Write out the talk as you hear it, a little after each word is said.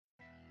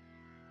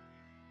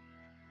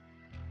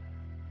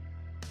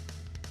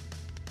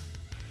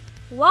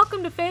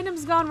Welcome to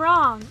Fandom's Gone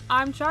Wrong.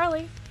 I'm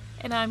Charlie.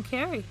 And I'm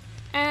Carrie.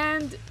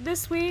 And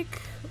this week,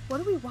 what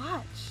do we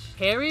watch?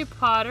 Harry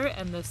Potter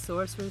and the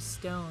Sorcerer's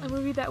Stone. A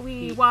movie that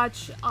we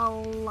watch a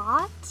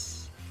lot?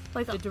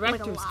 The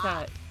director's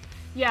cut.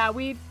 Yeah, I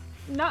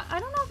don't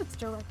know if it's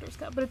director's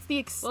cut, but it's the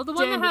extended Well, the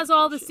one that has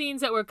all the version.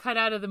 scenes that were cut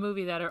out of the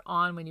movie that are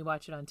on when you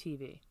watch it on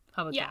TV.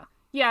 How about that?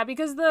 Yeah,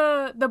 because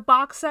the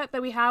box set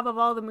that we have of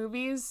all the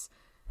movies,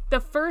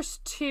 the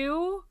first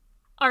two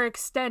are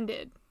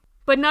extended,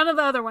 but none of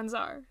the other ones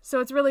are. So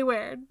it's really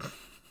weird.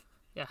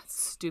 Yeah,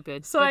 it's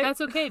stupid. So but that's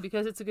okay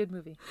because it's a good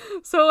movie.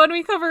 So when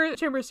we cover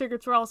Chamber of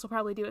Secrets, we'll also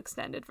probably do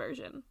extended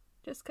version,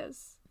 just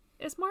because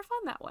it's more fun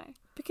that way.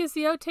 Because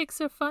the outtakes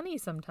are funny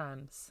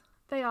sometimes.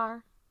 They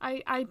are.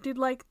 I did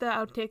like the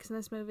outtakes in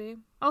this movie.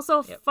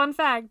 Also, Yep. Fun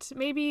fact,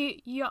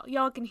 maybe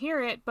y'all can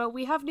hear it, but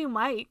we have new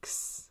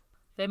mics.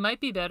 They might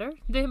be better.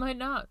 They might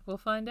not. We'll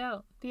find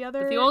out. The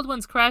But the old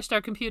ones crashed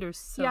our computers.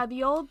 So. Yeah,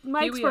 the old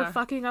mics we were are.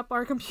 fucking up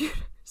our computers.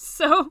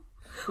 So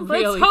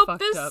Really let's hope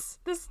fucked up.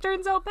 this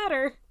turns out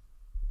better.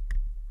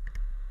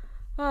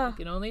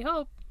 Can only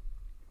hope.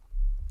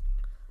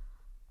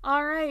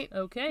 All right.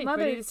 Okay,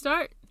 Mother. ready to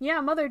start?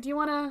 Yeah, Mother, do you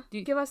want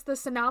to give us the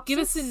synopsis? Give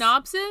a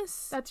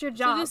synopsis? That's your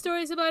job. So this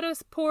story is about a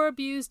poor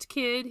abused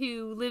kid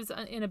who lives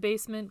in a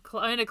basement,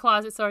 in a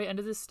closet,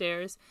 under the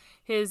stairs.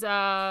 His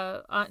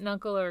aunt and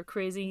uncle are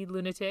crazy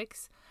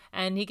lunatics,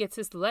 and he gets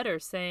this letter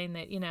saying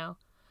that,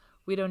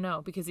 we don't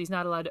know because he's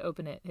not allowed to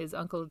open it. His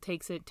uncle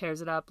takes it,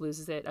 tears it up,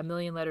 loses it. A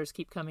million letters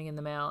keep coming in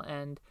the mail,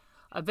 and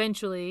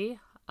eventually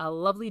a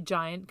lovely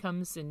giant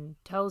comes and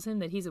tells him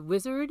that he's a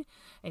wizard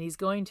and he's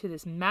going to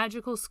this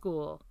magical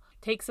school.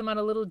 Takes him on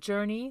a little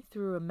journey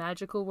through a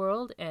magical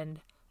world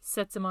and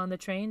sets him on the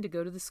train to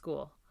go to the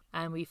school.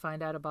 And we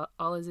find out about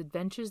all his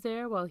adventures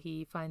there while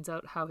he finds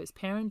out how his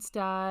parents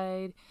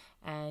died,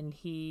 and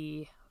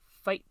he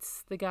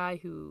fights the guy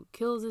who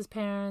kills his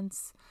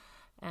parents.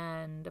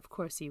 And of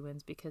course he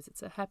wins because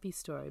it's a happy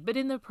story. But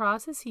in the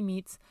process, he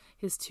meets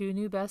his two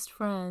new best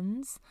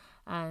friends.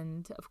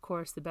 And of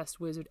course, the best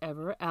wizard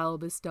ever,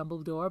 Albus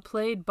Dumbledore,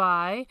 played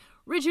by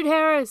Richard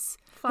Harris,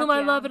 whom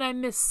I love and I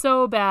miss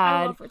so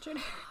bad. I love Richard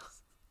Harris.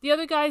 The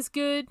other guy's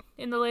good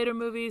in the later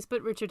movies,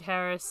 but Richard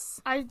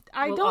Harris I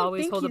will don't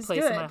always think hold a he's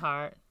place good. in my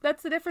heart.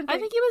 That's the different thing. I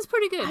think he was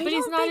pretty good, but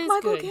he's not as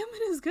Michael good.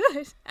 Gambon is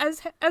good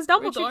as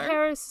Dumbledore. Richard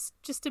Harris is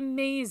just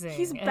amazing.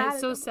 He's and bad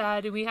it's so at Dumbledore.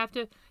 sad,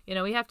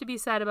 and we have to be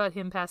sad about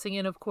him passing.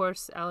 And of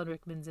course, Alan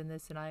Rickman's in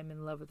this, and I'm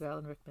in love with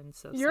Alan Rickman.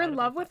 So You're sad in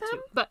love about with that, him?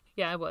 too. But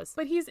yeah, I was.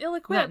 But he's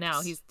ill-equipped. Not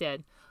now. He's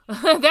dead.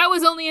 That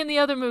was only in the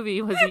other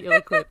movie. Was he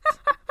ill-equipped?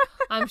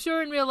 I'm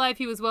sure in real life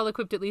he was well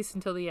equipped at least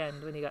until the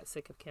end when he got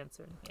sick of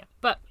cancer. Yeah.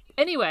 But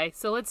anyway,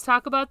 so let's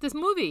talk about this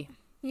movie.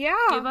 Yeah.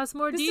 Give us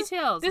more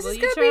details. This will is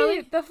you, gonna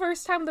Charlie? be the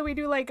first time that we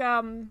do like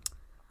a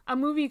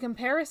movie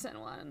comparison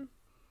one.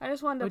 I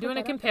just wanted to. We're put doing a that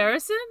up there.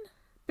 comparison?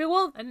 But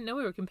well, I didn't know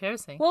we were comparing.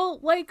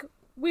 like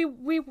we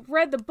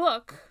read the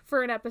book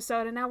for an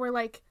episode, and now we're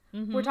like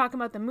we're talking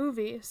about the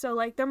movie. So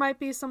like there might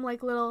be some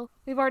like little.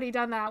 We've already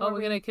done that. Oh, where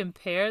we're gonna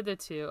compare the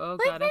two. Oh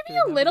like God, I have to maybe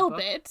a remember little the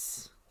book.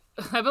 bit.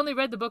 I've only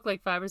read the book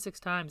like 5 or 6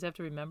 times. I have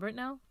to remember it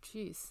now.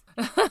 Jeez.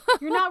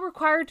 You're not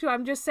required to.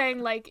 I'm just saying,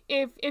 like,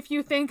 if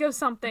you think of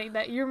something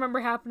that you remember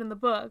happened in the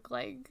book,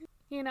 like,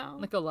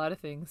 Like a lot of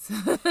things.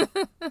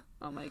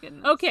 Oh my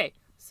goodness. Okay,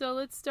 so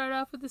let's start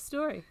off with the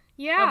story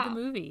Yeah. of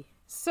the movie.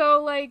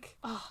 So, like,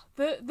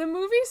 the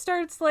movie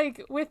starts,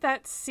 like, with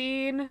that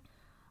scene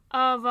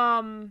of,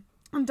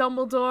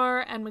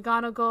 Dumbledore and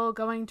McGonagall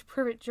going to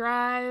Privet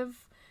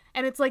Drive,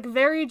 and it's, like,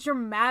 very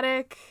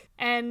dramatic,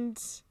 and,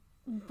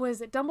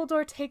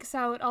 Dumbledore takes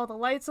out all the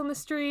lights on the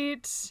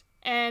street,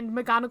 and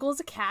McGonagall is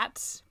a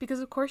cat,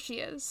 because of course she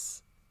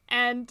is.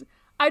 And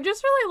I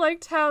just really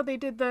liked how they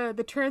did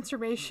the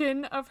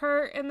transformation of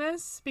her in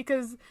this,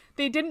 because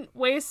they didn't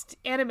waste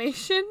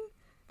animation.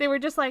 They were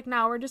just like,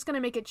 no, we're just going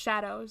to make it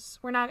shadows.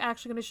 We're not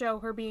actually going to show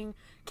her being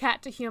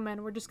cat to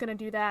human. We're just going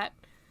to do that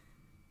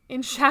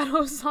in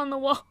shadows on the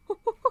wall.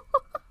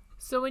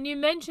 So when you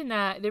mention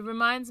that, it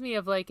reminds me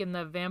of like in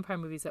the vampire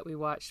movies that we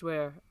watched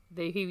where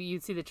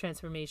you'd see the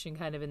transformation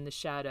kind of in the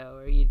shadow,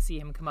 or you'd see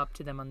him come up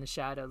to them on the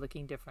shadow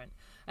looking different.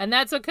 And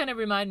that's what kind of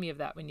reminded me of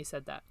that when you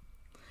said that.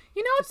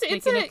 You know,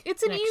 it's an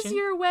connection.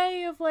 easier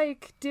way of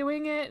like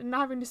doing it and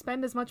not having to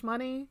spend as much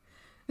money.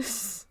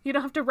 You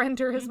don't have to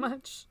render as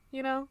much,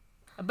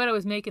 But I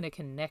was making a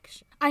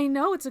connection. I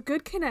know, it's a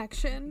good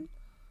connection.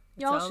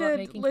 It's Y'all all about should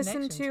making listen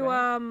connections, to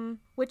right?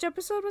 which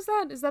episode was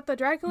that? Is that the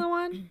Dracula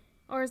one?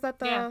 Or is that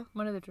the Yeah, it was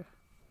one of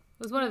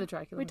the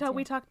Dracula ones,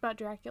 we talked about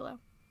Dracula.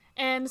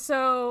 And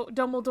so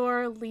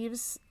Dumbledore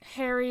leaves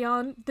Harry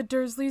on the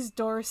Dursleys'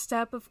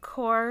 doorstep, of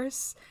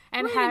course.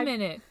 And Wait a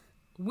minute.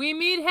 We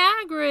meet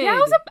Hagrid. Yeah, I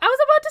was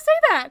about to say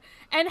that.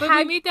 And But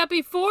we meet that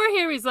before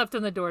Harry's left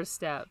on the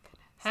doorstep.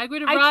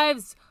 Hagrid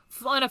arrives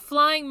on a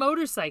flying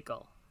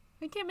motorcycle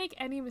I can't make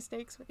any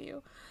mistakes with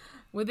you.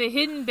 with a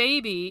hidden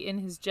baby in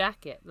his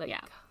jacket,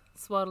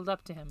 swaddled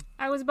up to him.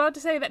 I was about to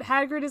say that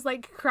Hagrid is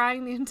like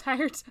crying the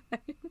entire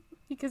time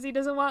because he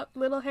doesn't want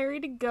little Harry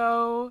to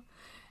go.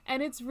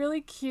 And it's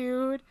really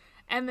cute.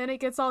 and then it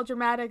gets all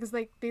dramatic as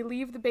like they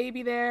leave the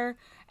baby there,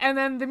 and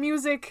then the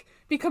music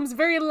becomes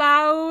very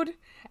loud,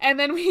 and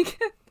then we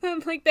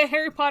get like the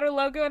Harry Potter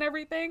logo and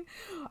everything.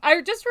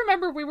 I just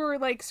remember we were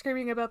like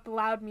screaming about the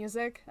loud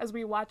music as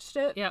we watched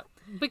it. Yeah,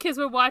 because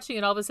we're watching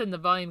it, all of a sudden the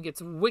volume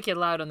gets wicked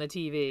loud on the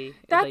TV.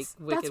 That's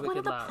wicked one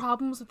of the loud.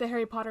 problems with the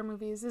Harry Potter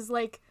movies is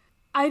like,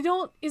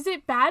 is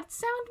it bad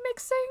sound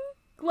mixing?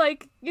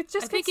 Like, it's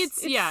just, I think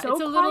it's so a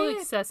little quiet,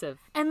 excessive.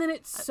 and then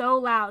it's so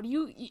loud.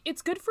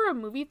 It's good for a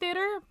movie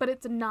theater, but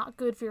it's not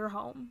good for your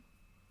home.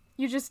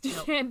 You just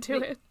can't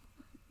do it.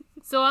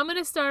 So I'm going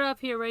to start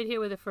off right here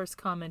with the first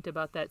comment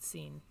about that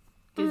scene.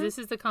 Because this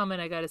is the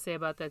comment I got to say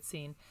about that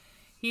scene.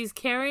 He's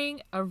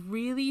carrying a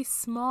really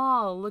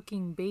small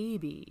looking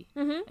baby.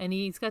 Mm-hmm. And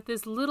he's got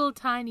this little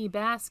tiny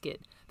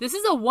basket. This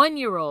is a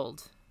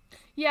 1-year-old.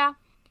 Yeah.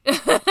 This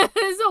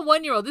is a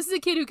 1-year-old. This is a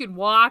kid who can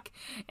walk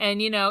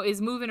and,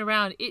 is moving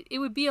around. It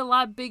would be a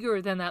lot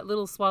bigger than that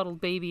little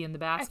swaddled baby in the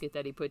basket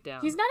that he put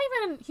down. He's not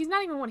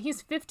even one.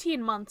 He's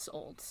 15 months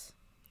old.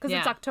 Because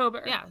it's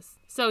October. Yes.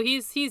 So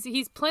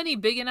he's plenty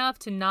big enough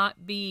to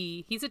not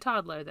be... He's a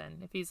toddler then,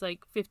 if he's like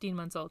 15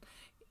 months old.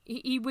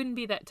 He wouldn't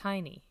be that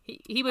tiny.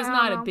 He was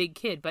not a big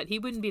kid, but he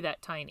wouldn't be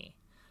that tiny.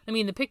 I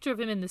mean, the picture of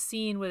him in the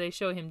scene where they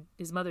show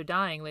his mother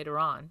dying later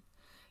on,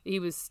 he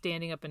was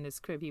standing up in his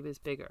crib. He was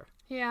bigger.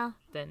 Yeah.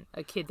 Than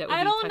a kid that would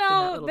be tucked in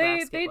that little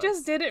basket. They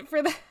just did it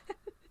for that.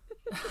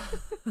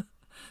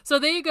 So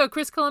there you go.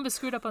 Chris Columbus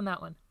screwed up on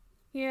that one.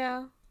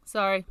 Yeah.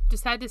 Sorry.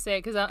 Just had to say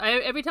it because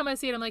every time I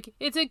see it, I'm like,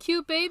 it's a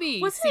cute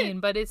baby scene,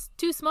 but it's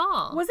too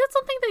small. Was it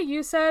something that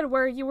you said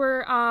where you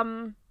were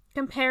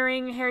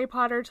comparing Harry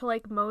Potter to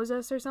like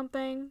Moses or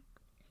something?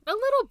 A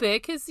little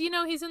bit, because,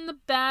 he's in the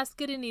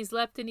basket and he's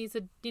left and he's,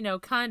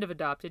 kind of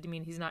adopted. I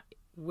mean, he's not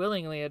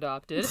willingly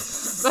adopted.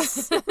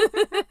 But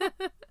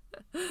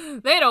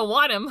they don't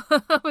want him,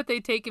 but they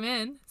take him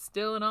in,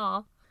 still and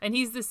all. And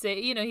he's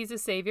he's a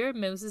savior.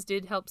 Moses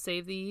did help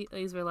save the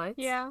Israelites.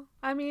 Yeah,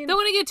 I mean... Don't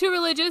want to get too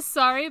religious,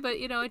 sorry, but,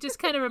 it just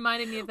kind of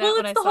reminded me of that when I saw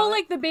it. Well, it's the whole,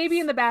 like, the baby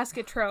in the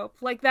basket trope.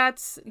 Like,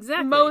 that's...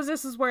 Exactly.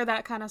 Moses is where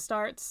that kind of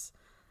starts.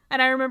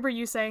 And I remember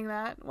you saying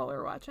that while we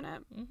were watching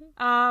it.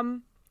 Mm-hmm.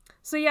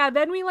 So, yeah,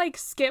 then we, like,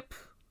 skip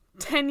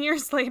 10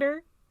 years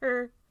later,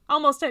 or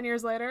almost 10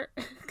 years later,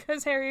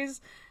 because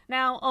Harry's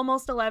now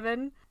almost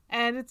 11,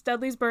 and it's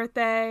Dudley's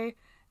birthday,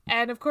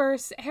 and, of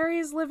course,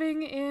 Harry's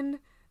living in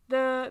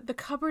the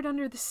cupboard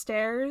under the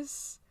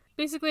stairs.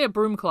 Basically a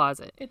broom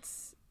closet.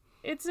 It's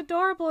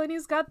adorable, and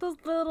he's got those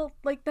little,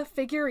 like, the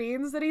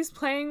figurines that he's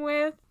playing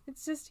with.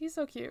 It's just, he's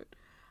so cute.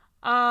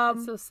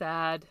 It's so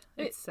sad.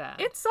 It's sad.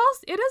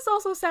 It is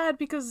also sad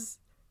because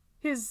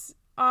his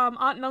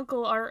aunt and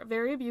uncle are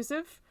very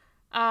abusive.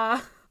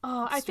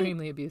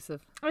 Extremely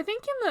abusive. I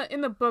think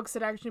in the books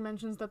it actually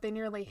mentions that they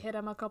nearly hit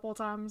him a couple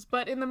times,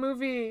 but in the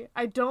movie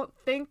I don't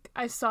think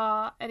I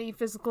saw any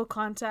physical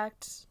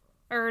contact,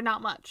 or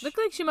not much. Looked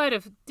like she might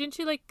have. Didn't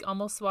she like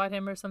almost swat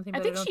him or something?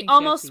 I think she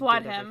almost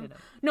swat him.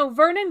 No,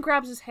 Vernon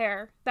grabs his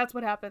hair. That's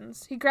what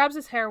happens. He grabs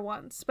his hair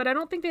once, but I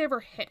don't think they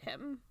ever hit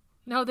him.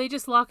 No, they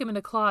just lock him in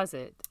a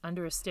closet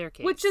under a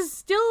staircase. Which is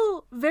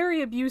still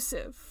very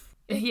abusive.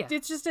 Yeah.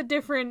 It's just a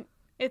different...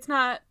 It's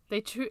not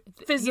physical.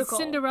 He's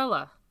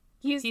Cinderella.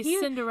 He's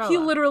Cinderella. He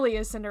literally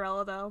is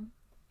Cinderella, though.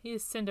 He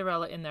is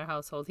Cinderella in their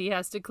household. He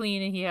has to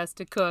clean and he has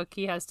to cook.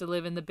 He has to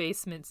live in the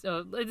basement.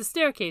 The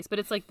staircase, but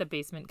it's like the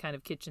basement kind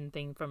of kitchen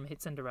thing from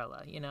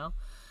Cinderella,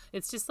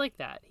 It's just like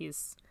that.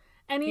 He's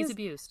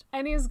abused.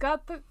 And he's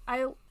got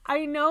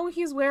I know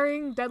he's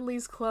wearing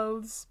Dudley's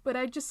clothes, but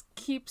I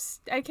keep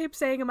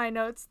saying in my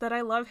notes that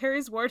I love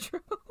Harry's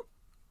wardrobe.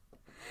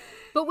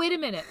 But wait a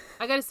minute.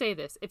 I gotta say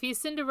this. If he's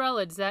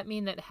Cinderella, does that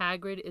mean that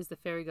Hagrid is the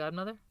fairy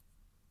godmother?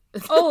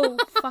 Oh,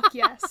 fuck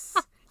yes.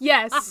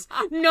 Yes.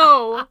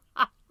 No.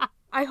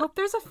 I hope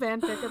there's a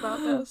fanfic about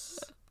this.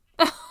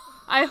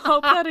 I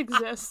hope that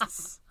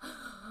exists.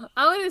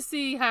 I want to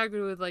see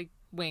Hagrid with, like,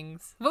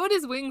 wings. What would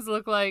his wings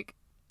look like?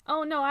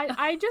 Oh, no.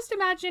 I just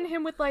imagine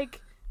him with,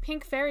 like,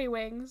 pink fairy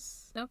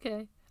wings.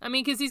 Okay. I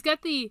mean, because he's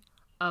got the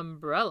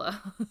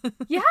umbrella.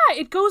 Yeah,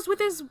 it goes with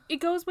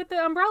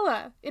the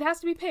umbrella. It has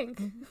to be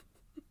pink.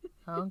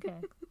 Okay.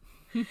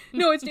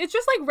 No, it's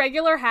just like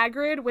regular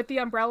Hagrid with the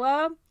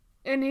umbrella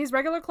in his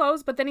regular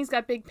clothes, but then he's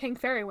got big pink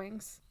fairy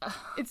wings.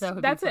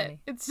 That's it.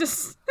 It's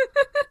just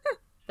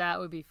that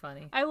would be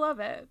funny. I love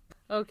it.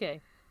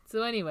 Okay.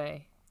 So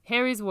anyway,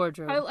 Harry's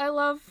wardrobe. I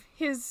love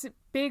his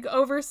big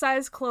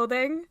oversized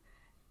clothing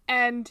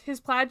and his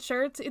plaid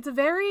shirts. It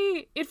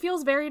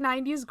feels very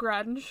 90s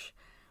grunge,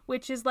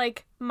 which is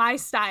like my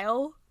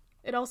style.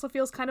 It also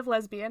feels kind of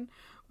lesbian.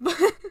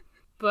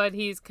 But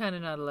he's kind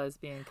of not a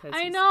lesbian because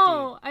I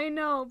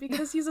know,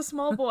 because he's a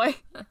small boy.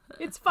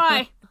 It's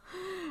fine.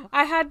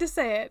 I had to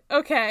say it.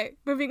 Okay,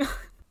 moving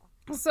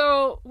on.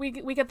 So we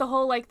get the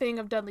whole like thing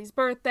of Dudley's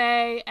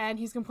birthday, and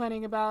he's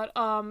complaining about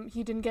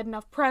he didn't get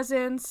enough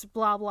presents,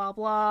 blah blah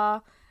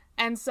blah,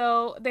 and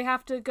so they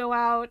have to go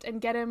out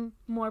and get him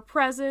more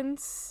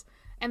presents,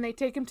 and they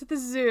take him to the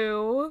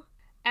zoo,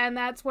 and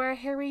that's where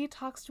Harry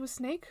talks to a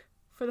snake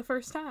for the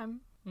first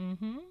time.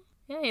 Mm-hmm.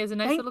 Yeah, he has a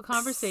nice little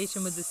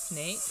conversation with the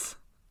snake.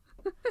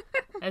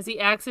 As he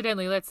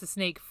accidentally lets the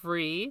snake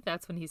free,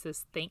 that's when he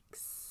says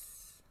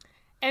thanks.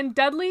 And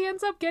Dudley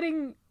ends up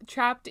getting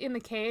trapped in the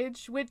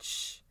cage,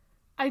 which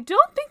I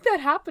don't think that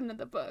happened in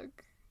the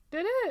book.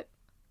 Did it?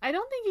 I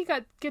don't think he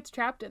gets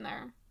trapped in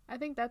there. I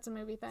think that's a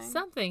movie thing.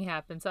 Something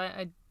happens.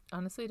 I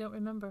honestly don't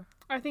remember.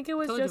 I think it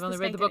was I've just only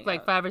read the book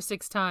like 5 or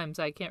 6 times.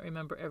 I can't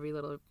remember every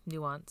little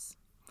nuance.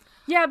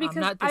 Yeah,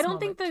 because I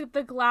don't moment. think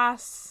the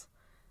glass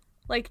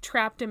like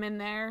trapped him in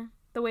there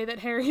the way that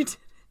Harry did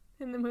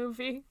in the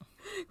movie.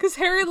 Because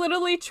Harry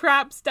literally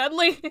traps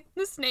Dudley in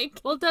the snake.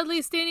 Well,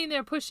 Dudley's standing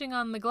there pushing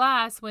on the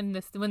glass when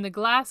the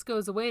glass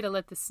goes away to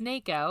let the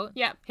snake out.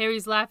 Yeah.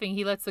 Harry's laughing.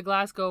 He lets the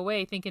glass go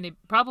away, thinking it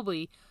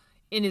probably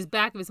in his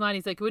back of his mind.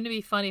 He's like, wouldn't it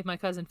be funny if my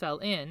cousin fell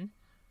in?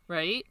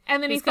 Right?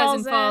 And then his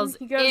cousin falls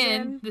he goes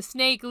in. The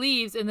snake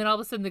leaves, and then all of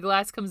a sudden the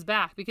glass comes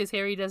back because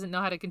Harry doesn't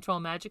know how to control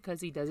magic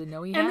because he doesn't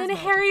know he has And then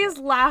magic Harry yet. is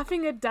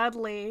laughing at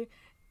Dudley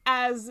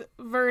as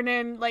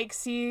Vernon like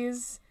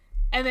sees,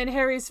 and then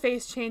Harry's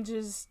face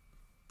changes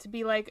to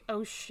be like,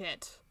 oh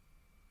shit.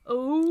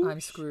 Oh,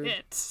 I'm screwed.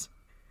 Shit.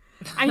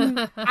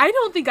 I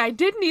don't think I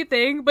did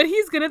anything, but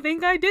he's gonna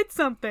think I did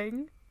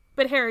something.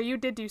 But Harry, you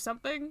did do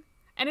something.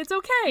 And it's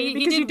okay,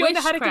 because you don't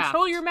know how to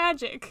control your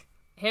magic.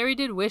 Harry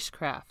did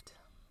wishcraft.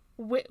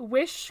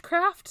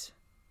 Wishcraft?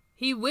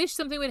 He wished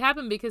something would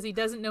happen because he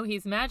doesn't know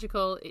he's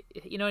magical.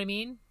 You know what I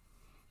mean?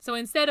 So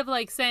instead of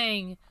like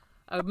saying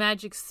a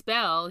magic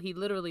spell, he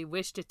literally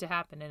wished it to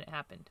happen, and it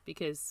happened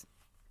because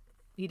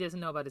he doesn't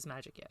know about his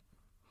magic yet.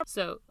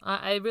 So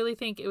I really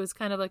think it was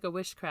kind of like a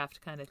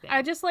wishcraft kind of thing.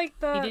 I just like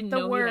he didn't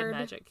know word he had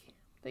magic.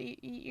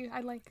 That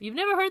I like. You've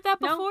never heard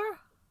that No. before?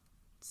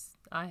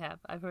 I have.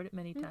 I've heard it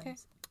many times. Okay.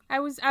 I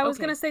was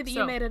gonna say that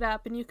you made it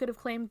up, and you could have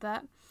claimed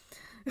that,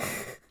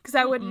 because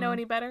I wouldn't know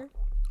any better.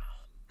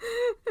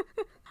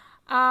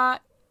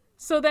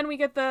 So then we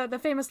get the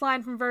famous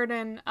line from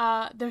Vernon.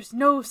 There's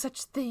no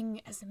such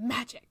thing as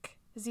magic,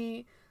 as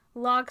he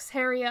locks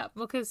Harry up.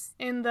 Well, because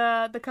in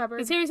the cupboard.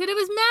 Because Harry said it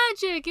was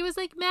magic. It was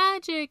like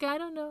magic. I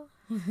don't know.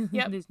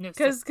 Yep.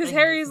 Because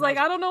Harry's like,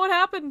 I don't know what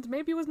happened.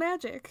 Maybe it was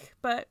magic,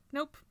 but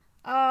nope.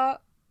 And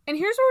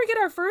here's where we get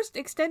our first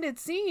extended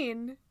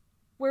scene,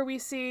 where we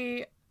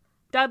see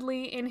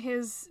Dudley in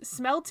his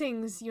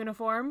Smeltings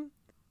uniform.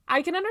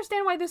 I can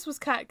understand why this was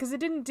cut, because it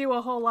didn't do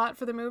a whole lot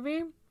for the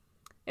movie.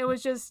 It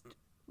was just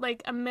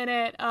like a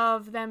minute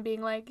of them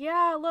being like,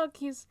 yeah, look,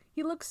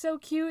 he looks so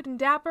cute and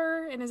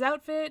dapper in his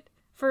outfit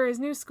for his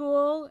new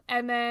school.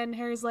 And then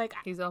Harry's like,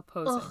 he's all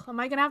posing. Am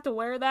I gonna have to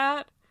wear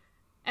that?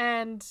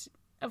 And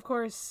of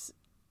course,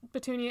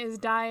 Petunia is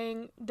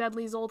dyeing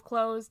Dudley's old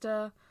clothes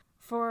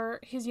for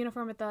his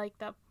uniform at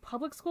the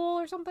public school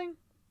or something.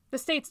 The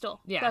state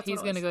school. Yeah,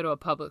 he's gonna go to a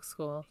public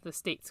school. The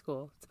state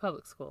school. It's a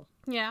public school.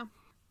 Yeah.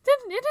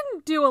 It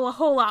didn't do a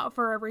whole lot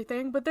for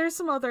everything, but there's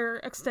some other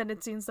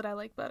extended scenes that I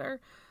like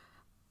better.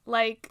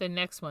 Like, the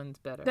next one's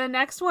better. The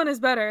next one is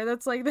better.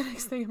 That's like the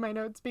next thing in my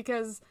notes,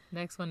 because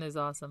next one is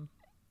awesome.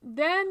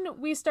 Then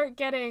we start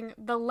getting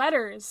the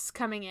letters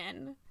coming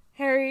in.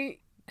 Harry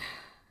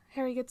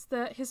gets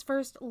his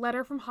first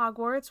letter from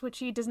Hogwarts, which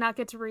he does not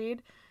get to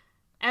read.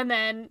 And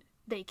then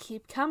they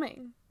keep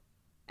coming.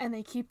 And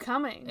they keep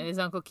coming. And his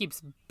uncle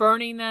keeps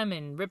burning them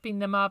and ripping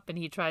them up, and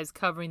he tries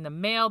covering the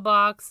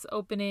mailbox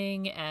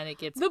opening, and it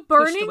gets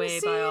pushed away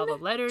by all the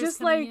letters just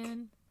coming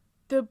in.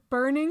 The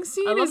burning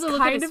scene is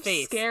kind of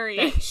scary.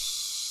 That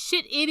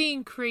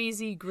shit-eating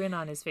crazy grin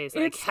on his face.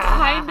 It's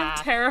kind of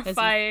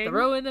terrifying. As he's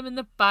throwing them in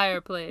the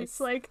fireplace. It's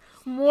like,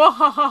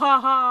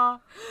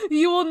 mwahaha,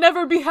 you will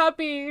never be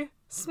happy,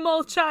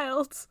 small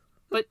child.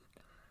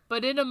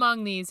 But in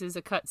among these is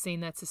a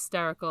cutscene that's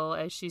hysterical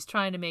as she's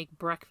trying to make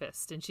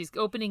breakfast, and she's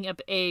opening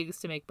up eggs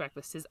to make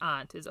breakfast. His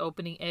aunt is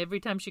opening, every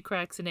time she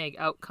cracks an egg,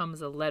 out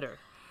comes a letter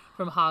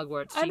from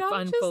Hogwarts. She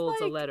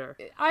unfolds a letter.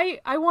 I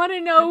want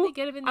to know.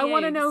 I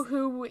want to know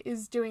who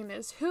is doing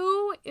this.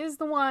 Who is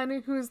the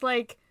one who's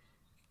like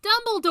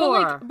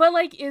Dumbledore? But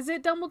is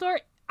it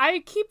Dumbledore?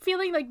 I keep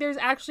feeling like there's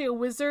actually a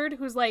wizard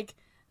who's like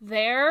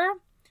there,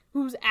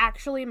 who's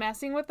actually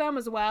messing with them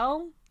as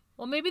well.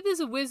 Well, maybe there's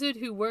a wizard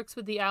who works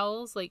with the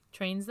owls,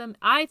 trains them.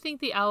 I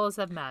think the owls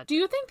have magic. Do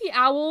you think the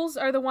owls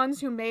are the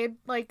ones who made,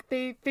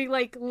 they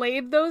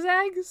laid those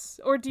eggs?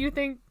 Or how do you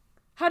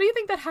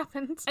think that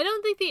happened? I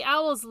don't think the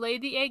owls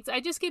laid the eggs. I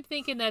just keep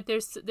thinking that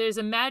there's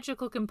a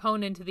magical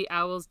component to the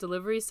owl's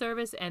delivery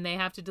service, and they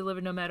have to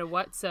deliver no matter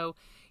what. So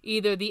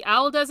either the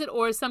owl does it,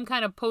 or some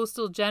kind of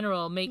postal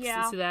general makes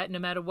it so that no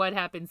matter what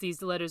happens,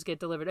 these letters get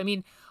delivered. I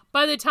mean,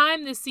 by the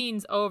time this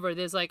scene's over,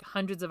 there's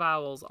hundreds of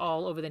owls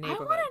all over the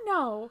neighborhood. I want to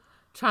know.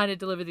 Trying to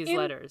deliver these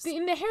letters.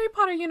 In the Harry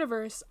Potter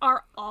universe,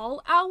 are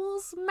all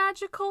owls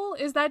magical?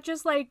 Is that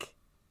just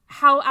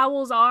how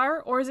owls are?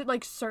 Or is it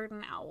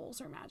certain owls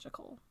are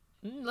magical?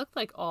 Look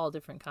like all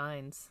different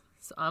kinds.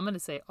 So I'm going to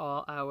say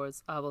all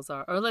owls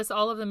are. Or unless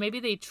all of them, maybe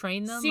they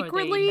train them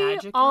secretly, or they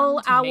magic all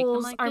them to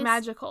owls make them are this.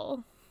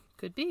 Magical.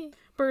 Could be.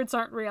 Birds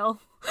aren't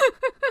real.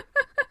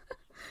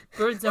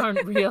 Birds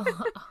aren't real.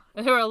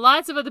 There are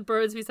lots of other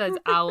birds besides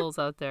owls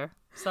out there.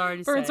 Sorry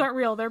to say. Birds aren't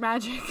real. They're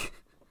magic.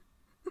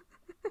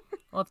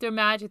 Well, if they're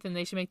magic, then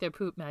they should make their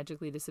poop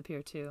magically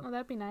disappear too, Oh,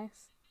 that'd be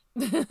nice.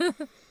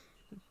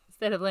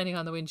 instead of landing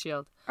on the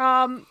windshield.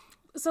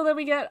 So then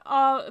we get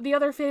the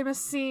other famous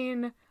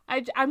scene.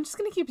 I'm just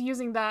gonna keep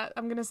using that.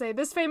 I'm gonna say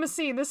this famous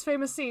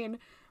scene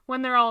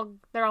when they're all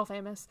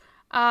famous.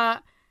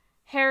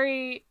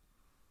 Harry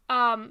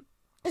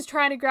is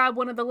trying to grab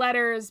one of the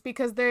letters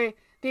because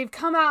they've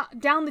come out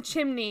down the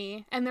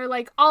chimney and they're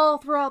like all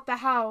throughout the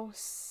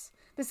house.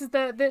 This is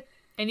the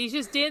And he's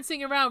just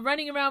dancing around,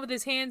 running around with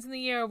his hands in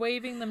the air,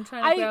 waving them,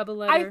 trying to grab a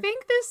letter. I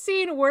think this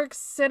scene works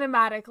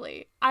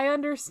cinematically. I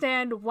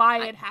understand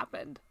why it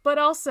happened. But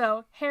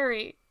also,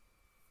 Harry,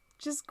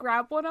 just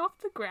grab one off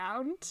the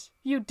ground.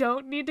 You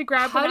don't need to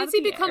grab one out of the How does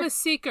he become air. a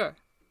seeker?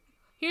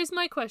 Here's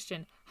my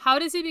question. How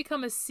does he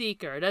become a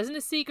seeker? Doesn't a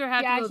seeker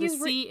have to go to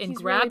sea and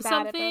grab really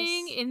bad at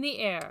something this. in the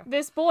air?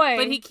 This boy.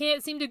 But he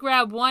can't seem to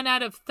grab one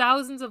out of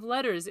thousands of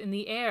letters in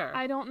the air.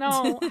 I don't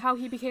know how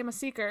he became a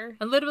seeker.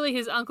 And literally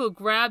his uncle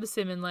grabs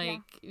him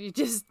and he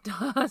just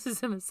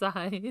tosses him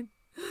aside.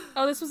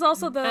 Oh, this was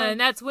also And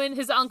that's when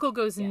his uncle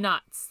goes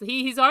nuts.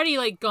 He's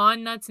already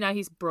gone nuts. Now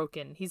he's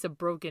broken. He's a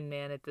broken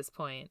man at this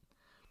point.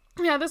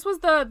 Yeah, this was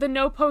the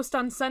no post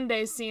on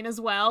Sundays scene as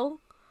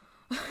well.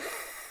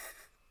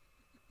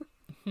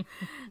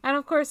 And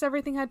of course,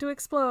 everything had to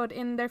explode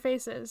in their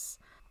faces.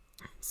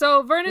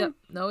 So Vernon, Yep.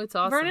 No, it's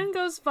awesome. Vernon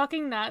goes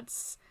fucking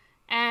nuts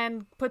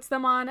and puts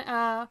them on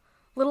a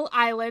little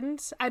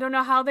island. I don't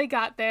know how they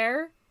got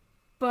there,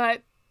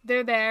 but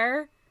they're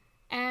there.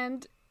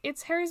 And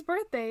it's Harry's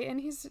birthday, and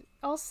he's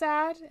all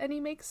sad, and he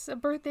makes a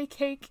birthday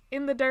cake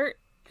in the dirt,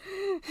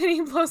 and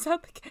he blows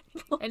out the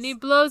candles. And he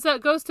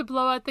goes to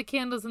blow out the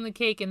candles in the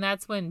cake, and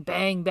that's when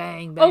bang,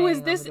 bang, bang. Oh, is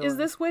on the door.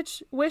 this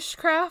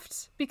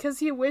witchcraft? Because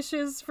he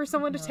wishes for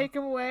someone to take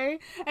him away,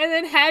 and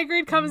then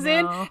Hagrid comes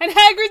in, and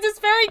Hagrid's his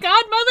fairy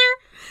godmother.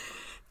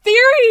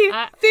 Theory.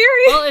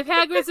 Well, if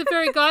Hagrid's a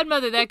fairy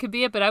godmother, that could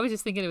be it. But I was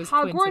just thinking it was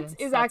Hogwarts coincidence.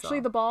 is That's actually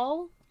all. the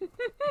ball.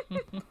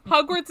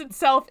 Hogwarts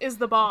itself is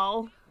the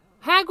ball.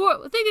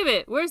 Hogwarts. Think of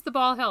it. Where's the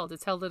ball held?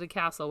 It's held at a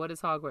castle. What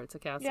is Hogwarts? A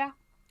castle.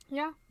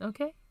 Yeah.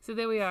 Okay, so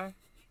there we are.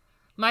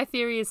 My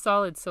theory is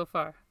solid so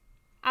far.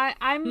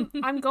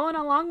 I'm going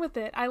along with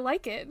it. I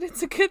like it.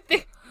 It's a good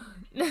thing.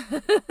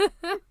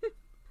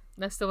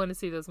 I still want to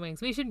see those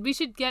wings. We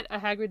should get a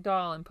Hagrid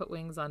doll and put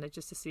wings on it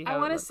just to see how I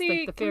want it to looks. see.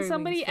 Like the Can fairy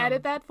somebody wings film.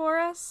 edit that for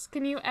us?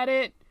 Can you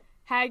edit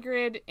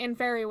Hagrid in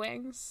fairy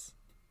wings?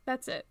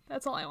 That's it.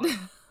 That's all I want.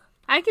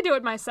 I could do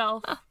it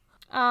myself.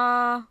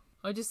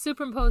 Or just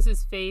superimpose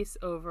his face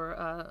over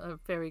a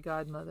fairy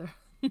godmother.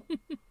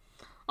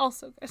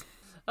 Also good.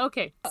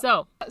 Okay,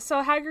 so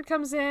Hagrid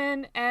comes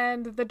in,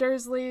 and the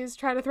Dursleys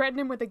try to threaten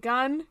him with a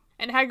gun,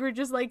 and Hagrid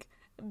just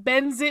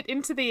bends it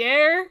into the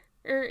air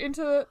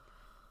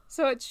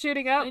so it's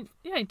shooting up.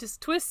 yeah,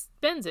 just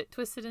bends it,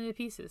 twists it into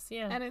pieces.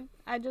 Yeah, And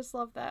I just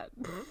love that.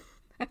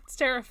 That's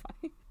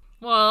terrifying.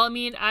 well, I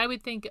mean, I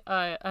would think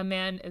a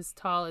man as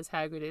tall as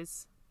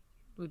Hagrid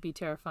would be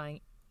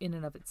terrifying in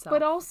and of itself.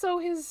 But also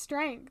his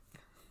strength.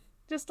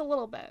 Just a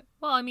little bit.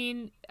 Well, I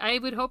mean, I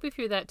would hope if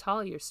you're that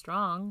tall, you're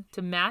strong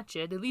to match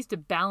it. At least a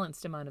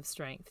balanced amount of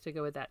strength to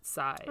go with that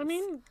size. I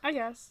mean, I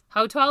guess.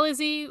 How tall is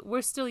he?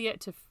 We're still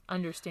yet to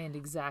understand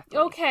exactly.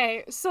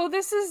 Okay, so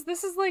this is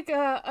like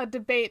a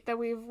debate that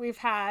we've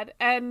had,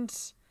 and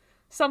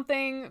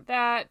something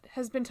that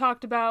has been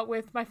talked about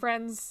with my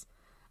friends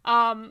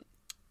on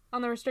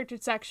the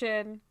restricted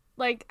section.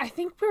 I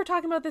think we were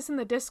talking about this in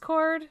the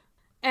Discord,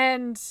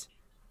 and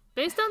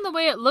Based on the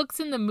way it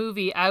looks in the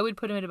movie, I would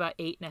put him at about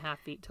 8.5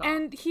 feet tall.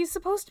 and he's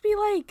supposed to be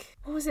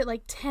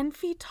 10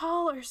 feet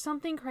tall or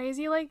something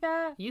crazy like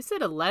that? You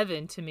said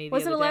 11 to me the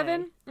Was it other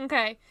 11? day.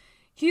 Okay.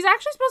 He's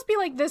actually supposed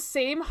to be the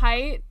same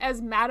height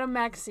as Madame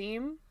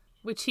Maxime.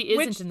 Which he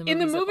isn't in the movies. In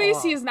the movies,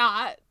 at all. he's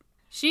not.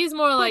 She's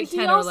more like But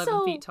 10 or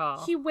 11 feet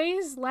tall. He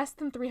weighs less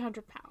than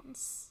 300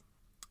 pounds.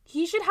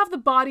 He should have the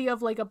body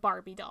of a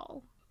Barbie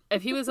doll.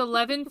 If he was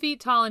 11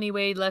 feet tall and he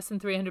weighed less than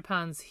 300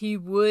 pounds, he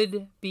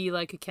would be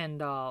like a Ken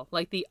doll.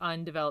 Like the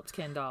undeveloped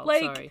Ken doll.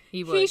 Sorry.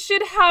 He would. He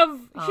should have.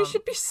 He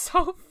should be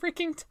so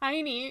freaking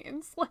tiny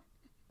and slim.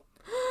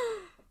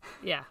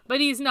 Yeah,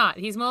 but he's not.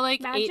 He's more like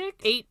Magic?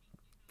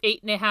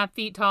 8.5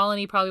 feet tall, and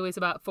he probably weighs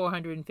about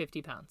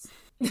 450 pounds.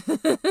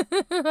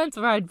 That's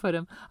where I'd put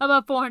him.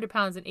 About 400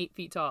 pounds and 8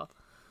 feet tall.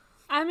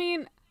 I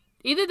mean,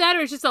 Either that or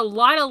it's just a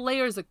lot of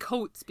layers of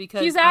coats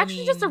because he's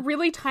actually just a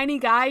really tiny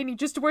guy, and he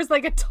just wears a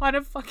ton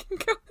of fucking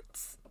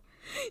coats.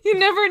 You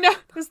never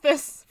noticed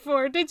this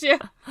before, did you?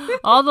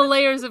 all the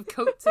layers of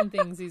coats and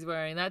things he's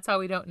wearing. That's how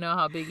we don't know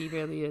how big he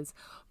really is.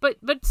 But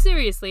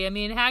seriously, I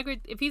mean, Hagrid,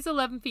 if he's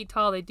 11 feet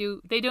tall, they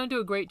don't do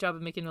a great job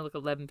of making him look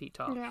 11 feet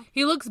tall. Yeah.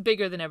 He looks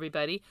bigger than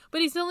everybody,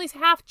 but he's only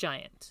half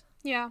giant.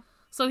 Yeah.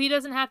 So he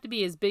doesn't have to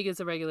be as big as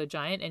a regular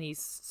giant, and he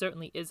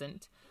certainly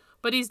isn't.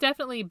 But he's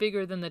definitely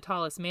bigger than the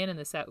tallest man in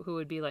the set, who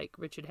would be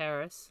Richard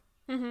Harris.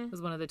 Mm-hmm.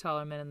 Who's one of the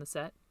taller men in the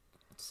set.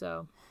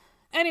 So.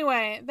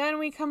 Anyway, then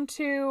we come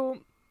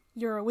to,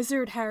 you're a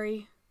wizard,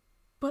 Harry.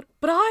 But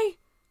I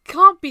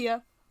can't be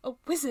a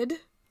wizard.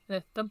 And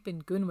a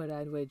thumping Gunward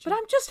I'd wager. But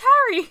I'm just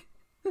Harry.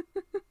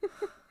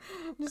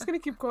 I'm just gonna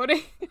keep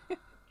quoting.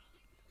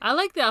 I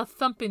like the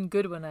thumping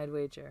good one, I'd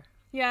wager.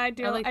 Yeah, I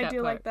do. I I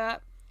do like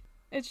that.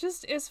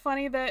 It's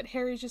funny that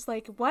Harry's just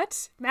like,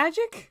 what?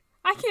 Magic?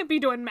 I can't be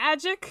doing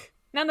magic.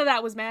 None of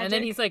that was magic. And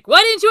then he's like, why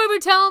didn't you ever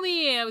tell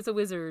me I was a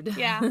wizard?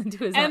 Yeah. To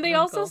his And they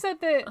aunt also uncle.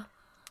 said that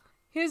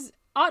his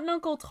aunt and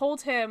uncle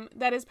told him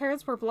that his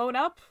parents were blown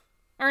up.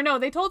 Or no,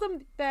 they told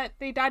him that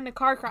they died in a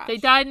car crash. They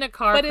died in a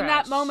car crash. But in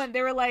that moment,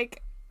 they were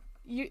like,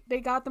 they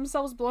got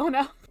themselves blown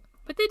up.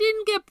 But they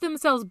didn't get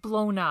themselves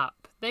blown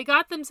up. They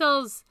got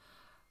themselves,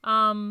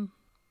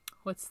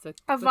 what's the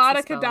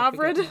Avada spell? I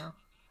forget Kedavra. now.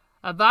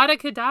 Avada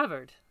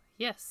Kedavra.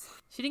 Yes.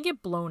 She didn't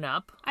get blown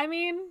up. I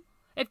mean,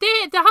 If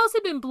the house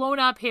had been blown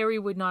up, Harry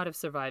would not have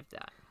survived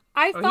that.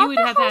 I Or thought he would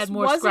the have house had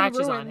more was in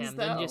scratches on ruins, him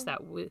than though. just that.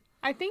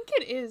 I think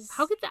it is.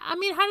 How could that? I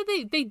mean, how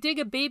did they dig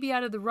a baby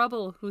out of the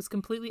rubble who's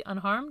completely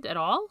unharmed at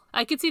all?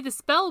 I could see the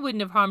spell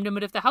wouldn't have harmed him,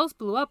 but if the house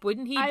blew up,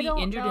 wouldn't he I be don't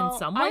injured know. in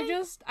some way?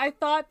 I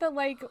thought that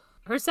like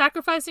Her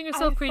sacrificing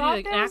herself I created thought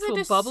like an there was a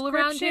actual bubble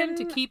around him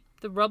to description- keep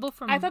the rubble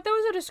from. I thought there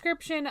was a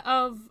description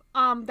of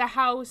the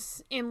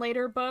house in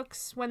later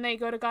books when they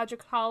go to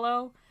Godric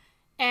Hollow,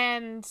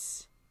 and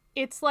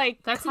it's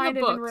like That's in kind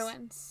the of in books.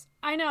 ruins.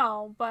 I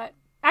know, but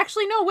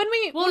actually no. When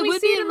we Well, it when we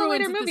would see be it in in the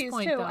later ruins at this movies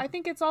point, too, though. I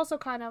think it's also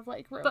kind of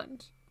like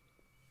ruined.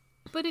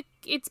 But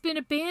it's been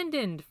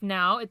abandoned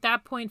now at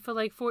that point for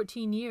like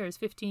 14 years,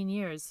 15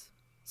 years.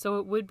 So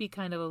it would be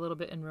kind of a little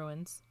bit in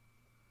ruins.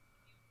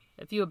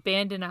 If you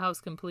abandon a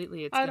house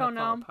completely, it's I going don't to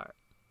fall know. apart.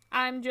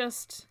 I'm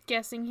just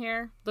guessing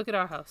here. Look at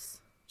our house.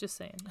 Just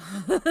saying.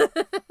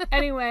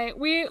 Anyway,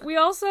 we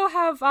also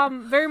have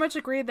very much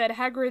agreed that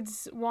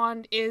Hagrid's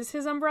wand is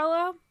his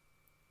umbrella.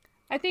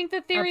 I think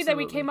the theory that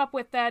we Absolutely. came up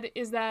with that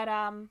is that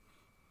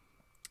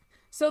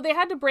so they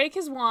had to break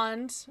his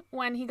wand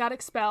when he got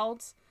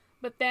expelled,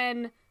 but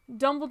then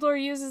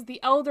Dumbledore uses the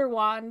Elder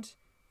Wand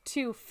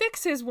to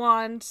fix his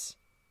wand,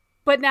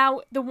 but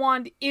now the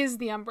wand is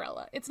the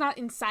umbrella. It's not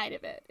inside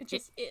of it. It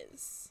just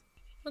is.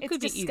 It It's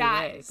could be either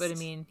way, disguised. but I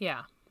mean,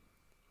 yeah.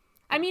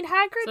 I mean,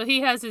 Hagrid... So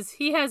he has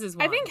his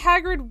wand. I think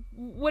Hagrid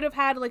would have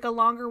had like a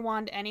longer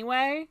wand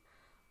anyway.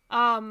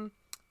 Wow,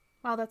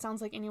 that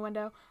sounds like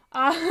innuendo.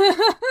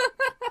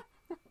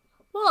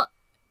 Well,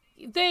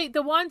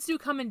 the wands do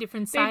come in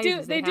different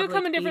sizes. They do have,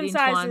 come like, in different 8-inch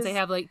wands. sizes. They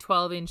have like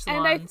 12-inch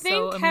And wands. I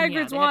think so, Hagrid's I mean, yeah, they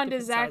have wand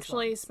different is size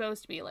actually wands.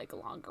 supposed to be like a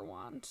longer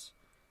wand.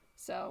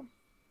 So,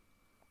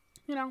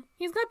 you know,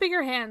 he's got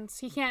bigger hands.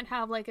 He can't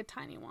have like a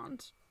tiny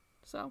wand.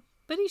 So,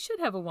 But he should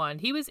have a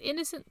wand. He was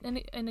innocent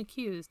and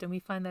accused, and we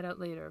find that out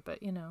later.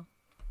 But you know,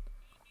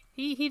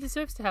 he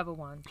deserves to have a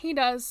wand, he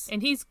does.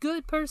 and he's a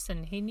good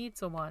person. He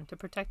needs a wand to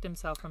protect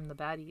himself from the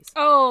baddies.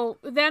 Oh,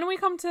 then we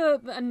come to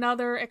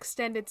another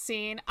extended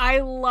scene. I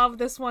love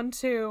this one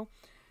too.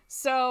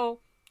 So,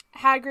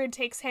 Hagrid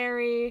takes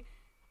Harry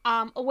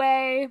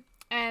away,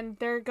 and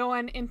they're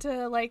going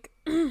into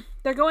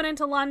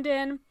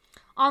London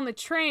on the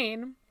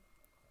train.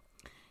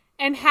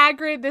 And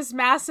Hagrid, this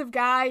massive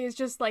guy, is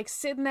just like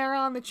sitting there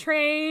on the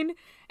train,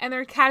 and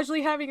they're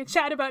casually having a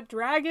chat about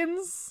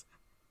dragons.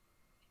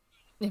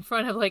 In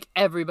front of like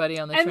everybody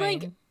on the And train.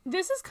 like,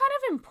 this is kind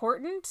of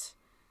important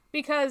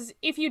because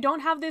if you don't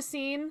have this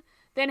scene,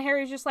 then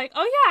Harry's just like,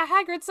 oh yeah,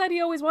 Hagrid said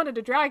he always wanted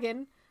a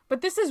dragon.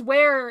 But this is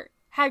where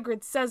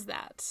Hagrid says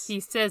that.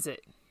 He says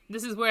it.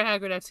 This is where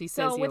Hagrid actually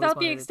says. So he without always the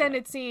wanted a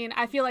extended scene,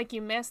 I feel like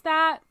you missed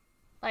that.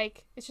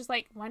 Like, it's just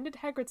like, when did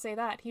Hagrid say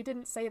that? He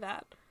didn't say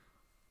that.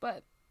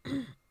 But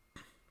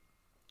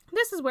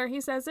this is where he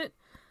says it.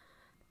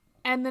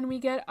 And then we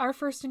get our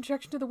first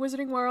introduction to the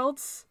Wizarding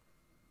Worlds.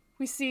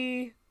 We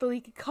see the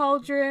Leaky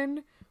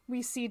Cauldron.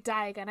 We see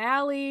Diagon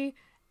Alley.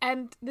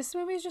 And this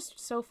movie is just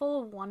so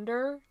full of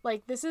wonder.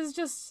 Like, this is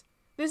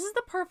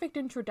the perfect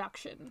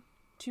introduction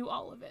to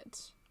all of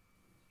it.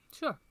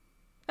 Sure.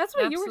 That's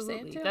what Absolutely. you were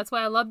saying, too. That's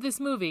why I love this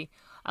movie.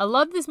 I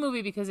love this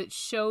movie because it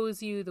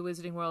shows you the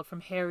Wizarding World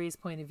from Harry's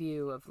point of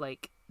view of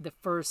like the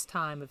first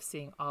time of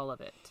seeing all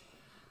of it.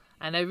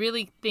 And I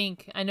really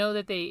think, I know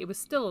that it was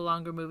still a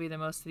longer movie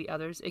than most of the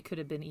others. It could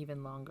have been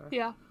even longer.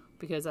 Yeah.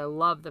 Because I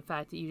love the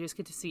fact that you just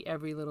get to see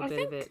every little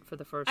bit of it for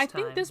the first time. I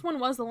think this one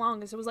was the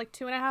longest. It was like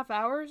 2.5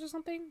 hours or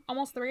something.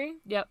 Almost 3.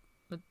 Yep.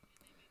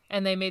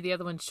 And they made the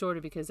other ones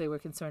shorter because they were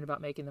concerned about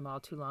making them all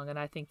too long. And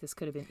I think this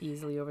could have been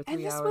easily over 3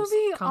 And this hours.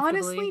 movie comfortably.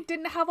 honestly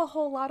didn't have a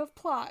whole lot of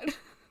plot.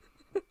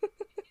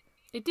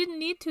 It didn't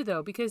need to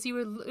though, because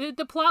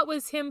the plot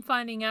was him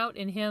finding out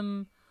and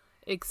him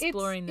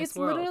exploring this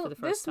world for the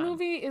first time. This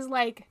movie is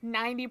like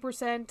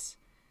 90%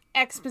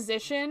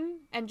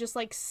 exposition and just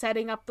like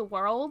setting up the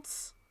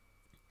worlds.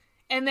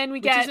 And then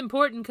Which is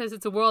important because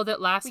it's a world that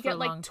lasts for a long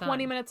like time.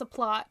 20 minutes of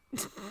plot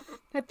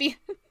at the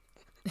end.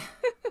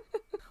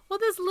 Well,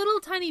 there's little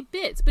tiny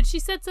bits, but she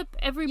sets up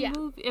every Yeah.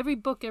 movie, every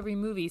book, every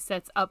movie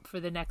sets up for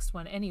the next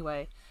one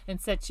anyway, and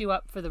sets you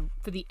up for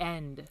the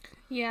end.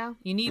 Yeah.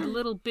 You need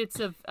little bits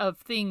of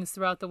things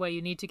throughout the way.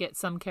 You need to get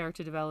some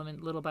character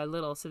development little by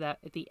little, so that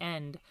at the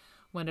end,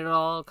 when it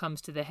all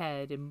comes to the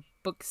head in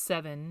book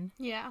 7,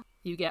 Yeah.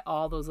 you get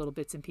all those little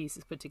bits and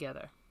pieces put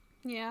together.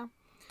 Yeah.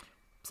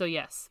 So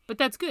yes, but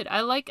that's good. I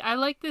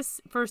like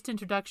this first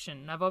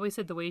introduction. I've always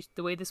said the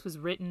way this was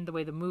written, the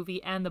way the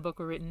movie and the book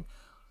were written,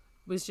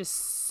 was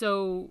just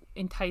so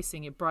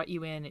enticing. It brought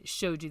you in. It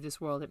showed you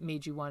this world. It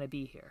made you want to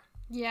be here.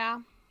 Yeah.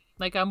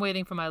 Like, I'm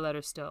waiting for my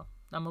letter still.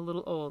 I'm a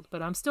little old,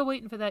 but I'm still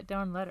waiting for that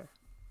darn letter.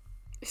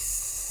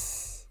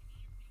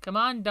 Come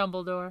on,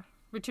 Dumbledore.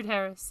 Richard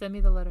Harris, send me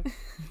the letter.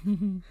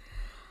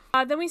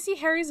 Then we see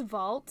Harry's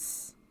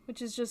vaults, which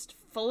is just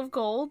full of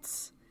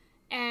golds.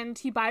 And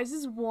he buys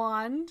his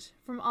wand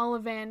from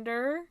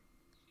Ollivander.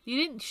 You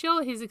didn't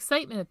show his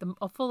excitement at the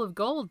full of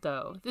gold,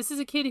 though. This is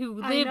a kid who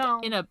lived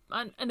in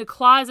a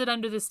closet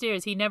under the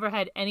stairs. He never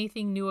had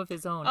anything new of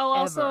his own. Oh, ever.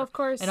 also, of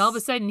course. And all of a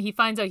sudden, he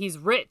finds out he's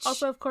rich.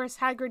 Also, of course,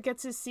 Hagrid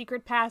gets his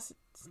secret package,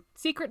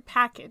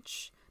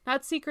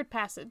 not secret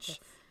passage.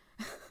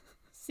 Yes.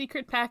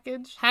 Secret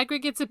package.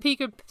 Hagrid gets a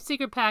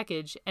secret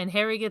package, and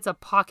Harry gets a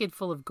pocket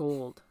full of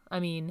gold. I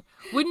mean,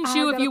 wouldn't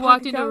you, if you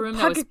walked into a room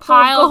that was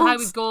piled high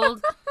with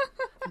gold,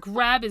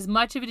 grab as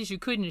much of it as you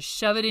could and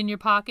shove it in your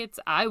pockets?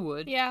 I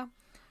would. Yeah.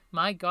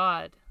 My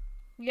God.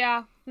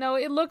 Yeah. No,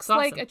 it looks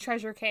like a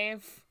treasure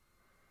cave.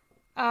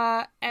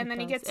 And then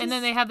he gets and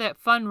then they have that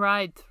fun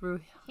ride through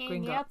Gringotts. He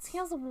gets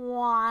his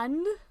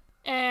wand.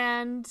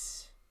 And,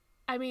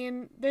 I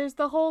mean, there's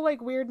the whole,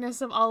 like,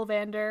 weirdness of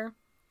Ollivander.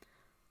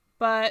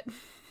 But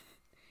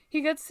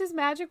he gets his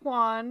magic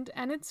wand,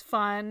 and it's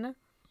fun.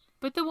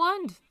 But the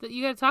wand,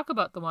 you gotta talk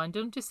about the wand.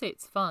 Don't just say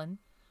it's fun.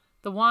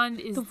 The wand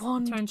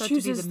turns out to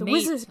be the mate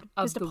wizard,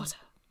 of Mr. Potter.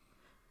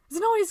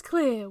 Isn't always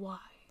clear why.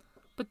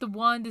 But the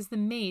wand is the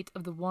mate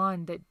of the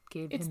wand that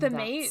gave him that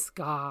mate?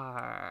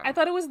 scar. I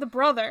thought it was the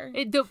brother.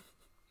 It's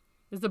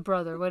the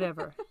brother,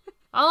 whatever.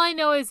 All I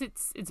know is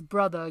its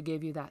brother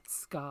gave you that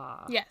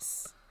scar.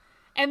 Yes.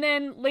 And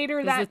then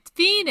later the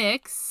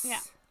phoenix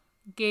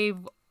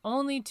gave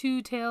only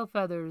 2 tail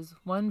feathers,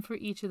 one for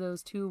each of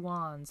those 2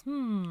 wands.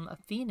 A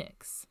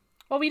phoenix.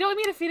 Well, we don't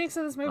meet a phoenix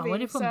in this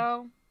movie,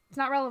 so it's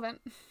not relevant.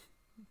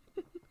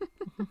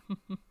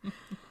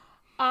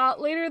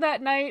 Later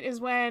that night is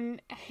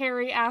when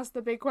Harry asks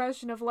the big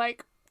question of,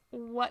 like,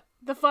 what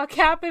the fuck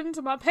happened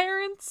to my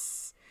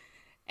parents?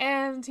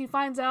 And he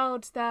finds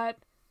out that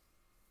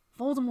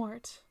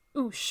Voldemort,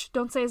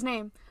 don't say his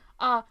name,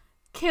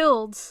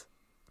 killed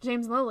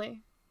James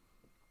Lily.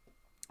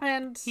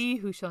 And he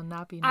who shall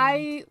not be named.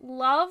 I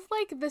love,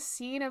 like, the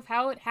scene of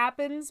how it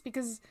happens,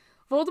 because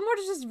Voldemort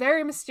is just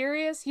very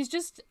mysterious. He's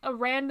just a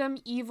random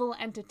evil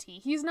entity.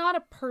 He's not a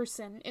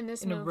person in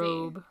this movie. In a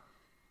robe.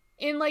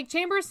 In, like,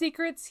 Chamber of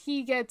Secrets,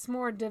 he gets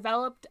more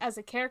developed as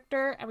a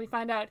character, and we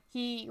find out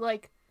he,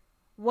 like,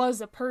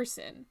 was a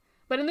person.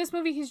 But in this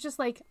movie, he's just,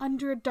 like,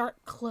 under a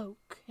dark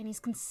cloak, and he's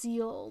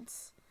concealed.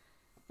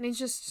 And he's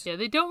just... Yeah,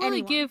 they don't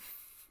really give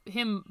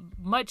him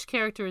much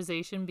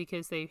characterization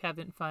because they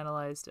haven't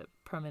finalized a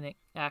permanent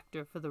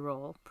actor for the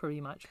role, pretty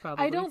much,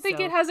 probably. I don't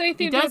think it has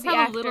anything to do with the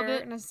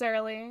actor,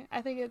 necessarily.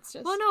 I think it's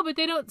just... Well, no, but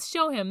they don't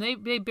show him.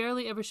 They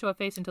barely ever show a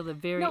face until the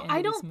very end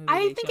of this movie.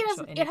 I think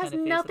it has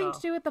nothing to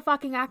do with the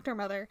fucking actor,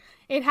 Mother.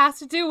 It has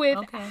to do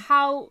with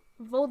how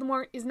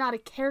Voldemort is not a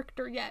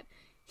character yet.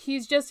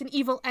 He's just an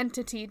evil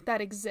entity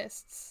that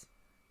exists.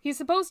 He's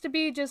supposed to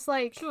be just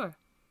like... Sure.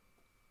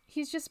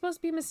 He's just supposed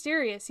to be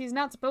mysterious. He's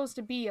not supposed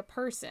to be a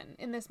person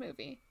in this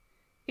movie.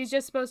 He's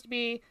just supposed to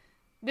be,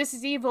 this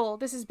is evil,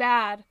 this is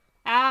bad.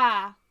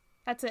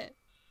 That's it.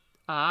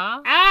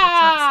 That's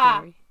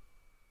not scary.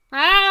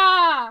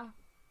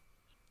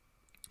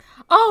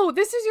 Oh,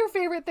 this was your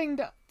favorite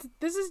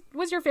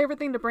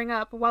thing to bring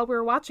up while we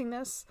were watching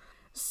this.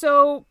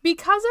 So,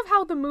 because of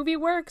how the movie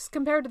works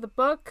compared to the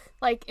book,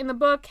 like, in the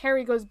book,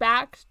 Harry goes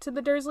back to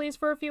the Dursleys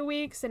for a few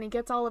weeks, and he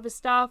gets all of his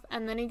stuff,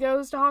 and then he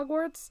goes to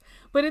Hogwarts.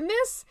 But in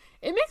this,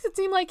 it makes it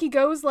seem like he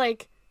goes,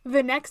 like,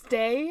 the next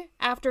day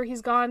after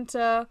he's gone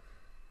to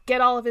get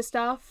all of his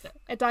stuff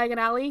at Diagon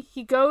Alley.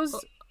 He goes...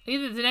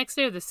 Either the next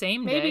day or the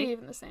same day. Maybe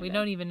even the same day. We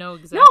don't even know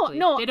exactly.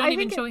 No, they don't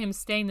even show him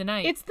staying the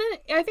night. I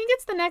think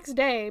it's the next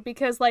day,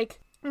 because,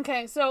 like,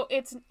 okay, so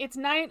it's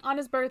night on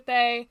his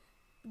birthday...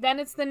 Then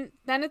it's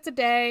a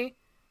day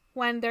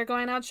when they're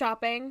going out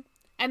shopping,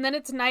 and then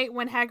it's night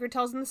when Hagrid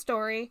tells them the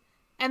story,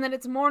 and then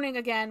it's morning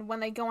again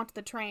when they go onto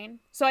the train.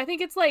 So I think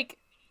it's like...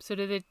 So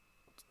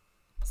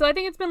I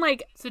think it's been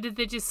like... So did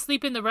they just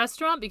sleep in the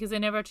restaurant? Because they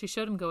never actually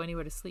showed him go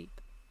anywhere to sleep.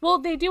 Well,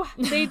 they do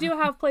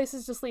have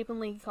places to sleep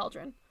in Leaky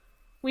Cauldron.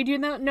 We do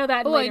know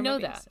that in later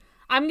movies. That.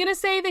 I'm going to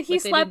say that he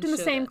slept in the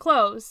same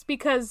clothes,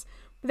 because...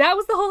 That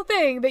was the whole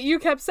thing that you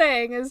kept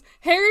saying, is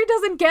Harry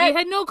doesn't get... He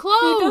had no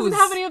clothes! He doesn't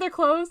have any other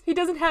clothes. He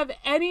doesn't have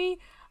any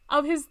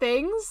of his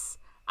things.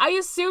 I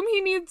assume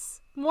he needs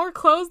more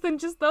clothes than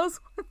just those.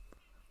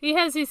 He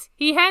has his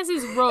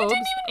robes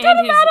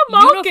and his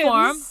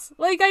uniform.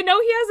 Like, I know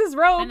he has his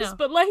robes,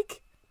 but,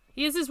 like...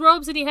 He has his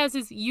robes and he has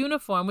his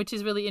uniform, which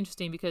is really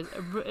interesting, because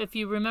if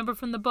you remember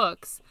from the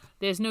books,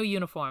 there's no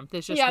uniform.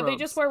 There's just robes. Yeah, they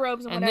just wear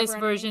robes and whatever. And this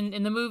version,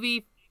 in the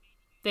movie...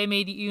 They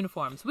made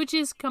uniforms, which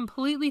is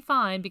completely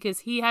fine because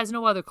he has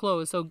no other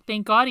clothes. So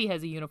thank God he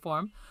has a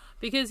uniform,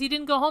 because he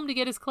didn't go home to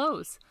get his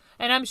clothes.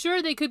 And I'm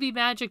sure they could be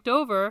magicked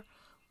over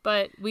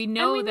But we And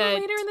know we that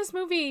later in this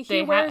movie he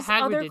they wears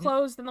Hagrid other didn't.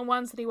 clothes than the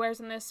ones that he wears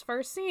in this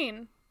first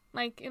scene.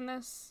 Like in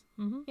this,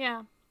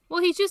 yeah.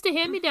 Well, he's just a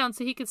hand-me-down,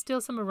 so he could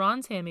steal some of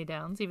Ron's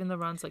hand-me-downs, even though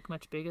Ron's like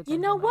much bigger than You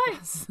know him, I what?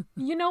 guess.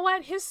 You know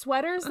what? His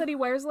sweaters that he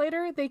wears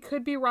later, they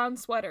could be Ron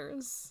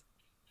sweaters.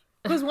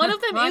 Because one of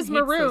them Ron is hates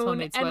those maroon,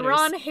 homemade and sweaters.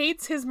 Ron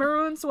hates his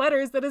maroon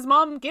sweaters that his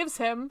mom gives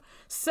him.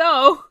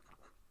 So,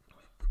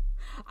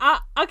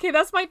 okay,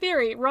 that's my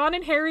theory. Ron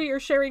and Harry are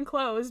sharing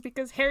clothes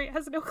because Harry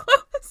has no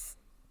clothes.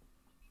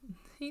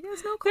 He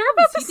has no clothes. They're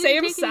about the He didn't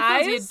same take any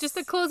clothes. He had size. just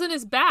the clothes on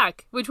his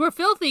back, which were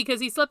filthy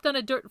because he slept on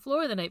a dirt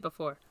floor the night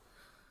before.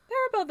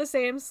 They're about the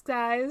same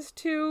size.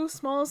 Two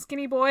small,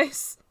 skinny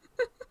boys.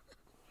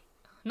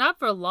 Not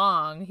for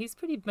long. He's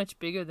pretty much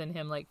bigger than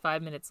him like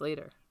 5 minutes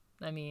later.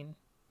 I mean,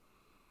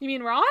 You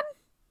mean Ron?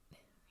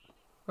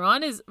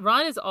 Ron is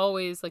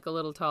always like a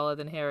little taller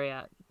than Harry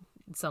at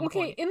some Okay,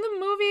 point. in the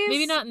movies,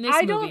 Maybe not in this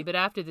I movie, don't- but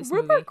after this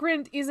Rupert movie.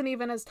 Grint isn't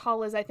even as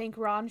tall as I think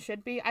Ron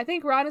should be. I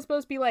think Ron is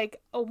supposed to be like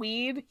a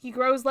weed. He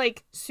grows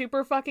like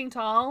super fucking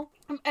tall.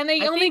 And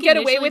they I only think get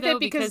away initially, with though, it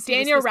because because he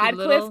was Daniel supposed to be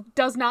Radcliffe little-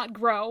 does not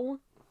grow.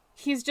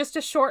 He's just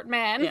a short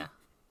man. Yeah.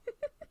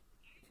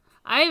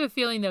 I have a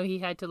feeling though he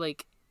had to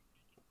like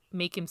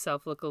make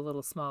himself look a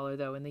little smaller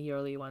though in the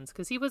early ones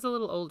because he was a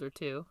little older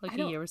too, like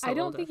a year or so I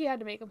don't older. think he had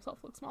to make himself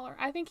look smaller.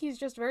 I think he's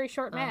just a very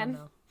short I don't man.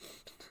 know.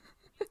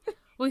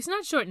 Well, he's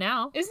not short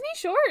now. Isn't he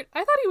short? I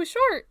thought he was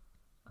short.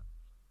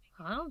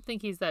 I don't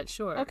think he's that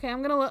short. Okay,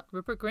 I'm gonna look.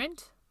 Rupert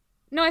Grint?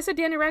 No, I said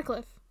Daniel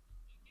Radcliffe.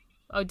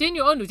 Oh,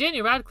 Daniel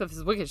Radcliffe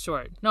is wicked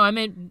short. No, I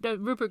meant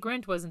Rupert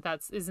Grint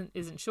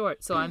isn't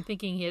short. So I'm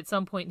thinking he at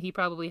some point he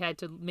probably had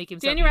to make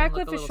himself Daniel even look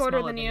Radcliffe a is little shorter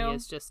smaller than He you.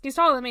 is just, He's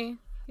taller than me.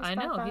 He's I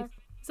know 5'5".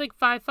 he's like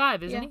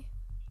 5'5", isn't Yeah. he?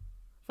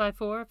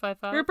 5'4",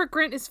 5'5". Rupert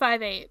Grint is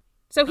 5'8".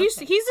 So he's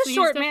Okay. he's a So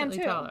short man definitely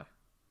too. taller.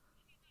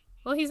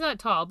 Well, he's not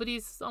tall, but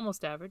he's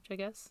almost average, I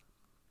guess.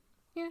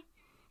 Yeah.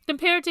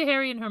 Compared to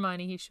Harry and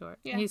Hermione, he's short.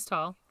 Yeah. He's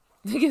tall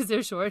because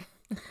they're short.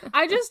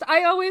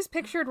 I always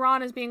pictured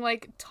Ron as being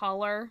like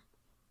taller.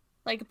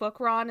 Like book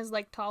Ron is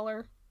like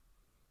taller.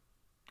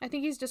 I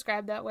think he's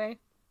described that way.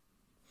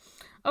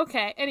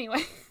 Okay,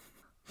 anyway.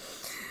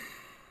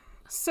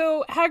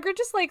 So Hagrid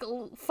just like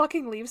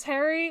fucking leaves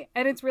Harry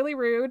and it's really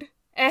rude.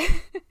 And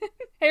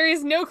Harry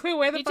has no clue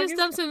where the He fuck just he's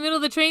dumps him in the middle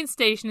of the train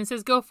station and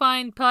says, "Go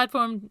find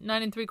platform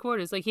 9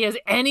 3/4." Like he has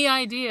any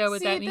idea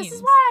what that means. This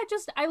is why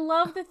I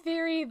love the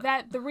theory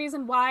that the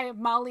reason why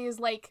Molly is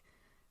like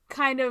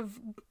kind of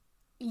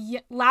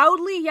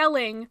loudly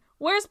yelling,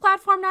 "Where's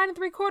platform 9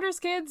 3/4,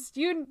 kids?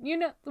 You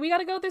know we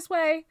gotta go this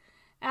way."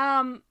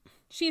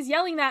 She's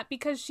yelling that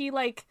because she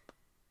like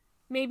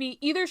maybe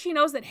either she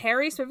knows that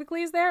Harry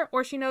specifically is there,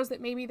 or she knows that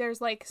maybe there's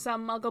like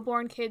some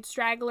Muggle-born kid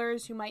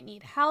stragglers who might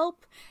need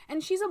help,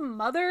 and she's a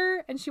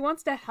mother and she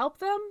wants to help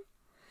them.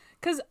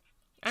 Because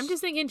I'm just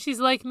thinking she's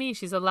like me.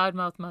 She's a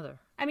loudmouth mother.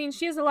 I mean,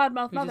 she is a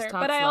loudmouth Who just mother,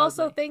 talks but I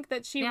also loudly. think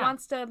that she Yeah.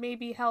 wants to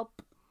maybe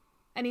help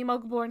any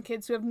Muggle-born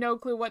kids who have no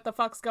clue what the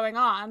fuck's going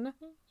on.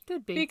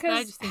 Could be. Because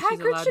I just think she's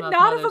a Hagrid should loudmouth not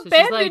mother, have so she's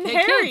like, abandoned "Hey,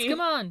 Harry." kids,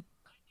 come on.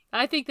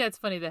 I think that's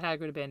funny that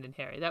Hagrid abandoned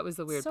Harry. That was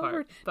the weird So part.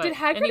 rude. But Did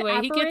Hagrid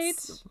anyway,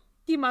 apparate?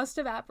 He must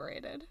have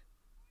apparated.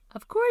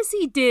 Of course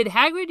he did.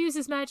 Hagrid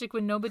uses magic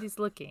when nobody's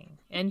looking.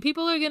 And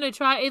people are going to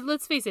try...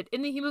 Let's face it,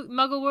 in the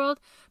Muggle world,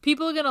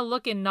 people are going to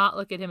look and not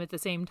look at him at the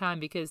same time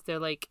because they're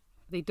like,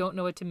 they don't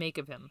know what to make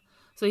of him.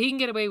 So he can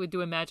get away with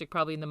doing magic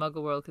probably in the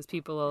Muggle world because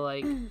people are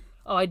like,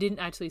 oh, I didn't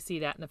actually see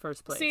that in the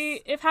first place.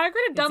 See, if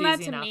Hagrid had done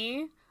that easy to enough.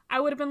 me, I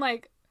would have been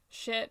like,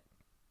 shit.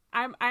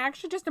 I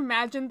actually just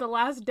imagined the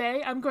last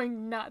day I'm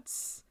going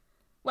nuts.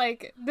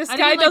 Like, this I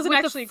guy mean, like, doesn't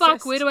what actually the fuck?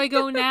 exist. Where do I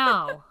go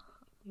now?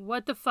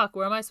 What the fuck?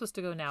 Where am I supposed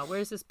to go now?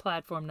 Where's this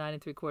platform 9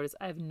 3/4?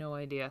 I have no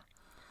idea.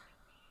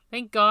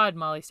 Thank God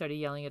Molly started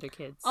yelling at her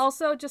kids.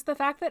 Also, just the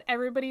fact that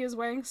everybody is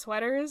wearing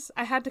sweaters,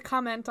 I had to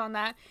comment on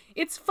that.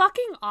 It's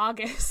fucking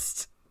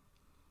August.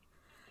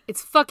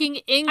 It's fucking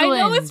England. I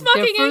know it's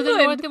fucking They're further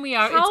England. north than we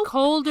are. How- It's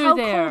colder How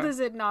there. cold is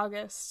it in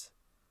August?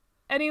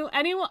 Anyone?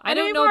 I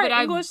don't any know, of our but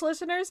I've- English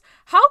listeners,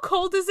 how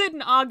cold is it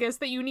in August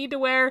that you need to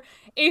wear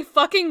a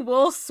fucking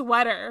wool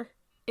sweater?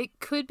 It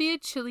could be a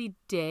chilly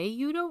day.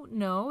 You don't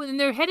know. And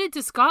they're headed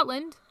to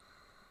Scotland,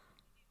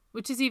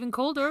 which is even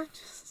colder,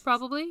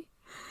 probably.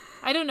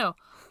 I don't know.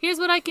 Here's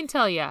what I can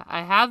tell you.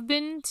 I have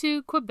been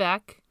to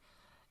Quebec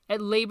at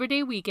Labor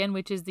Day weekend,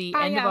 which is the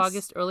end of yes.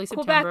 August, early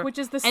Quebec, September. which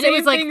is the and same it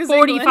was like thing as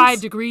 45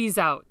 England. degrees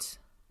out.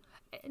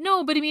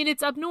 No, but I mean,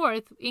 it's up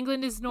north.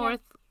 England is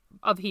north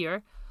of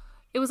here.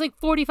 It was like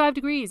 45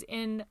 degrees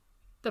in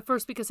the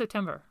first week of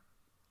September.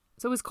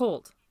 So it was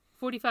cold.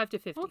 45 to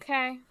 50.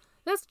 Okay.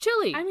 That's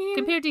chilly. I mean-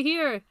 compared to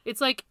here,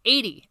 it's like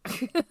 80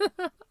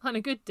 on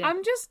a good day.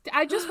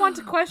 I just want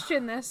to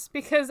question this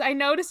because I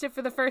noticed it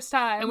for the first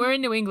time. And we're in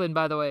New England,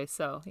 by the way,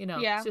 so,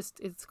 Yeah.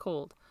 it's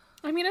cold.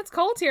 I mean, it's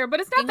cold here, but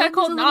it's not England that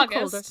cold is in a little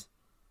August. colder.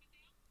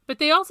 But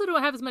they also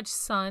don't have as much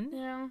sun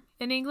Yeah.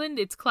 in England.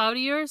 It's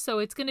cloudier, so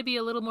it's going to be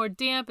a little more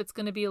damp. It's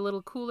going to be a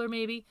little cooler,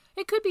 maybe.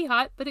 It could be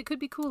hot, but it could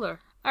be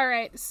cooler. All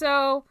right.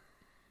 So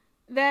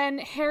then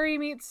Harry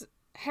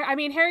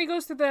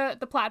goes through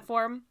the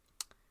platform.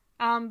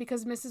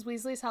 because Mrs.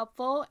 Weasley's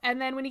helpful.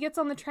 And then when he gets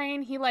on the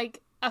train, he,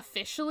 like,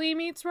 officially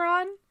meets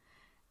Ron.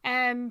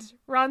 And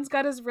Ron's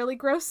got his really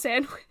gross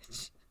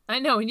sandwich. I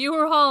know, and you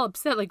were all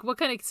upset. Like, what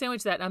kind of sandwich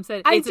is that? I'm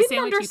saying I it's a didn't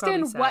sandwich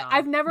understand he what. sat on.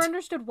 I've never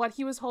understood what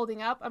he was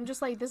holding up. I'm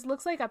just like, this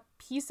looks like a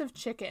piece of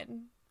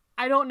chicken.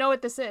 I don't know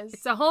what this is.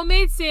 It's a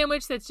homemade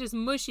sandwich that's just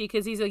mushy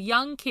because he's a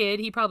young kid.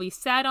 He probably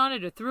sat on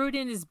it or threw it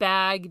in his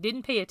bag,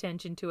 didn't pay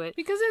attention to it.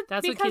 Because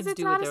That's what because kids it's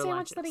do not with a their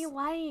sandwich that he lunches.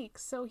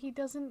 likes, so he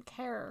doesn't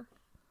care.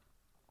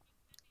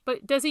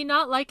 But does he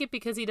not like it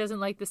because he doesn't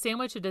like the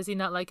sandwich, or does he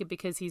not like it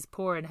because he's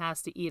poor and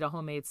has to eat a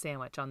homemade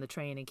sandwich on the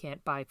train and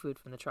can't buy food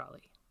from the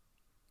trolley?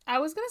 I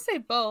was gonna say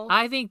both.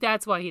 I think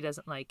that's why he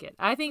doesn't like it.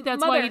 I think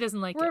that's why he doesn't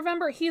like it.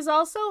 Remember, he's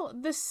also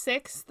the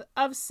 6th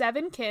of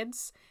 7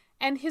 kids,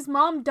 and his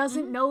mom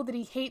doesn't know that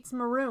he hates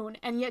maroon,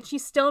 and yet she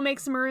still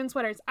makes maroon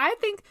sweaters. I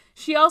think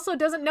she also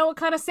doesn't know what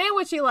kind of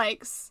sandwich he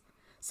likes.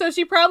 So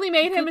she probably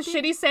made him a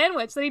shitty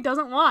sandwich that he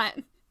doesn't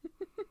want.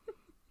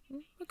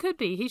 It could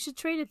be. He should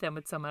trade it then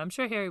with someone. I'm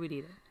sure Harry would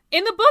eat it.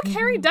 In the book,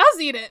 Harry does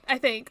eat it, I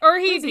think. Or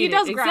he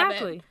does grab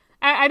exactly. it.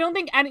 I don't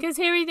think... Because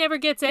Harry never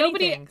gets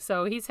anything,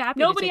 so he's happy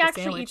Nobody to take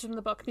actually a sandwich. eats in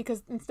the book,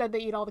 because instead they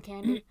eat all the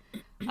candy.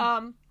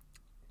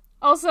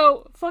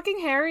 Also, fucking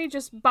Harry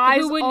just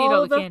buys who wouldn't eat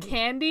all the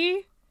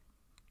candy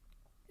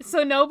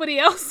so nobody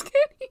else can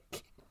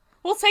eat.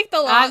 We'll take the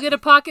lot. I got a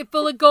pocket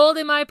full of gold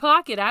in my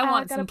pocket. I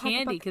want got a some pocket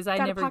candy because I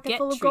got a never pocket get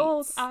full treats. of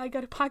gold. I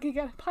got a pocket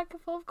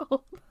full of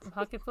gold. A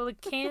pocket full of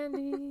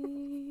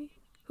candy.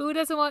 Who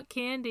doesn't want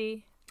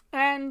candy?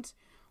 And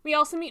we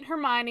also meet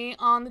Hermione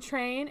on the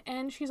train,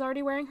 and she's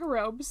already wearing her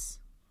robes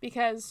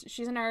because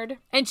she's a nerd.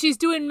 And she's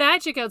doing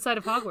magic outside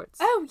of Hogwarts.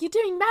 Oh, you're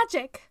doing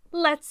magic.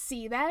 Let's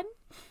see then.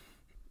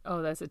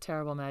 Oh, that's a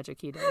terrible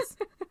magic he does.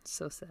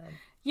 So sad.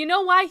 You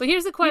know why? But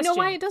here's the question. You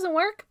know why it doesn't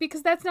work?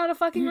 Because that's not a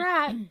fucking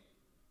rat.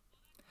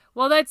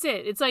 Well, that's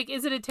it. It's like,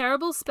 is it a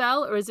terrible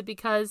spell, or is it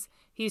because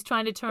he's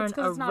trying to turn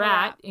a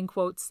rat, in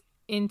quotes,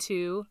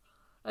 into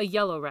a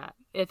yellow rat?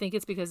 I think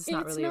it's because it's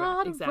not really a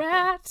rat. It's not a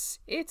rat.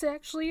 It's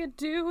actually a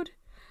dude.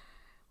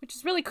 Which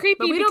is really creepy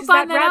But we because don't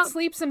find that that rat out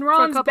sleeps in for a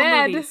Ron's couple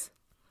bed.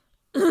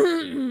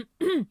 movies.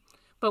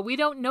 But we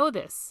don't know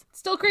this.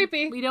 Still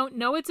creepy. We don't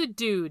know it's a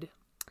dude.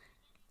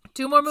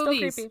 2 more Still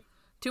movies. creepy.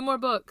 2 more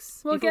books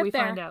We'll before get we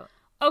there. find out.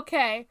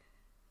 Okay.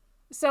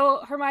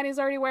 So Hermione's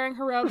already wearing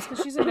her robes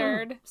because she's a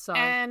nerd. Sorry.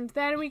 And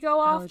then we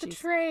go off the Allergies.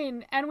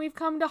 train and we've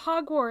come to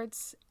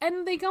Hogwarts.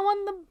 And they go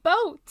on the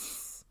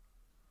boats.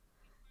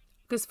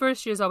 Because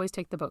first years always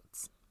take the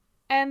boats.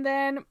 And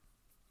then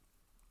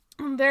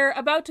they're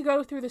about to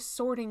go through the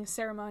sorting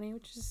ceremony,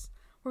 which is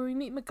where we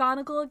meet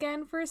McGonagall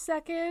again for a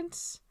second.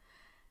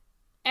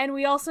 And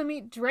we also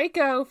meet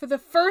Draco for the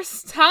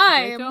first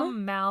time. Draco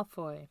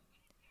Malfoy.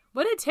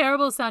 What a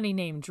terrible sounding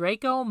name,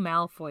 Draco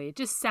Malfoy. It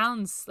just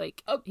sounds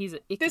like he's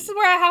icky. This is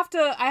where I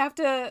have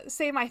to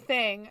say my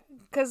thing,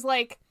 because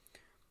like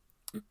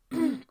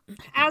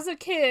as a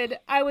kid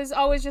I was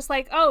always just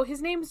like, oh,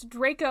 his name's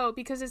Draco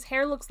because his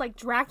hair looks like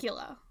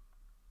Dracula.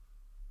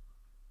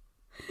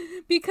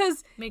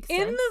 Because Makes in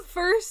sense. the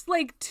first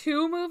like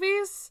 2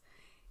 movies,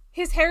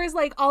 his hair is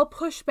like all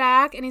pushed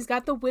back and he's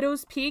got the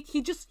widow's peak.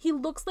 He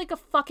looks like a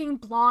fucking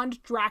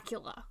blonde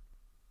Dracula.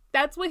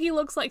 That's what he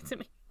looks like to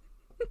me.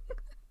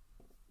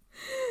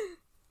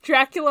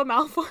 Dracula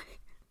Malfoy.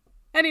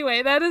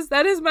 Anyway, that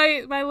is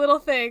my little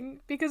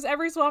thing, because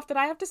every so often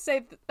I have to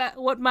say that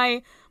what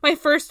my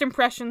first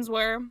impressions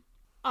were.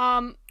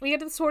 We get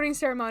to the sorting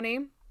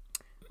ceremony,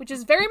 which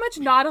is very much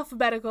not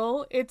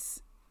alphabetical.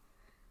 It's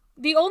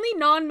the only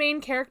non-main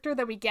character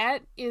that we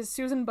get is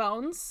Susan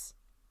Bones.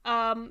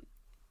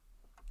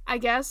 I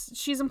guess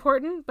she's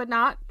important, but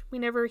not. We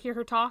never hear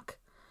her talk.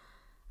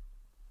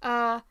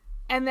 And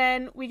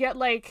then we get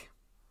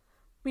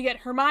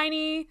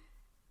Hermione,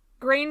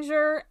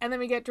 Granger, and then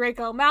we get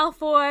Draco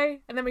Malfoy,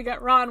 and then we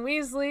get Ron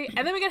Weasley,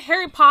 and then we get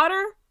Harry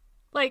Potter.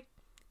 Like,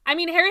 I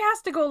mean, Harry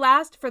has to go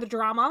last for the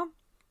drama.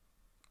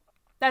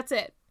 That's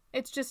it.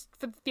 It's just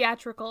for the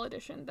theatrical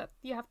edition that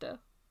you have to...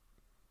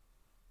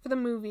 For the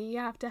movie, you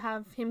have to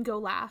have him go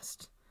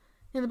last.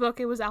 In the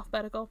book, it was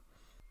alphabetical.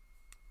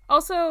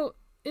 Also,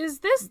 is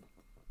this...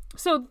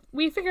 So,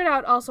 we figured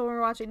out also when we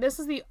were watching, this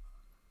is the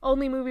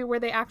only movie where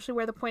they actually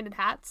wear the pointed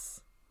hats.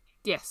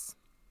 Yes.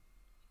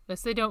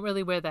 Yes, they don't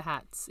really wear the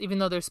hats, even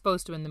though they're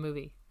supposed to in the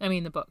movie. I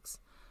mean, the books.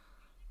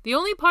 The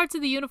only parts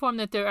of the uniform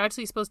that they're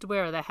actually supposed to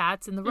wear are the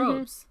hats and the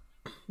robes.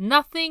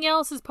 Nothing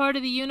else is part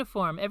of the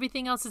uniform.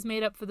 Everything else is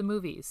made up for the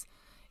movies.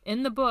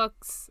 In the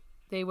books,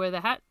 they wear the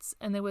hats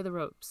and they wear the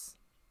robes.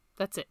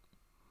 That's it.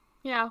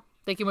 Yeah.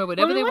 They can wear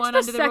whatever they want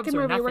under the robes or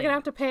movie, nothing. we're gonna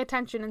have to pay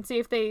attention and see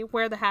if they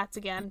wear the hats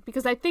again,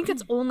 because I think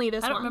it's only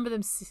this I don't one. remember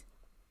them.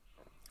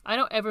 I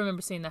don't ever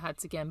remember seeing the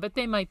hats again, but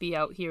they might be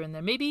out here and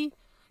there. Maybe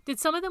did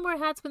some of them wear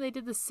hats when they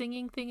did the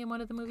singing thing in one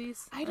of the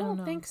movies? I don't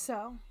know. think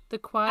so. The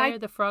choir,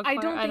 the frog choir.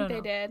 I don't think they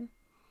know. did.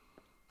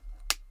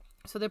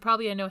 So there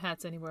probably are no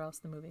hats anywhere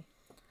else in the movie.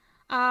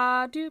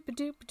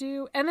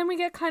 Doop-a-doop-a-doo. And then we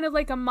get kind of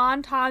like a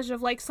montage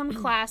of like some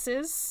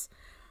classes.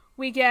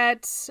 We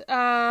get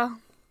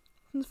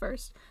who's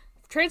first?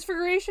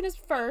 Transfiguration is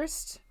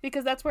first,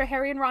 because that's where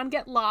Harry and Ron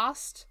get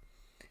lost.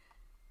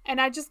 And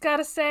I just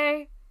gotta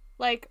say,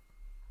 like,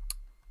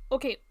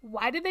 okay,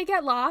 why did they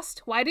get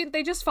lost? Why didn't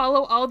they just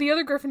follow all the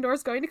other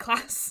Gryffindors going to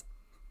class?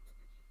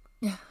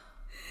 Yeah.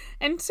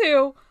 And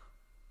 2,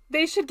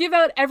 they should give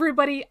out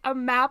everybody a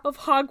map of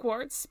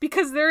Hogwarts,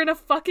 because they're in a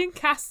fucking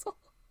castle.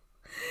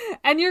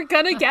 And you're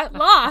gonna get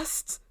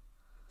lost.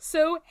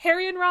 So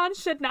Harry and Ron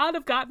should not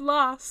have gotten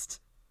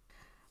lost.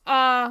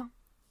 And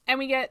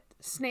we get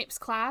Snape's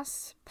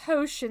class,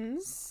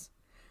 Potions,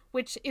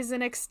 which is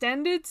an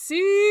extended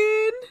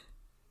scene.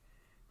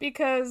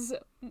 Because,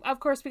 of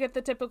course, we get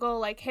the typical,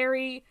 like,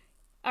 Harry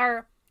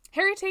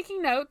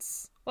taking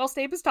notes while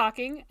Snape is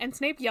talking, and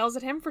Snape yells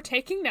at him for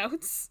taking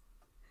notes.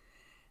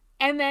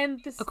 And then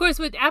Of course,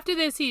 after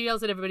this, he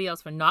yells at everybody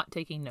else for not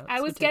taking notes.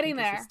 I was getting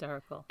there.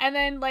 Hysterical. And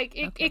then, like,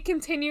 it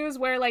continues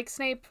where, like,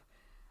 Snape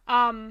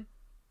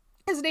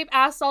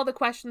asks all the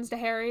questions to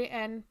Harry,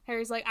 and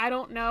Harry's like, I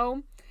don't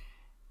know.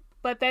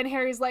 But then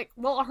Harry's like,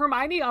 well,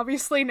 Hermione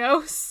obviously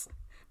knows,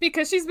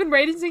 because she's been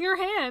raising her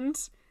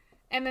hand.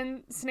 And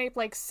then Snape,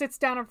 like, sits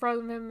down in front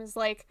of him and is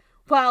like,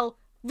 well,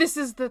 this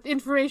is the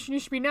information you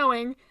should be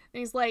knowing. And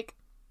he's like,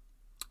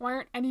 why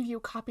aren't any of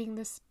you copying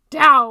this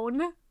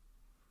down?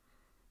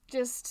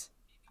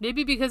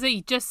 Maybe because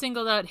they just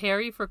singled out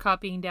Harry for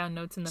copying down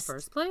notes in the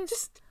first place?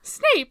 Just,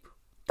 Snape!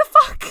 The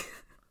fuck?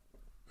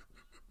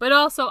 But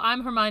also,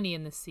 I'm Hermione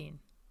in this scene.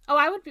 Oh,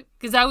 I would be...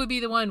 Because I would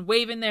be the one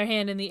waving their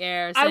hand in the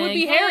air saying, I would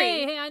be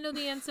Harry. Hey, I know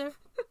the answer.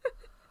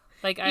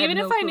 Like, Even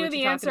if I knew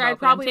the answer, I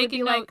probably would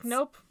be like,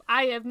 nope,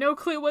 I have no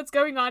clue what's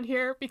going on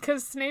here,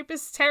 because Snape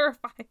is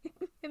terrifying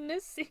in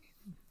this scene.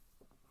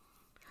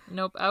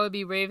 Nope, I would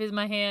be waving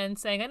my hand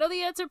saying, I know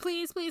the answer,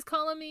 please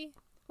call on me.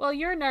 Well,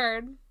 you're a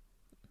nerd.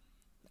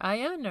 I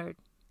am a nerd.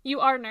 You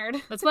are a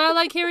nerd. That's why I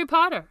like Harry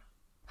Potter.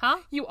 Huh?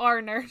 You are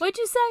a nerd. What'd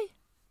you say?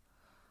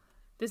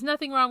 There's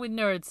nothing wrong with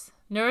nerds.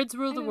 Nerds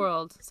rule the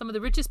world. Some of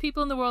the richest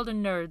people in the world are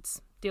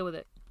nerds. Deal with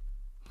it.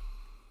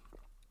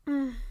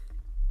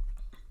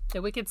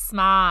 They're wicked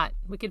smart.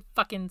 Wicked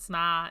fucking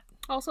smart.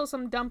 Also,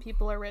 some dumb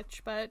people are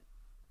rich, but,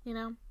 you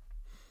know.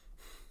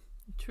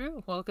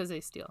 True. Well, because they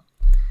steal.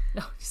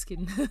 No, just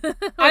kidding.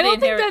 I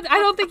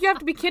don't think you have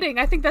to be kidding.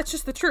 I think that's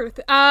just the truth.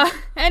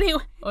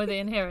 Anyway. Or they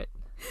inherit.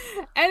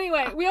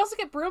 Anyway, we also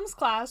get Broom's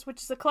class,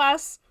 which is a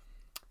class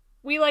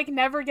we, like,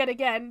 never get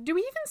again. Do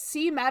we even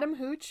see Madame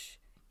Hooch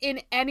in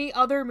any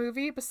other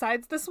movie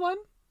besides this one?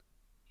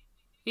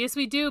 Yes,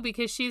 we do,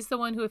 because she's the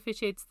one who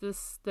officiates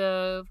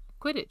the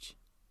Quidditch.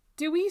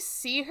 Do we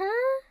see her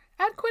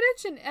at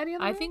Quidditch in any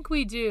other movie? I think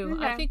we do.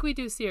 Okay. I think we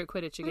do see her at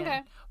Quidditch again.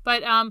 Okay.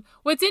 But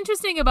what's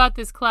interesting about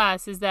this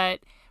class is that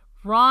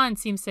Ron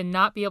seems to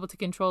not be able to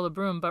control a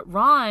broom, but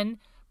Ron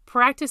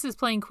practices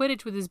playing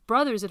Quidditch with his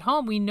brothers at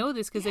home. We know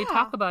this because they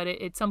talk about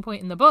it at some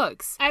point in the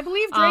books. I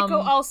believe Draco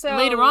also...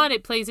 Later on,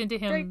 it plays into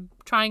him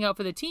trying out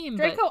for the team.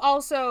 Draco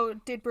also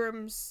did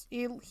brooms.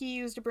 He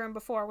used a broom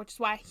before, which is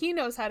why he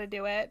knows how to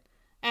do it,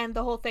 and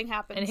the whole thing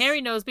happens. And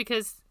Harry knows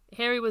because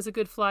Harry was a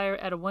good flyer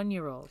at a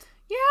 1-year-old.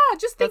 Yeah,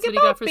 just think That's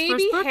what about he got for his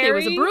baby first birthday, Harry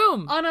was a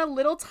broom. On a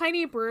little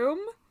tiny broom.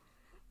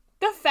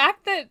 The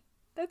fact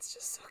that's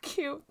just so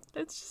cute.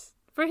 That's just...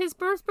 For his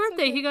first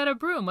birthday, he got a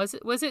broom. Was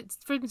it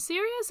from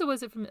Sirius or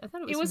was it from? I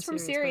thought it was from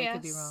Sirius. But I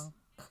could be wrong.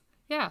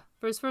 Yeah,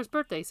 for his first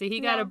birthday, so he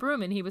got a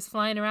broom and he was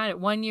flying around at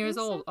 1 year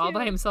old, all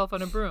by himself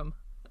on a broom.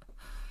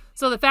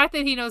 So the fact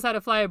that he knows how to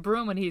fly a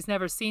broom when he's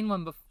never seen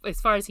one, as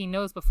far as he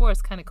knows before,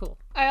 is kind of cool.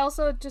 I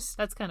also just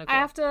that's kind of cool. I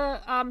have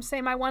to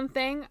say my one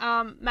thing.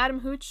 Madame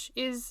Hooch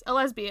is a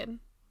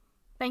lesbian.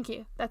 Thank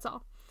you. That's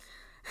all.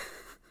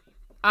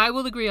 I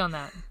will agree on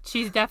that.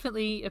 She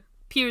definitely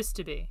appears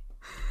to be.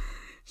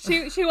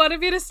 She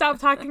wanted me to stop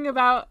talking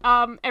about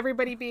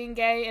everybody being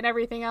gay and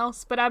everything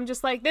else, but I'm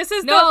just like,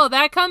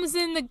 that comes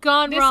in the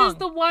Gone Wrong.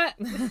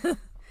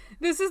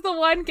 This is the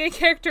one gay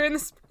character in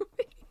this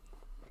movie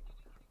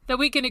that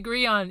we can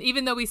agree on,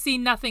 even though we see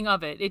nothing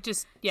of it. It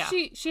just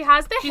She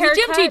has the haircut.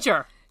 She's a gym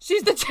teacher.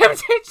 She's the gym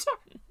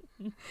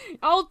teacher.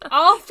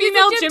 All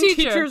female gym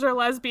teachers are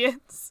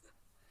lesbians.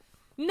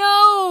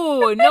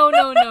 No.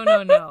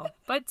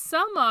 But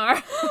some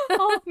are.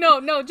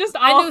 No, just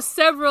all. I know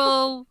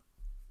several.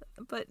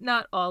 But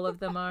not all of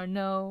them are,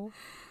 no.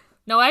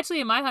 No,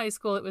 actually, in my high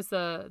school, it was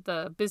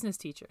the business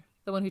teacher.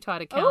 The one who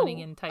taught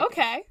accounting and typing.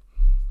 Okay.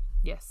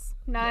 Yes.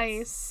 Nice.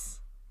 Yes.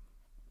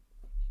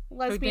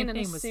 Lesbian Her in a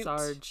nickname was suit.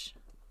 Sarge.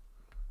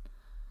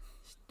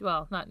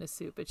 Well, not in a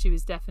suit, but she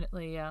was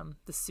definitely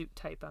the suit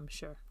type, I'm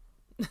sure.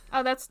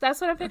 Oh, that's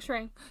what I'm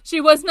picturing.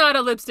 She was not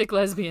a lipstick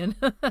lesbian.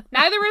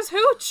 Neither is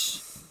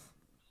Hooch.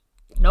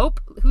 Nope,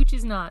 Hooch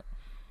is not.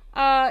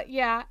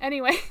 Yeah,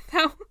 anyway,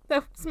 that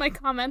was my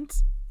comment.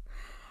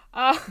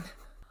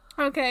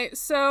 Okay,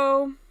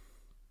 so...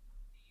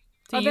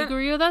 Do you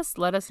agree with us?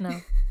 Let us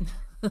know.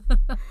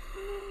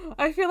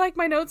 I feel like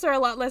my notes are a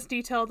lot less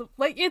detailed.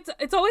 Like,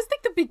 it's always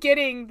like the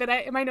beginning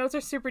that my notes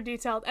are super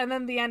detailed, and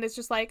then the end is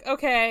just like,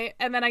 okay,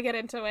 and then I get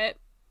into it.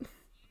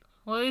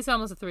 Well, it is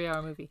almost a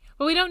 3-hour movie.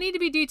 But we don't need to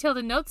be detailed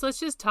in notes. Let's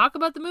just talk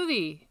about the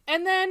movie.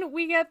 And then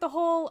we get the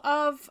whole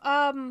of,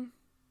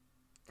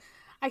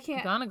 I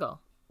can't. McGonagall.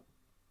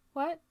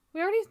 What?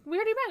 We already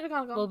met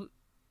McGonagall. Well,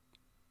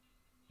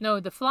 no,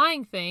 the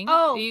flying thing.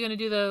 Oh. Are you going to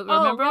do the oh,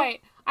 remember?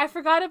 right. I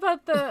forgot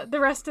about the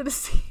rest of the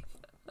scene.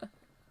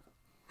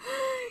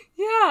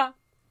 Yeah,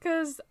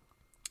 because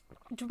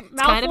kind of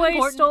Malfoy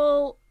important.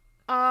 stole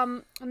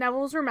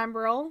Neville's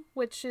Remembrall,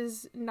 which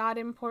is not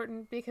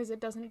important because it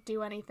doesn't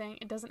do anything.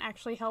 It doesn't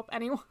actually help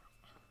anyone.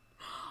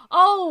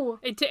 Oh!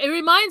 It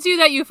reminds you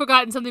that you've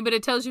forgotten something, but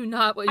it tells you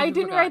not what you've I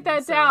didn't forgotten, write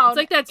that so down. It's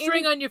like that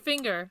string on your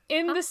finger.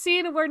 In the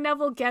scene where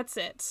Neville gets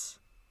it,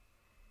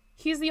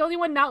 he's the only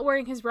one not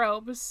wearing his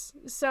robes.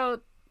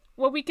 So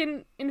what we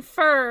can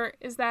infer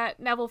is that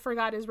Neville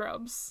forgot his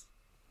robes.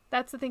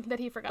 That's the thing that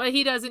he forgot. But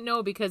he doesn't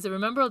know because the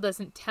Remembrall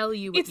doesn't tell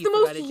you what It's you the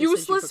forgot. most It just says you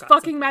useless forgot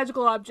fucking something.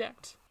 magical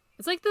object.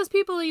 It's like those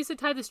people who used to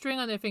tie the string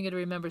on their finger to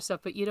remember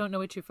stuff, but you don't know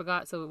what you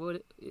forgot, so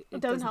it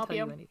doesn't help tell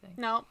you. you anything.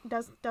 No,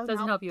 doesn't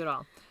Help you at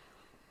all.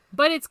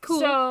 But it's cool.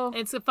 So,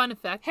 it's a fun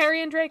effect.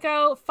 Harry and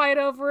Draco fight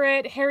over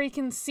it. Harry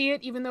can see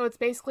it even though it's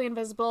basically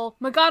invisible.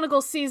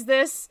 McGonagall sees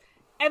this,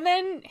 and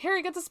then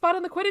Harry gets a spot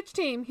on the Quidditch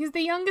team. He's the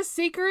youngest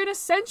Seeker in a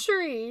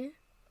century.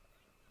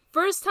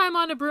 First time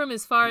on a broom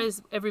as far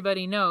as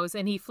everybody knows,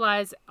 and he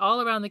flies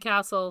all around the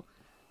castle,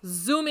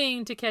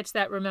 zooming to catch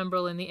that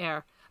Remembrall in the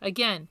air.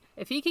 Again,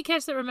 if he could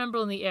catch that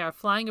Remembrall in the air,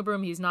 flying a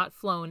broom he's not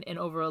flown in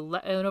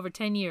over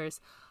 10 years,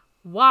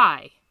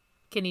 why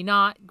can he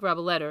not grab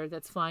a letter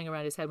that's flying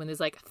around his head when there's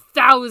like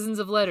thousands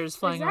of letters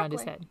flying around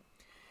his head?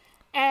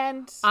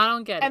 And I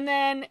don't get it. And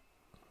then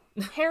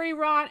Harry,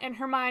 Ron, and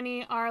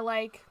Hermione are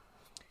like,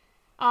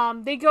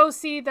 they go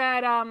see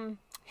that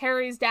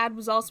Harry's dad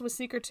was also a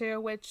Seeker too,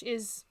 which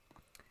is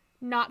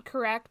not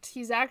correct.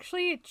 He's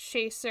actually a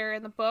chaser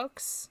in the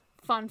books.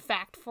 Fun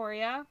fact for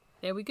you.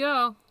 There we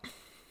go.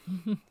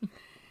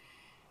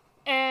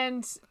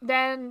 And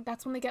then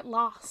that's when they get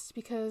lost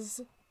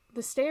because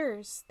the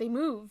stairs, they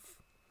move.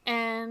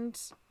 And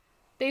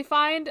they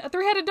find a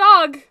three-headed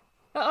dog.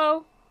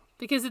 Uh-oh.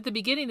 Because at the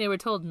beginning they were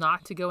told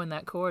not to go in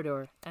that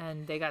corridor,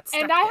 and they got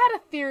stuck And I there. had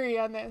a theory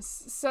on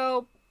this.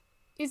 So,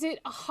 is it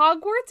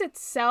Hogwarts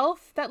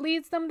itself that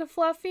leads them to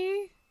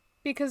Fluffy?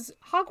 Because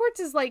Hogwarts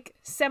is, like,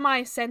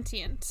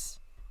 semi-sentient.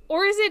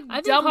 Or is it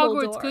I think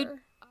Dumbledore? Hogwarts could...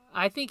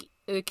 I think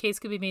the case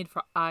could be made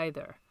for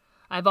either.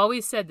 I've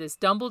always said this.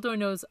 Dumbledore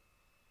knows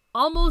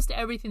almost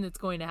everything that's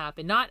going to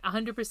happen. Not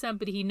 100%,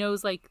 but he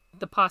knows, like,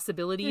 the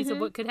possibilities of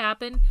what could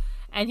happen.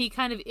 And he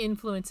kind of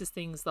influences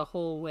things the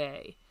whole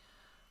way.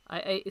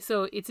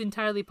 So it's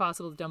entirely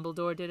possible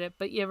Dumbledore did it.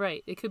 But you're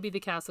right. It could be the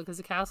castle, because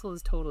the castle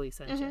is totally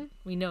sentient.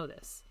 We know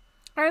this.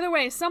 Either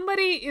way,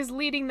 somebody is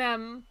leading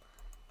them,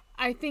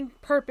 I think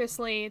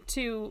purposely,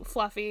 to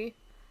Fluffy,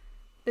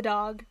 the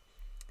dog.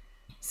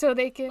 So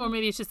they can... Or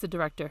maybe it's just the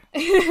director.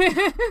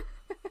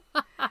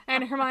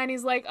 And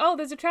Hermione's like, "Oh,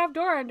 there's a trap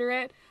door under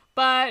it,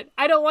 but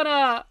I don't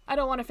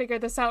want to figure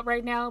this out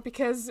right now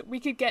because we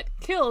could get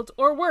killed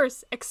or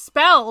worse,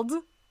 expelled."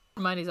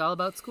 Hermione's all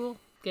about school.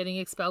 Getting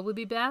expelled would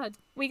be bad.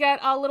 We got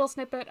a little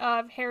snippet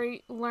of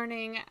Harry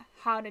learning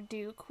how to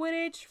do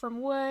Quidditch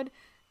from Wood,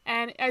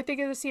 and I think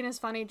the scene is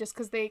funny just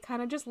because they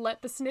kind of just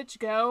let the snitch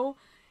go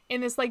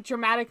in this like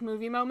dramatic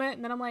movie moment,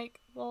 and then I'm like,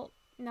 well,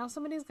 now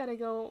somebody's got to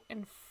go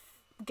and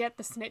get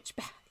the snitch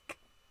back.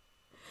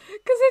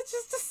 Because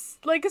it's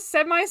just like a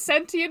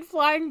semi-sentient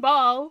flying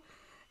ball.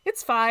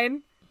 It's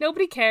fine.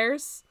 Nobody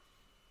cares.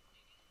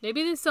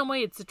 Maybe there's some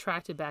way it's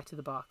attracted back to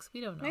the box.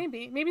 We don't know.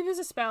 Maybe there's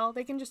a spell.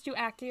 They can just do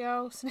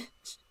Accio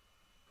snitch.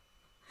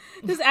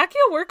 Does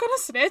Accio work on a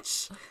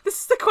snitch?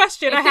 This is the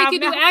question I have If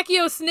they now. could do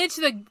Accio snitch,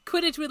 the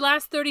Quidditch would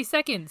last 30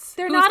 seconds.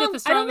 They're Who's not. got the I don't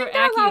stronger think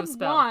they're Accio allowed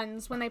spell?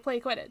 wands when they play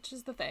Quidditch.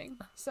 Is the thing.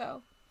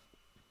 So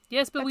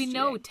Yes, but That's we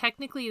know cheating.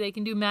 technically they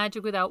can do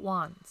magic without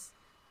wands.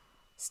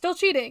 still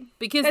cheating.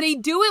 Because That's they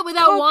do it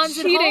without called wands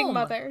cheating, at home.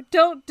 Mother.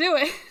 Don't do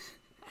it.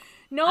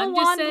 No I'm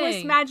just wandless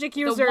saying, magic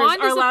the users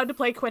wand are is a- allowed to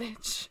play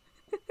Quidditch.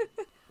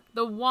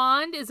 The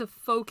wand is a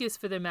focus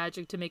for their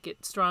magic to make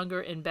it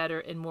stronger and better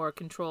and more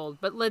controlled.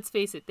 But let's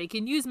face it, they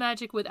can use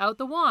magic without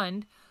the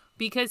wand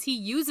because he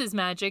uses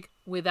magic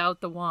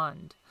without the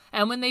wand.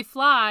 And when they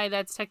fly,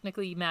 that's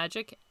technically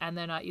magic, and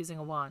they're not using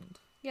a wand.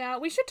 Yeah,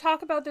 we should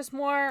talk about this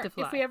more To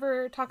fly. if we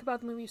ever talk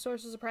about the movie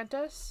Sorcerer's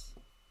Apprentice.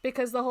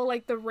 Because the whole,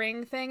 like, the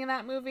ring thing in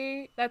that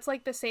movie, that's,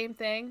 like, the same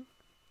thing.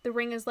 The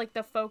ring is, like,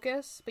 the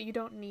focus, but you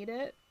don't need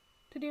it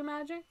to do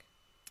magic.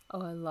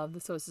 Oh, I love the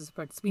Sorcerer's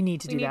Apprentice. We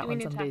need to do that we one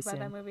need to someday talk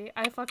about soon. that movie.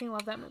 I fucking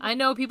love that movie. I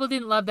know people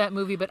didn't love that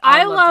movie, but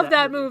I loved love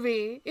that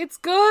movie. It's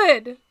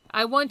good.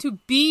 I want to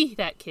be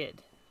that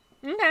kid.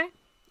 Okay.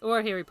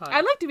 Or Harry Potter.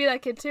 I'd like to be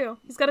that kid, too.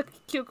 He's got a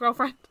cute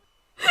girlfriend.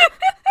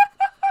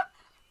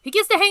 He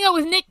gets to hang out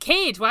with Nick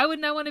Cage. Why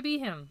wouldn't I want to be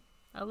him?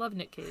 I love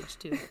Nick Cage,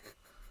 too.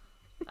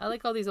 I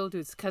like all these old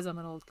dudes because I'm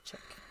an old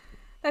chick.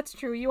 That's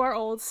true. You are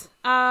old.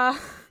 I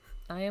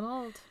am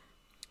old.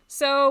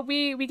 So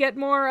we get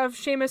more of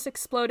Seamus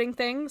exploding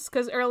things,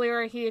 because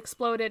earlier he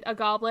exploded a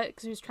goblet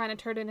because he was trying to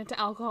turn it into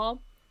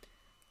alcohol.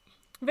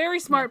 Very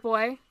smart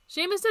boy.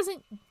 Seamus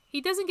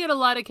doesn't get a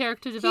lot of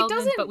character development,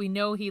 doesn't- but we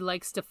know he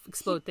likes to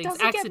explode He things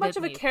doesn't get much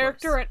of a accidentally,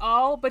 character course. at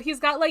all, but he's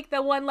got, like,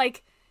 the one,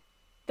 like,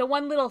 the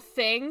one little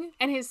thing,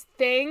 and his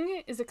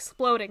thing is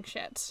exploding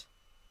shit.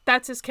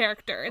 That's his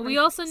character. We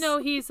also know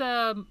he's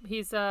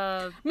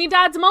Me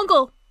dad's a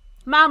Mongol.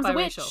 Mom's a biracial.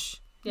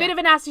 witch. Yeah. Bit of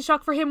a nasty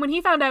shock for him when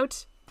he found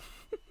out.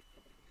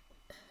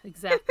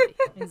 Exactly.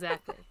 So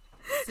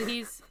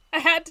I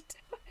had to do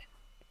it.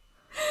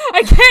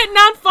 I can't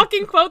not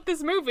fucking quote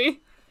this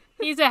movie.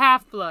 he's a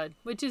half-blood,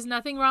 which is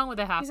nothing wrong with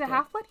a half-blood. He's a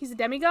half-blood? He's a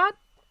demigod?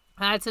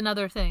 That's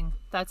another thing.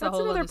 That's a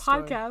whole another other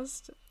story.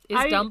 podcast. Is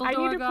Dumbledore I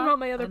need to God? promote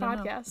my other I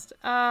don't know.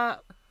 podcast.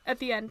 At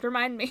the end,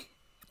 remind me.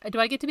 Do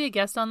I get to be a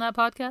guest on that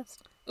podcast?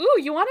 Ooh,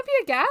 you want to be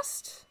a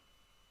guest?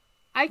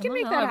 I can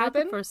make that I read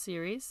happen. the first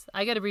series.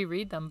 I got to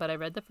reread them, but I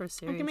read the first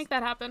series. I can make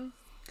that happen.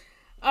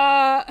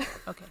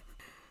 Okay.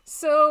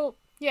 So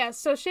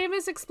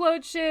Seamus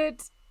explodes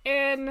shit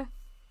in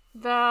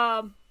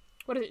the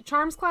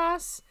Charms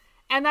class,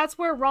 and that's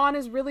where Ron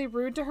is really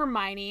rude to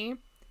Hermione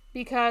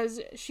because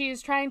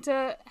she's trying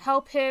to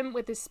help him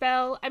with his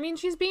spell. I mean,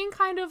 she's being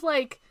kind of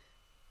like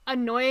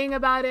annoying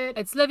about it.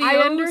 It's Leviosa, I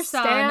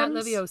understand,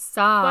 not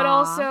Leviosa. but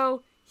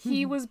also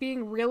he was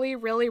being really,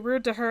 really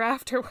rude to her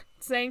afterwards,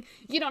 saying,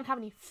 "You don't have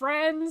any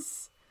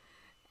friends,"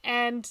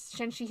 and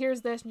she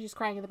hears this and she's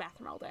crying in the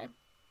bathroom all day.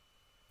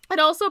 And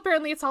also,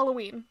 apparently, it's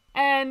Halloween.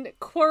 And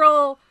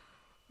Quirrell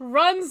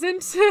runs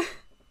into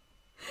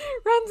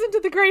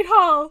the Great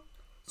Hall.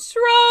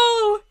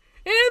 Troll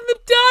in the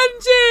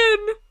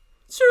dungeon!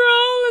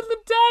 Troll in the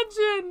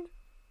dungeon!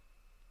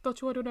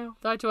 Don't you want to know?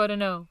 Thought you ought to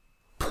know.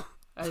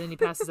 And then he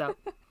passes out.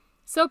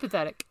 So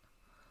pathetic.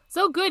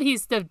 So good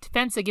he's the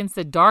defense against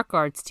the dark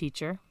arts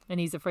teacher, and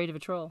he's afraid of a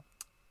troll.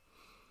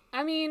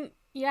 I mean,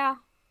 yeah,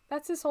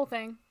 that's his whole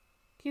thing.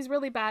 He's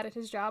really bad at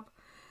his job.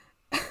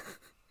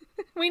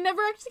 We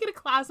never actually get a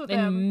class with him.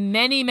 In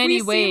many,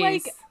 many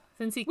ways.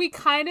 We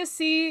kind of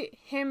see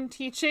him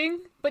teaching,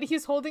 but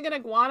he's holding an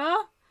iguana,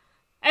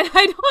 and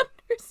I don't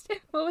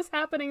understand what was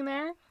happening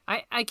there.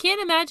 I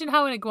can't imagine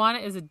how an iguana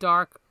is a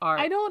dark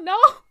art I don't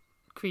know,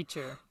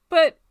 creature.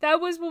 but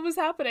that was what was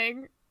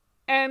happening.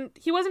 And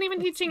he wasn't even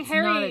teaching it's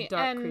Harry not a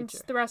dark and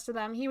creature. the rest of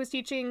them. He was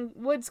teaching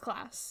Wood's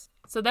class.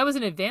 So that was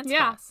an advanced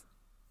class.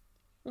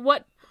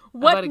 What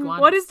About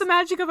iguanas. what is the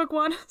magic of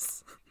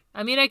iguanas?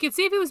 I mean, I could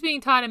see if it was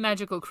being taught in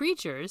magical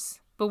creatures,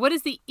 but what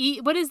is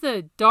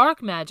the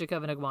dark magic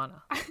of an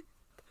iguana?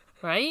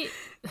 Right?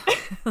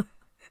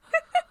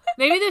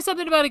 Maybe there's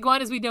something about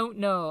iguanas we don't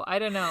know. I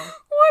don't know.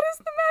 What is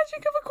the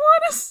magic of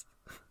iguanas?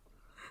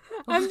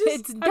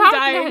 It's dark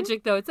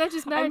magic, though. It's not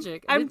just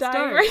magic. I'm It's dying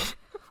dark. right.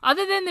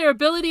 Other than their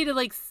ability to,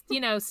 like,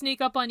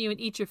 sneak up on you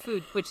and eat your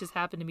food, which has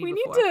happened to me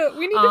before.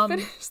 We need to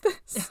finish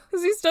this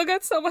because we still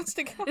got so much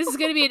to go. This is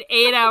going to be an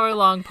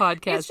 8-hour-long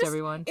podcast,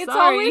 everyone. It's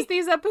Sorry. always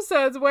these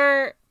episodes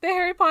where the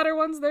Harry Potter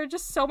ones, they're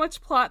just so much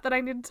plot that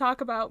I need to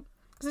talk about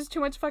because there's too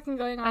much fucking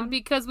going on. And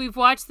because we've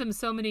watched them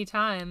so many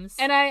times.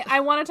 And I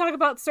want to talk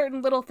about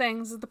certain little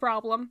things is the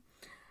problem.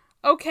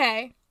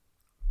 Okay.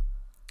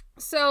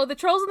 So the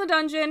troll's in the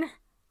dungeon,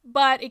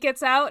 but it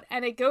gets out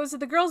and it goes to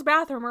the girls'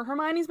 bathroom where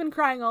Hermione's been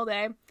crying all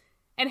day.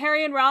 And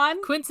Harry and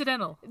Ron,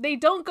 Coincidental. they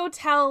don't go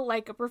tell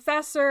like a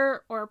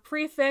professor or a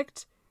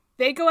prefect.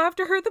 They go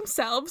after her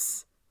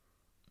themselves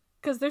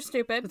because they're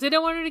stupid. But they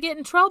don't want her to get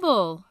in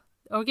trouble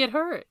or get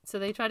hurt. So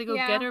they try to go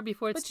get her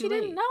before it's but too she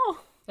late. didn't know.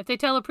 If they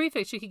tell a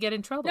prefect, she could get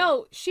in trouble.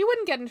 No, she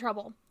wouldn't get in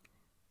trouble.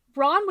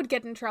 Ron would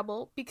get in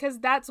trouble because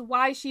that's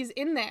why she's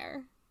in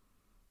there.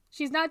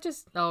 She's not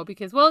just... Oh,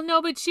 because... Well,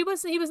 no, but he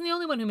wasn't the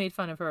only one who made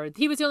fun of her.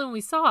 He was the only one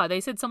we saw.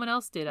 They said someone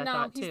else did, I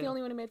thought, too. No, he's the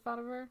only one who made fun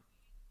of her.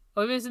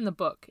 Oh, it was in the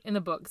book. In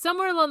the book.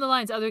 Somewhere along the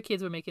lines, other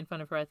kids were making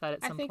fun of her, I thought,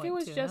 at some point, I think it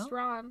was too, just no?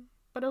 Ron.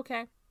 But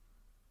okay.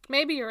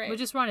 Maybe you're right. We're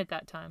just Ron at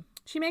that time.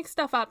 She makes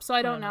stuff up, so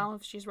I don't know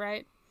if she's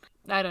right.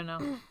 I don't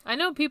know. I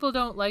know people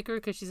don't like her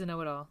because she's a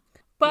know-it-all.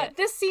 But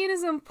this scene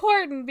is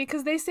important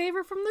because they save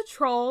her from the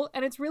troll,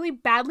 and it's really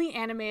badly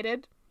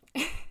animated.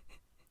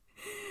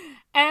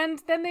 And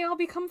then they all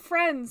become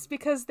friends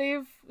because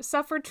they've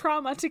suffered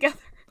trauma together.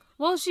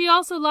 Well, she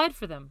also lied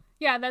for them.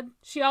 Yeah, that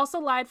she also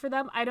lied for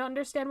them. I don't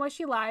understand why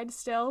she lied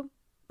still,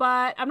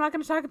 but I'm not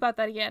going to talk about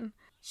that again.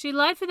 She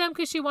lied for them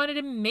because she wanted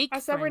to make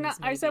friends,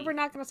 I said we're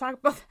not going to talk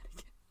about that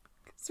again.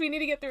 Because we need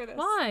to get through this.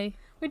 Why?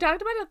 We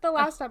talked about it the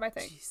last time, I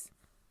think. Jeez.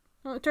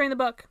 During the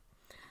book.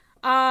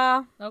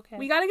 Okay.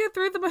 We got to get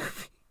through the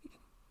movie.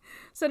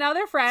 So now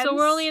they're friends. So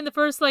we're only in the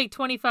first,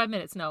 25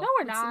 minutes. No,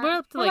 we're not. We're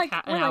up to, We're an like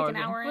hour an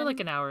hour in. in. We're like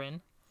an hour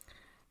in.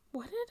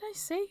 What did I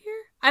say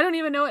here? I don't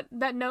even know what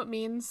that note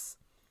means.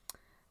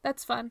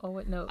 That's fun. Oh,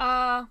 what note?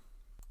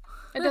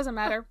 It doesn't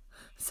matter.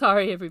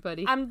 Sorry,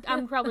 everybody. I'm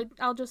probably...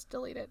 I'll just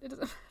delete it. It doesn't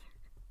matter.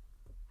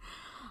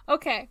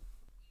 Okay.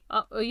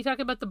 Are you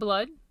talking about the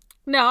blood?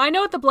 No, I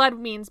know what the blood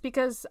means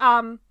because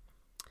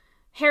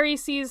Harry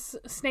sees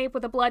Snape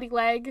with a bloody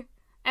leg,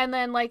 and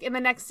then in the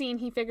next scene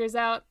he figures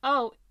out,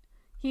 oh,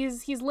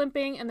 he's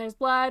limping and there's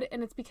blood,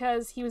 and it's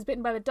because he was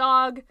bitten by the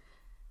dog,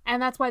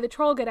 and that's why the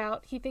troll got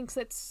out. He thinks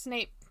that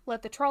Snape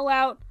let the troll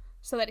out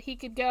so that he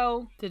could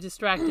go to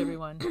distract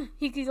everyone.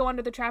 He could go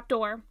under the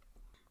trapdoor.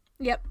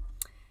 Yep.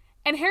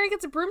 And Harry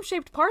gets a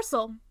broom-shaped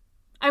parcel.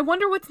 I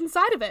wonder what's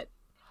inside of it.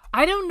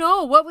 I don't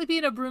know. What would be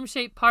in a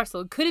broom-shaped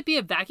parcel? Could it be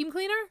a vacuum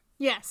cleaner?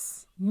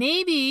 Yes.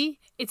 Maybe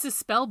it's a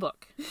spell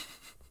book.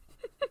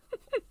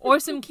 Or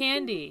some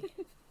candy.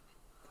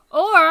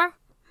 Or,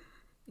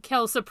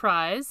 Kel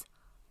surprise,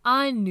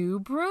 a new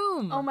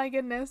broom. Oh my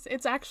goodness.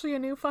 It's actually a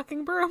new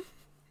fucking broom.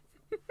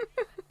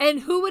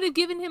 And who would have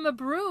given him a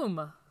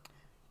broom?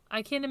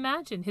 I can't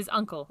imagine. His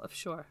uncle, of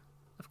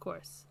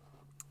course.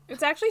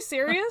 It's actually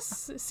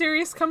Sirius.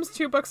 Sirius comes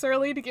 2 books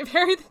early to give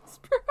Harry this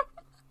broom.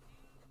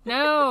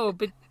 No,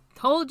 but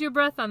hold your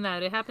breath on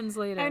that. It happens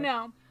later. I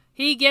know.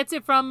 He gets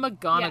it from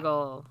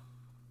McGonagall.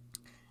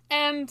 Yeah.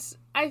 And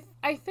I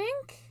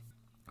think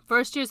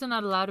first years are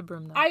not allowed a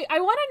broom though. I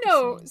want to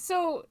know.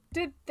 So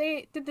did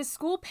the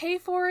school pay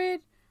for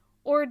it,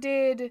 or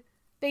did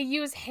they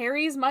use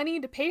Harry's money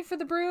to pay for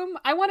the broom?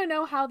 I want to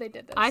know how they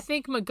did this. I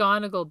think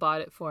McGonagall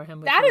bought it for him.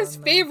 With that her is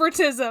own money.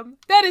 favoritism.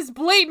 That is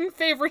blatant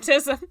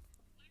favoritism.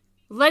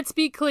 Let's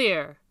be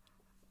clear.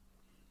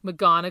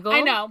 McGonagall.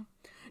 I know.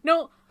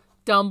 No.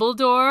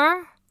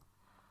 Dumbledore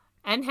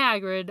and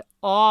Hagrid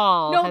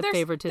all have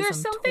favoritism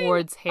there's something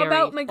towards Harry.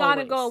 About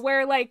McGonagall always.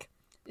 where like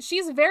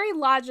she's very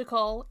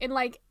logical in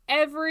like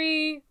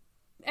everything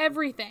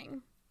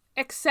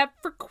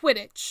except for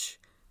Quidditch.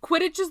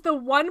 Quidditch is the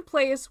one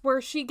place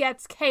where she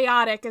gets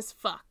chaotic as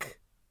fuck.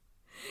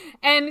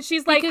 And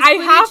she's like, Because I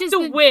have Quidditch is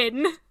to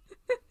win.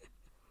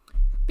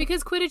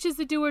 Because Quidditch is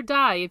the do or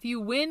die. If you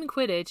win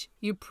Quidditch,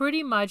 you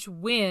pretty much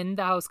win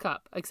the House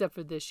Cup, except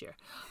for this year.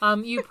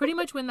 You pretty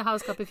much win the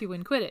House Cup if you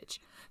win Quidditch.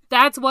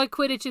 That's what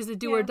Quidditch is, the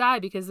do or die,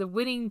 because the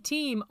winning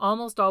team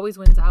almost always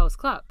wins the House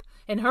Cup.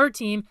 And her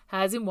team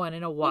hasn't won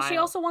in a while. Well, she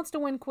also wants to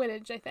win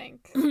Quidditch, I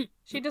think.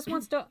 She just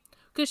wants to...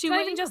 Because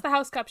not even just the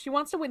House Cup. She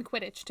wants to win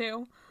Quidditch,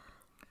 too.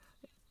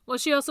 Well,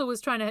 she also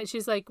was trying to...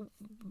 She's like,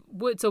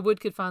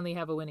 Wood could finally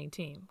have a winning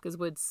team. Because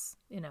Wood's,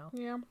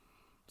 Yeah.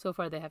 So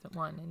far they haven't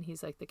won, and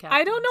he's like the captain.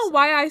 I don't know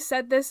why I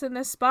said this in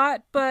this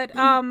spot, but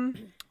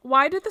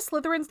why did the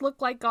Slytherins look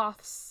like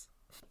goths?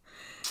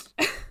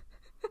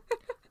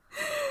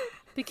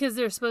 Because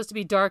they're supposed to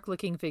be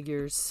dark-looking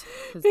figures.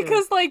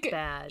 Because like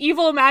bad.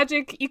 Evil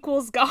magic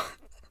equals goth.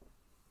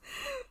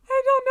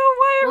 I don't know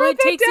why I wrote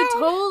that it takes down. a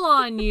toll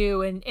on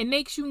you, and it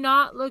makes you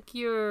not look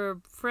your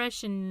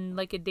fresh and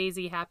like a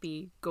daisy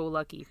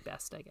happy-go-lucky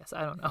best. I guess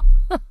I don't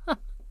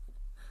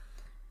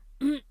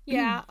know.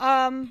 Yeah.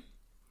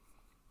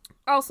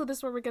 Also, this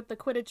is where we get the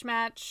Quidditch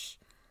match.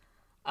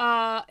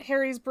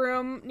 Harry's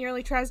broom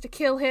nearly tries to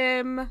kill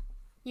him,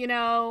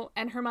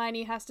 and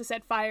Hermione has to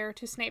set fire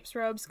to Snape's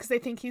robes because they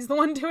think he's the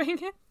one doing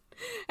it.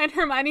 And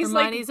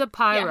Hermione's a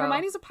pyro. Yeah,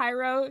 Hermione's a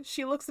pyro.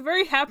 She looks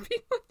very happy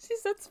when she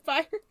sets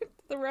fire to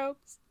the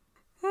robes.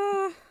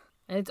 And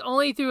it's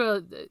only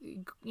through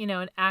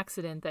an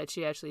accident that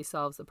she actually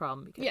solves the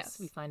problem, because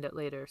we find out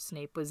later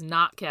Snape was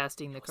not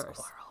casting the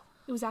curse.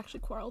 It was actually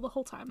Quirrell the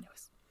whole time.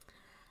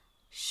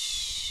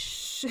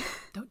 Shh.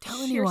 Don't tell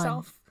Shh anyone.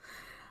 Yourself.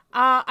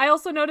 I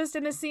also noticed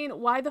in this scene,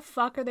 why the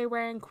fuck are they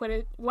wearing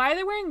Quidditch? Why are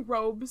they wearing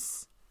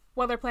robes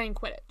while they're playing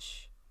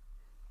Quidditch?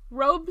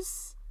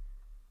 Robes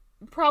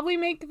probably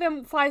make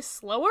them fly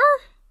slower?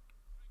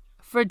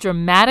 For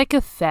dramatic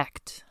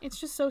effect. It's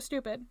just so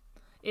stupid.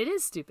 It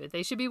is stupid.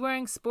 They should be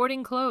wearing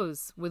sporting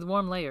clothes with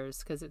warm layers,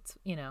 because it's,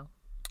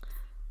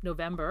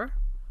 November.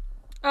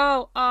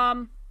 Oh,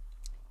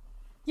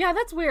 yeah,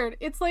 that's weird.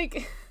 It's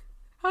like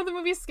how the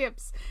movie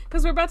skips,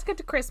 because we're about to get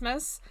to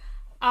Christmas.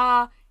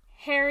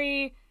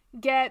 Harry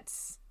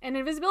gets an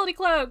invisibility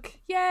cloak.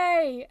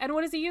 Yay! And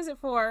what does he use it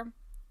for?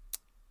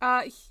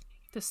 To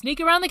sneak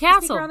around the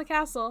castle. Sneak around the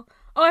castle.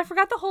 Oh, I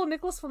forgot the whole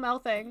Nicholas Flamel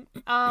thing.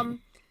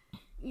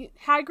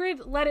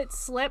 Hagrid let it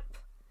slip.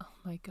 Oh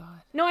my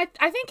god. No, I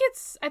think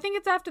it's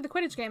after the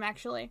Quidditch game,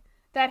 actually,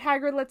 that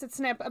Hagrid lets it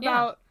snip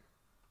about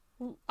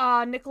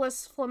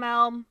Nicholas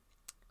Flamel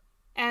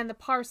and the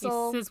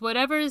parcel. He says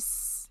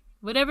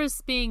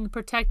whatever's being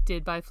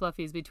protected by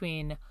Fluffies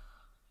between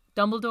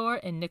Dumbledore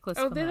and Nicholas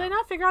Flamel. Did they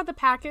not figure out the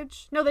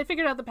package? No, they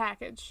figured out the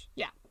package.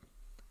 Yeah.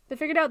 They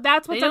figured out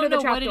that's what's under the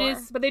trapdoor.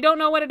 But they don't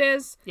know what it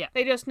is. Yeah.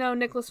 They just know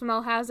Nicholas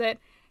Flamel has it.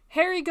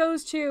 Harry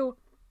goes to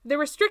the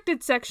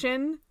restricted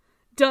section,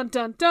 dun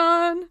dun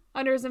dun,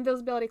 under his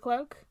invisibility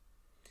cloak.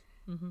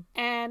 Mm-hmm.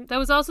 And that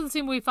was also the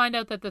scene where we find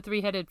out that the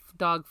 3-headed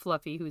dog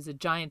Fluffy, who's a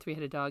giant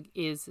 3-headed dog,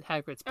 is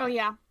Hagrid's pet. Oh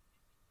yeah.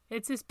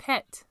 It's his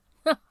pet.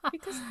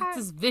 Because it's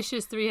this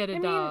vicious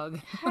 3-headed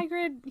dog.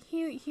 Hagrid,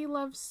 he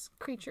loves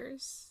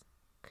creatures.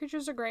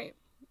 Creatures are great.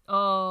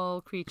 All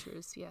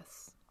creatures,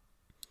 yes.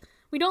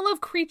 We don't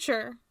love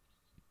Creature,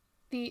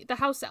 the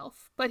house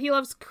elf, but he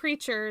loves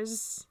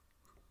creatures,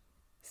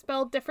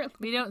 spelled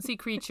differently. We don't see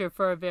Creature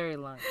for a very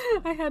long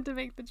time. I had to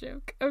make the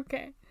joke.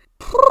 Okay.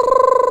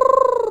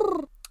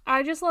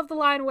 I just love the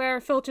line where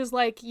Filch is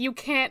like, "You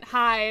can't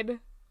hide,"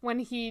 when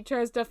he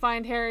tries to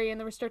find Harry in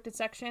the restricted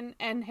section,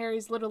 and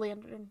Harry's literally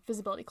under an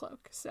invisibility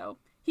cloak, so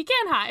he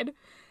can't hide.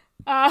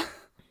 And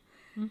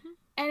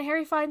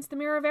Harry finds the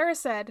Mirror of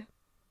Erised,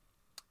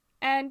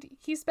 and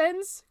he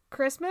spends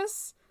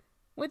Christmas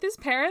with his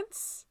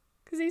parents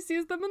because he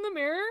sees them in the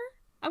mirror.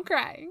 I'm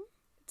crying.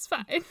 It's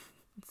fine.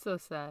 It's so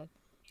sad.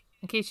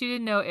 In case you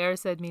didn't know,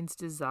 Erised means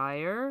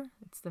desire.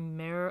 It's the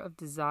mirror of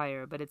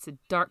desire, but it's a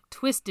dark,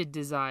 twisted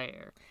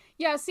desire.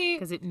 Yeah, see,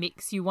 because it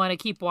makes you want to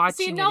keep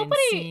watching it and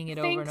seeing it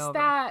over and over. Nobody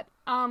thinks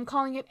that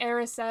calling it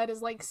Erised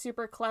is like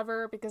super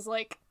clever because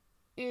like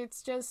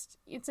it's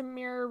a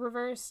mirror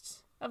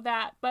reversed of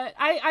that. But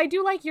I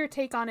do like your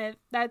take on it.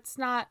 It's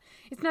not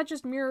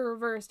just mirror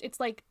reversed. It's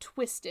like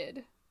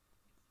twisted.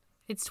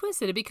 It's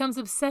twisted. It becomes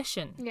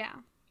obsession. Yeah.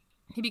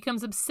 He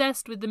becomes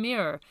obsessed with the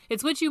mirror.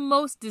 It's what you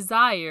most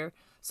desire.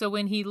 So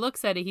when he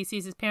looks at it, he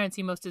sees his parents,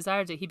 he most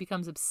desires it. He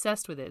becomes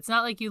obsessed with it. It's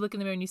not like you look in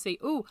the mirror and you say,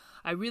 "Oh,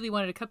 I really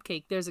wanted a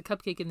cupcake. There's a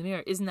cupcake in the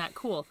mirror. Isn't that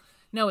cool?"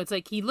 No, it's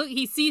like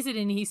he sees it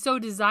and he so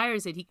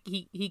desires it.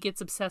 He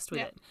gets obsessed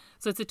with it.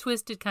 So it's a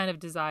twisted kind of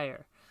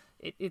desire.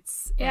 It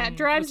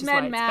drives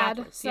men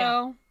mad.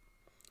 So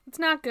it's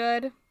not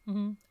good.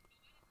 Mm-hmm.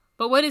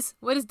 But what does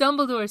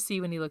Dumbledore see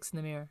when he looks in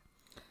the mirror?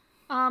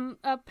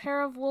 A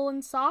pair of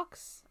woolen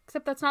socks.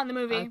 Except that's not in the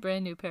movie. A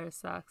brand new pair of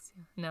socks.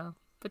 No.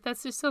 But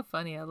that's just so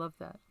funny. I love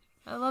that.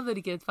 I love that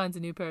he finds a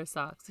new pair of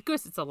socks. Of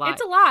course, it's a lie.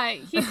 It's a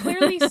lie. He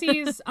clearly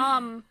sees,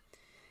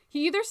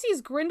 he either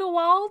sees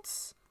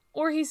Grindelwald's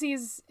or he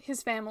sees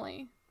his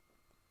family.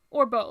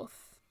 Or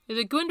both.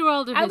 Either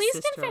Grindelwald or his sister. At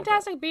least in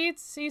Fantastic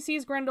Beasts, he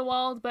sees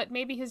Grindelwald, but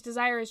maybe his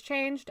desire has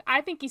changed.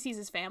 I think he sees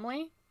his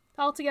family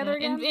altogether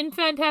again. In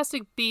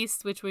Fantastic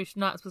Beasts, which we're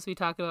not supposed to be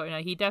talking about right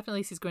now, he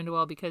definitely sees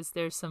Grindelwald because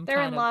there's some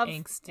kind of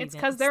angst. It's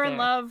because they're in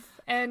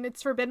love, and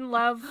it's forbidden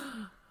love.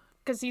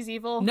 Because he's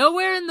evil.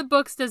 Nowhere in the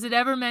books does it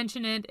ever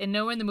mention it, and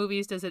nowhere in the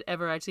movies does it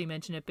ever actually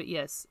mention it, but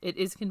yes, it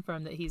is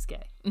confirmed that he's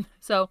gay.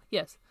 So,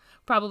 yes,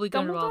 probably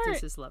Grindelwald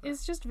is his lover.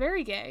 Is just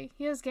very gay.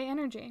 He has gay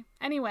energy.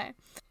 Anyway.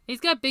 He's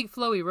got big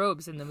flowy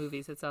robes in the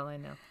movies, that's all I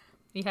know.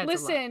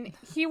 Listen,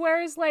 he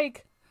wears,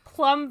 like,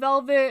 plum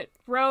velvet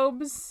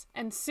robes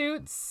and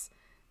suits.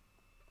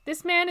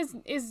 This man is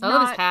I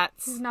love his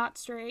hats. He's not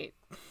straight.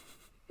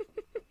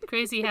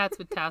 Crazy hats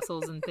with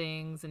tassels and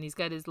things, and he's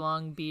got his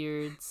long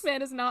beards.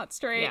 Man is not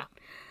straight. Yeah.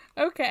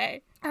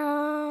 Okay.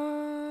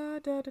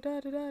 Oh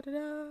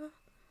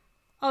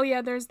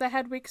yeah, there's the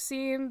Hedwig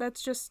scene.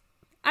 That's just,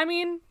 I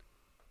mean,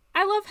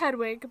 I love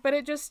Hedwig, but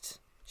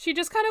she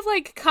just kind of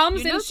like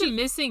comes and you're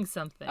missing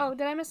something. Oh,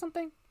 did I miss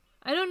something?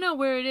 I don't know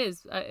where it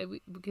is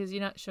because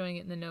you're not showing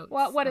it in the notes.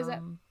 What is it?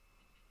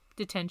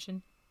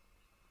 Detention.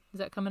 Is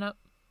that coming up?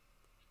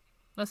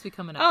 Must be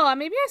coming up. Oh,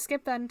 maybe I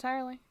skipped that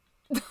entirely.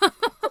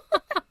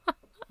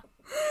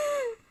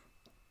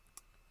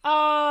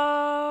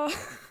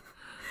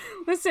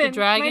 Listen,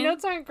 my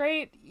notes aren't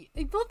great.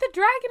 Well, the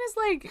dragon is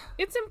like,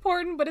 it's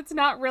important, but it's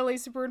not really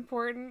super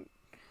important.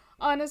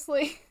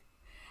 Honestly.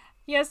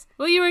 Yes.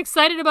 Well, you were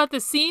excited about the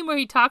scene where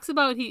he talks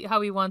about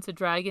how he wants a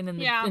dragon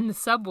in the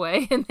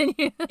subway, and then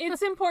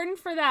it's important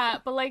for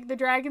that, but like the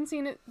dragon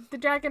scene, the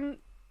dragon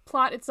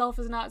plot itself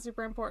is not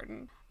super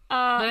important. But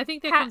I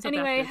think that comes up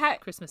after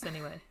Christmas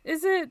anyway.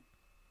 Is it?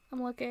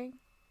 I'm looking.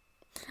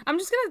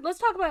 Let's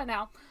talk about it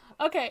now.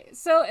 Okay,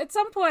 so at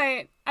some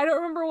point, I don't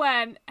remember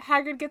when,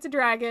 Hagrid gets a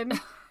dragon,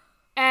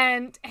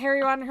 and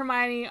Harry, Ron, and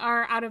Hermione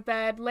are out of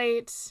bed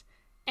late,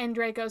 and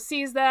Draco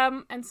sees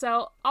them, and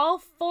so all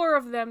four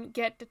of them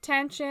get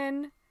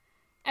detention.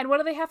 And what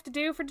do they have to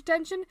do for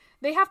detention?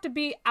 They have to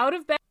be out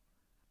of bed.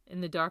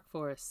 In the Dark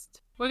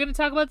Forest. We're going to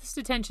talk about this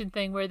detention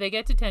thing where they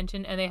get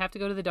detention, and they have to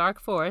go to the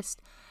Dark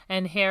Forest,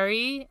 and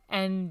Harry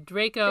and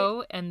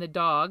Draco and the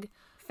dog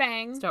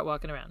Fang start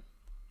walking around.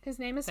 His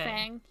name is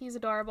Fang. He's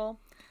adorable.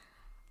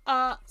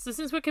 So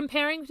since we're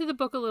comparing to the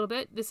book a little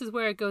bit, this is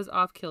where it goes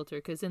off kilter,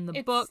 because in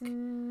the book,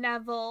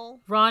 Neville.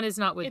 Ron is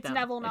not with them. It's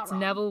Neville, not Ron. It's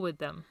Neville with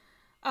them.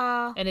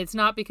 And it's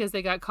not because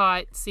they got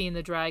caught seeing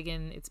the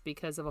dragon. It's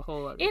because of a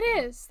whole other thing.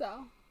 It is,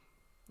 though.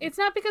 It's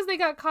not because they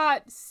got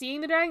caught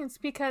seeing the dragon. It's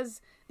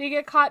because they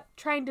get caught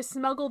trying to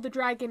smuggle the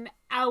dragon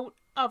out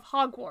of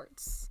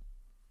Hogwarts.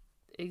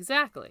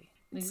 Exactly.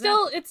 It's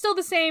still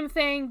the same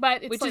thing,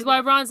 but it's which is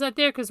why Ron's not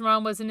there, because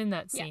Ron wasn't in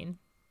that scene.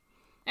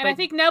 And I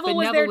think Neville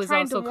was there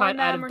trying to warn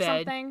them or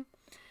something.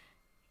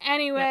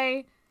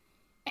 Anyway,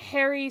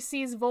 Harry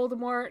sees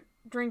Voldemort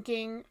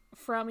drinking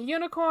from a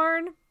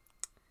unicorn.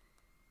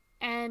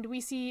 And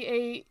we see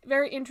a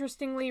very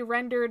interestingly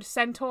rendered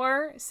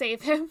centaur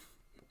save him.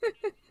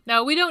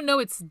 Now, we don't know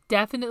it's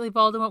definitely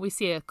Voldemort. We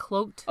see a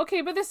cloaked...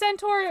 Okay, but the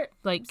centaur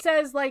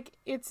says,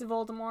 it's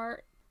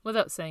Voldemort.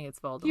 Without saying it's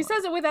Voldemort. He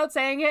says it without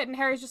saying it, and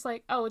Harry's just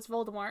like, oh, it's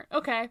Voldemort.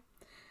 Okay.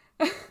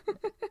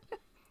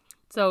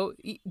 So,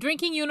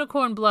 drinking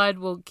unicorn blood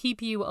will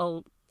keep you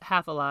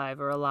half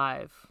alive or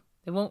alive.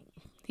 It won't...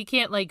 He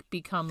can't,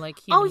 become human.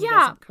 Oh, yeah. He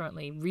doesn't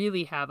currently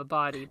really have a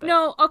body, but...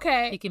 No,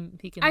 okay. He can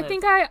I live.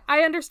 think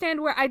I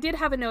understand where... I did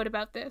have a note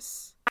about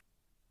this.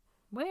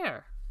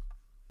 Where?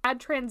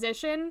 Bad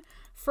transition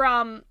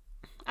from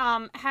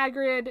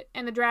Hagrid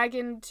and the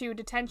dragon to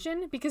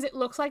detention, because it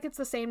looks like it's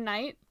the same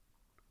night.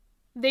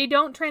 They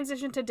don't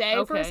transition to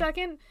day for a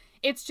second.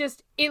 It's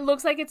just... It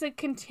looks like it's a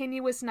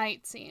continuous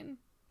night scene.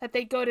 That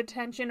they go to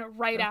detention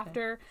right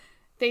after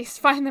they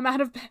find them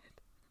out of bed.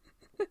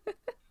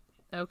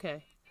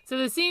 Okay. So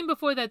the scene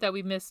before that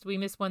we missed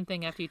one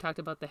thing after you talked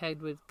about the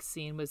Hedwig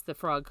scene was the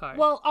frog card.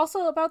 Well,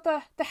 also about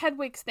the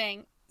Hedwig's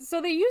thing.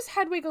 So they use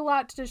Hedwig a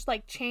lot to just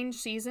like change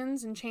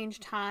seasons and change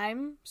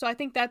time. So I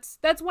think that's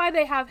why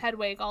they have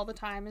Hedwig all the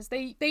time. Is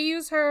they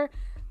use her,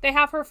 they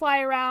have her fly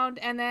around,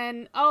 and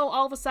then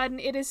all of a sudden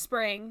it is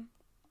spring.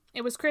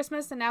 It was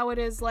Christmas and now it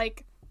is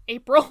like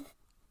April,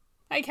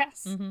 I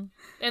guess. Mm-hmm.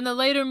 In the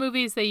later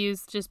movies, they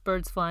use just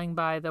birds flying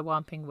by the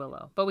Whomping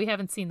Willow, but we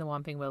haven't seen the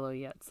Whomping Willow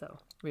yet. So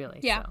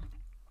really, yeah.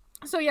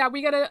 So yeah,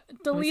 we got a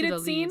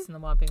deleted scene, in the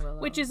Whomping Willow,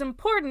 which is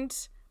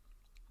important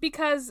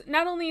because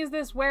not only is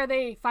this where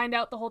they find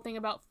out the whole thing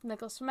about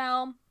Nicholas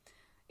Flamel,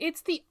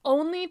 it's the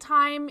only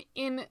time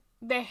in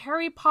the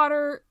Harry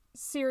Potter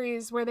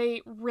series where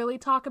they really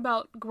talk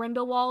about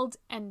Grindelwald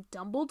and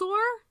Dumbledore.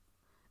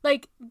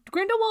 Like,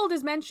 Grindelwald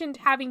is mentioned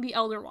having the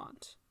Elder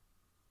Wand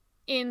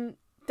in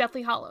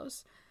Deathly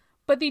Hallows,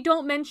 but they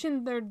don't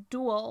mention their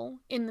duel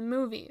in the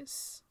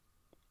movies.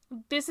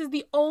 This is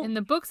the only... In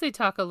the books, they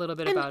talk a little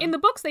bit about him. In the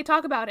books, they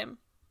talk about him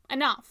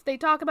enough. They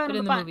talk about him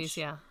a bunch. But in the movies,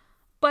 yeah.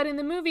 But in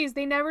the movies,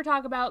 they never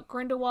talk about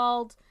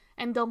Grindelwald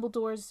and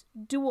Dumbledore's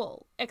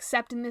duel,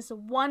 except in this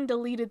one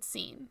deleted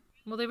scene.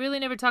 Well, they really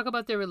never talk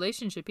about their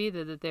relationship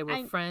either, that they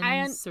were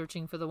friends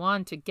searching for the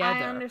wand together.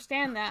 I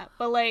understand that,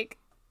 but like,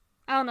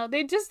 I don't know.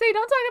 They don't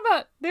talk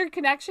about their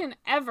connection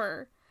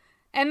ever.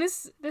 And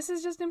this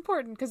is just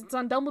important because it's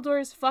on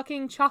Dumbledore's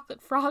fucking chocolate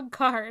frog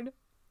card.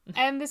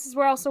 And this is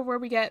where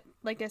we get,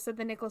 like I said,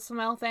 the Nicholas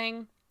Flamel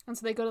thing. And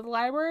so they go to the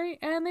library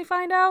and they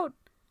find out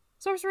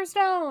Sorcerer's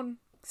Stone.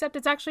 Except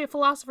it's actually a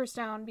Philosopher's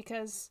Stone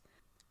because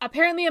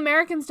apparently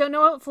Americans don't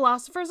know what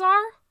philosophers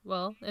are.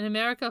 Well, in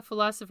America, a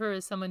philosopher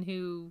is someone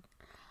who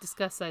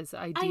discusses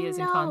ideas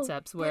and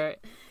concepts, where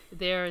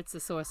there it's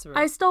a sorcerer.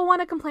 I still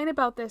want to complain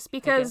about this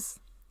because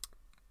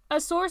a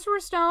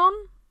Sorcerer's Stone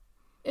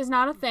is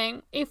not a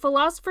thing. A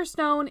Philosopher's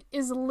Stone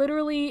is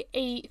literally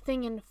a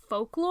thing in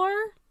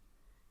folklore.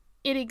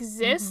 It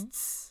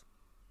exists,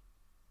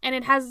 and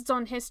it has its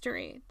own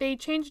history. They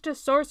changed to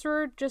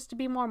sorcerer just to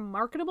be more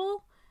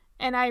marketable,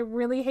 and I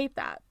really hate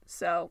that.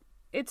 So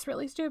it's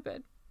really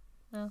stupid.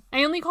 Oh.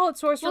 I only call it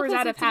sorcerers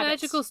out of habit.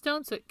 It's a magical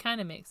stone, so it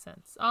kind of makes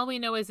sense. All we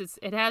know is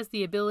it has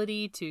the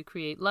ability to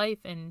create life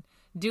and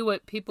do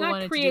what people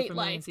wanted to do for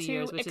millions of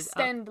years, which is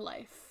extend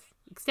life.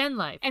 Extend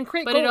life. And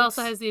create gold. But it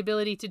also has the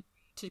ability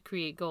to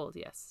create gold,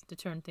 yes. To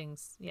turn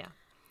things, yeah.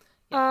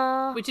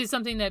 Which is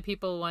something that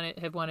people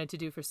have wanted to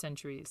do for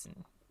centuries,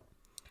 and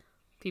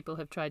people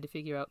have tried to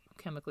figure out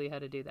chemically how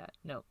to do that.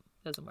 No,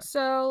 doesn't work.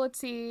 So let's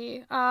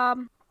see.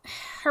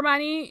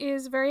 Hermione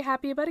is very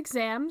happy about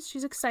exams.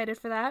 She's excited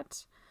for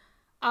that.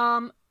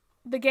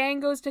 The gang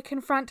goes to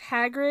confront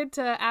Hagrid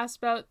to ask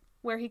about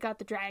where he got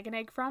the dragon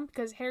egg from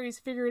because Harry's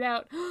figured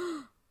out.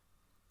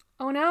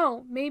 Oh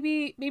no,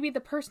 maybe the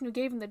person who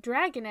gave him the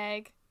dragon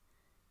egg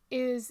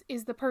is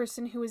the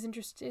person who is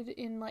interested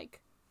in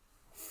like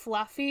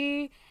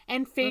Fluffy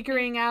and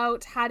figuring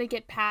out how to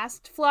get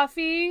past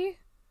Fluffy.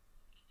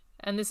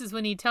 And this is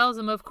when he tells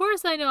him, of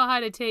course I know how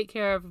to take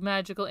care of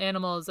magical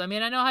animals. I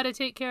mean, I know how to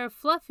take care of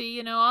Fluffy.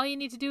 You know, all you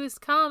need to do is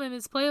calm him,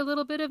 is play a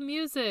little bit of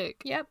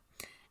music. Yep.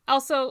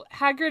 Also,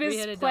 Hagrid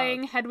is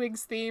playing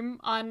Hedwig's theme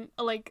on,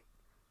 like,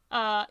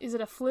 is it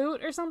a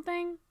flute or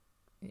something?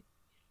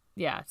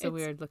 Yeah, it's a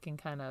weird-looking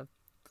kind of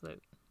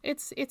flute.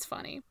 It's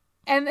funny.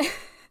 And then we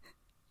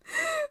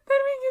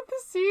get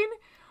the scene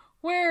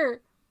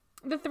where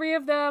the three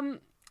of them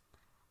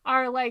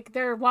are, like,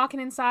 they're walking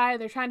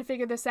inside, they're trying to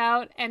figure this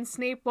out, and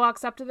Snape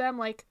walks up to them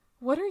like,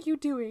 what are you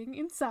doing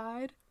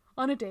inside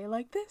on a day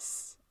like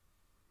this?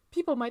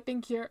 People might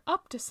think you're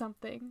up to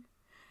something.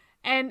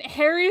 And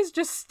Harry's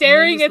just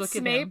staring at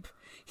Snape.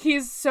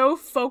 He's so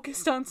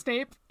focused on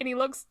Snape, and he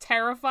looks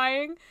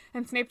terrifying.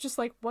 And Snape's just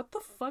like, what the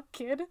fuck,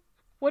 kid?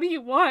 What do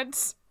you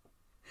want?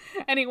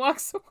 And he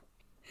walks away.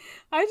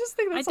 I just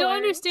think that's hilarious.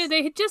 Understand.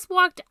 They had just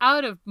walked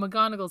out of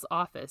McGonagall's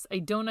office. I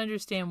don't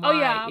understand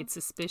why it's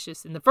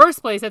suspicious in the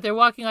first place that they're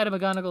walking out of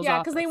McGonagall's office. Yeah,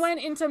 because they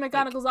went into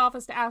McGonagall's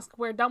office to ask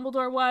where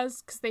Dumbledore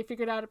was, because they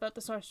figured out about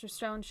the Sorcerer's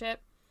Stone shit.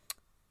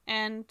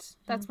 And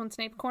that's when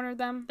Snape cornered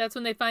them. That's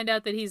when they find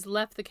out that he's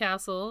left the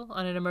castle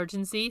on an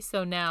emergency.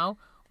 So now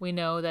we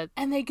know that...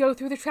 And they go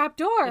through the trap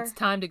door. It's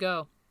time to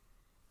go.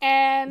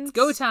 And... It's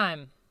go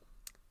time.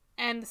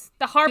 And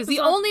the harp... Because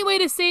the only way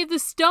to save the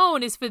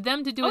stone is for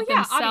them to do it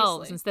themselves,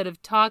 obviously, instead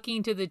of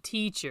talking to the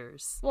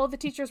teachers. Well, the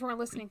teachers weren't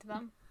listening to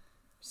them.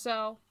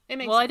 So it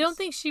makes sense. Well, I don't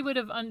think she would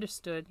have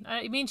understood.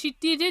 I mean, he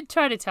did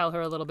try to tell her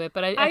a little bit,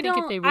 but I think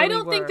if they really I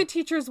don't think the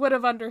teachers would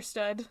have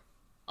understood.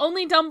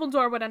 Only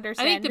Dumbledore would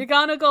understand.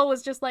 McGonagall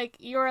was just like,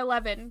 you're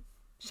 11.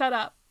 Shut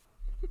up.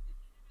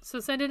 So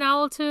send an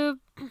owl to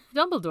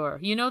Dumbledore.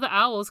 You know the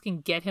owls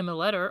can get him a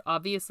letter,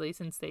 obviously,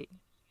 since they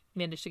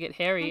managed to get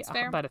Harry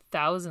about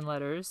 1,000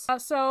 letters.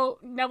 So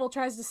Neville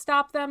tries to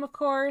stop them, of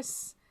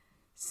course,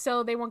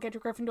 so they won't get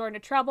Gryffindor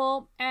into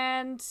trouble.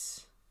 And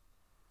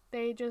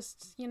they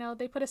just,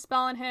 they put a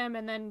spell on him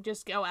and then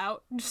just go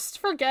out. Just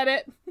forget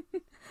it.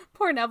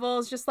 Poor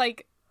Neville's just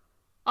like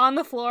on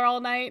the floor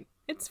all night.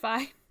 It's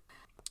fine.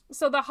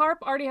 So the harp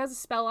already has a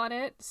spell on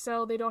it,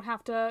 so they don't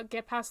have to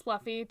get past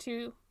Fluffy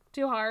too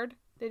hard.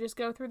 They just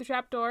go through the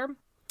trapdoor.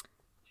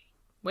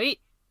 Wait,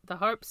 the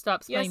harp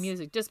stops playing Yes.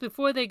 music just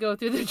before they go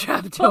through the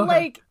trapdoor. But,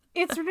 like,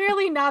 it's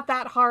really not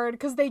that hard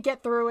because they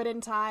get through it in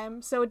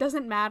time, so it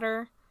doesn't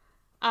matter.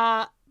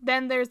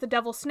 Then there's the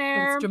devil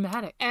snare. It's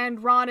dramatic.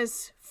 And Ron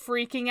is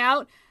freaking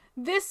out.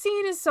 This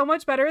scene is so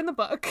much better in the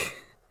book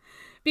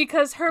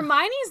because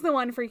Hermione's the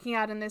one freaking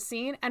out in this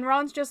scene, and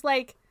Ron's just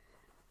like,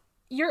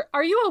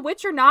 are you a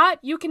witch or not?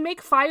 You can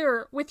make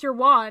fire with your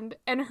wand.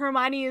 And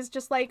Hermione is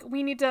just like,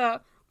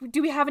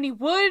 do we have any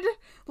wood?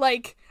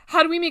 Like,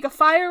 how do we make a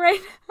fire right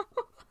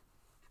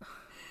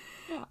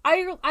now?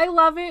 I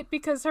love it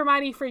because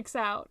Hermione freaks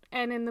out.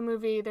 And in the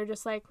movie, they're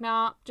just like,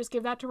 nah, just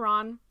give that to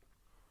Ron.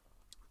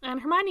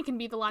 And Hermione can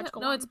be the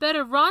logical No, one. it's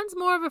better. Ron's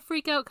more of a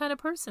freak out kind of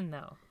person,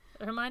 though.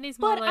 Hermione's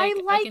more But I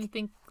I can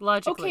think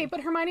logically. Okay,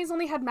 but Hermione's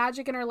only had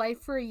magic in her life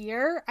for a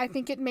year. I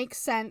think it makes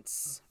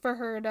sense for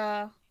her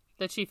to...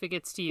 That she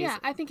forgets to use Yeah,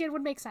 it. I think it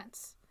would make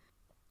sense.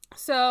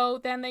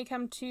 So then they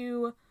come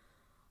to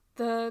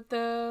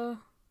the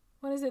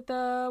what is it?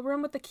 The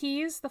room with the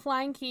keys, the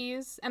flying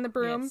keys, and the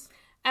broom. Yes.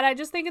 And I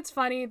just think it's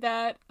funny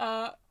that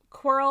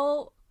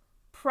Quirrell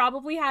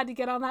probably had to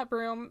get on that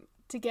broom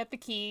to get the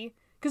key.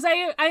 Because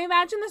I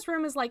imagine this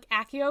room is like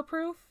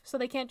Accio-proof, so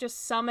they can't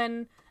just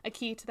summon a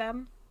key to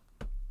them.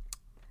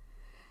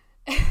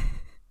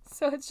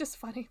 So it's just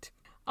funny.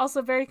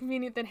 Also very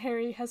convenient that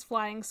Harry has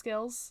flying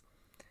skills.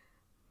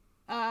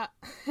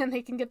 And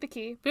they can get the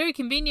key. Very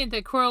convenient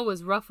that Quirrell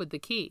was rough with the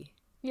key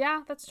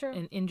Yeah, that's true.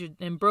 and injured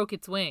and broke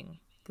its wing,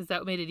 because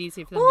that made it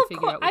easier for them Well, to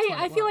figure out which one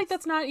I it feel was. like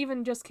that's not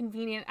even just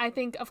convenient. I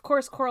think, of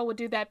course, Quirrell would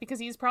do that because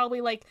he's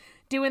probably, like,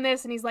 doing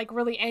this and he's, like,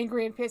 really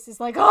angry and pissed. He's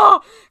like,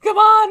 oh, come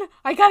on!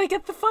 I gotta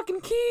get the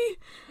fucking key!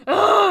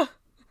 Ugh!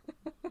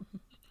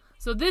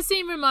 So this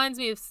scene reminds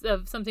me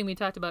of something we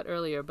talked about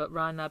earlier, but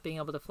Ron not being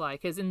able to fly.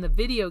 Because in the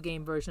video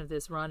game version of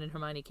this, Ron and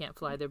Hermione can't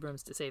fly their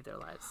brooms to save their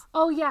lives.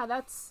 Oh, yeah,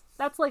 that's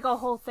like, a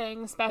whole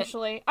thing,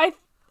 especially. I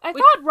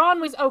thought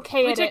Ron was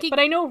okay at it, but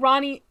I know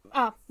Hermione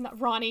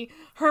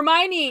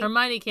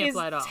Hermione can't is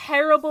fly at all.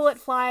 terrible at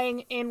flying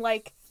in,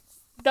 like,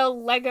 the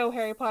Lego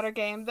Harry Potter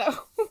game that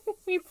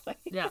we played.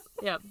 Yeah.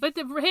 But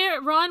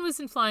Ron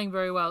wasn't flying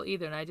very well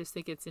either, and I just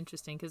think it's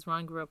interesting because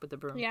Ron grew up with a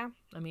broom. Yeah.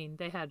 I mean,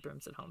 they had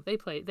brooms at home. They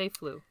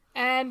flew.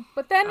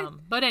 But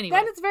then But anyway.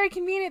 then it's very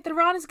convenient that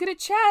Ron is good at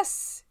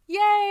chess.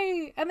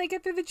 Yay! And they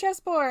get through the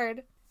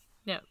chessboard.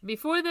 Yeah,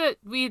 before that,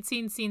 we had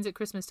seen scenes at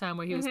Christmas time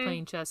where he was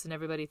playing chess, and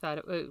everybody thought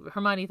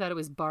Hermione thought it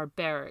was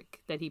barbaric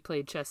that he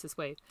played chess this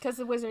way. Because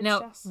the wizard's Now,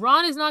 chess.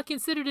 Ron is not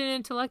considered an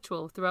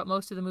intellectual throughout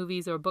most of the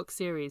movies or book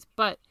series,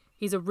 but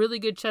he's a really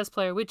good chess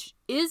player, which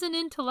is an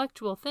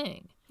intellectual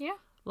thing. Yeah.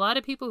 A lot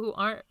of people who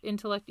aren't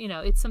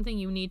it's something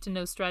you need to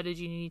know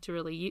strategy, you need to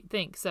really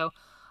think. So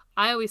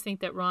I always think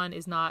that Ron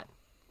is not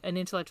an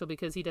intellectual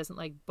because he doesn't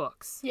like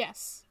books.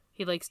 Yes.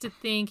 He likes to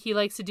think, he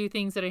likes to do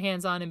things that are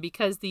hands-on, and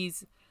because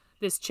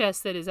this chess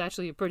that is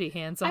actually a pretty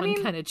hands-on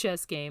kind of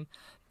chess game,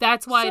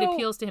 that's why it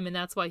appeals to him, and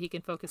that's why he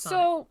can focus on it.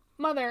 So,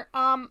 Mother,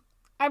 I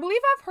believe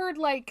I've heard,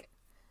 like,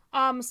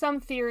 some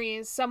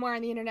theories somewhere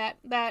on the internet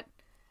that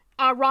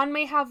Ron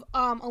may have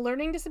a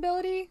learning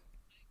disability.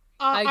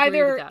 I agree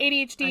Either with that. I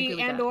agree ADHD with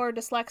and that. or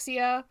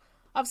dyslexia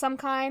of some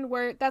kind,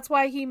 where that's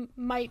why he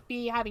might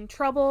be having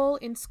trouble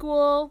in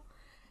school,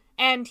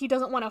 and he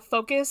doesn't want to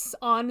focus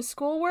on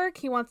schoolwork.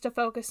 He wants to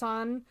focus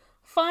on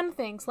fun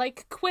things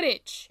like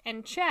Quidditch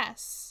and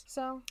chess.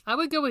 So I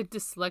would go with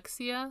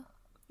dyslexia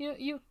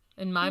you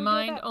in my You would go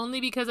with mind, that?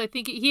 only because I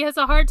think he has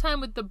a hard time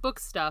with the book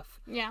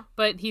stuff, yeah.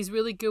 but he's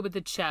really good with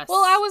the chess.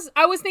 Well, I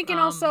was thinking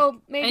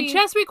also maybe And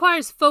chess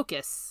requires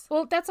focus.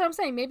 Well, that's what I'm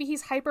saying. Maybe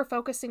he's hyper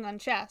focusing on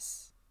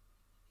chess.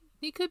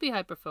 He could be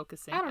hyper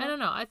focusing. I don't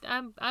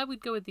know. I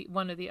would go with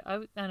I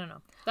don't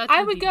know.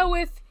 I would go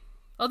with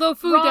Although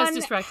food Ron does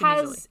distract him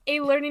has easily.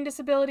 a learning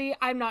disability.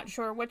 I'm not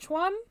sure which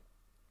one,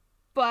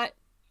 but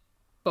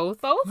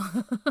Both.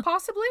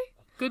 possibly.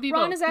 Could be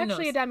Ron both. is Who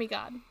actually a knows?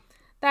 demigod.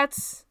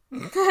 That's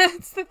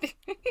the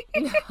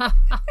thing.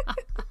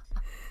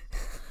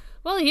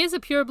 Well, he is a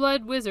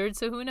pureblood wizard,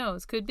 so who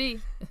knows? Could be.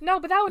 No,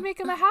 but that would make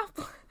him a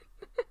half-blood.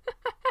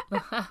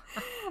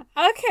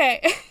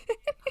 Okay.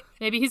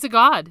 Maybe he's a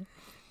god.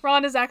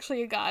 Ron is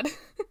actually a god.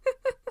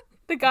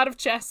 The god of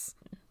chess.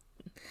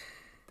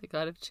 The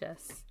god of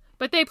chess.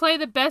 But they play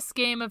the best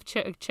game of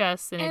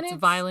chess, and it's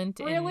violent,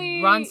 really,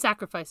 and Ron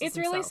sacrifices It's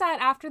himself. really sad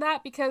after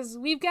that because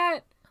we've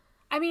got,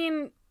 I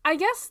mean, I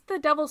guess the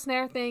devil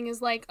snare thing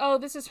is like, oh,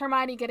 this is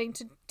Hermione getting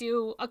to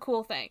do a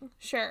cool thing.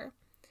 Sure.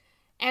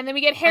 And then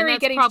we get Harry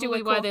getting to do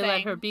a cool thing. And that's probably why they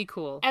let her be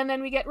cool. And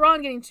then we get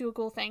Ron getting to do a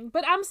cool thing.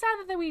 But I'm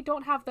sad that we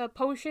don't have the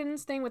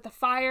potions thing with the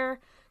fire,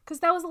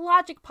 because that was a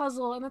logic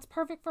puzzle, and that's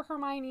perfect for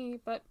Hermione,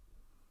 but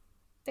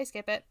they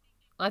skip it.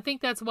 I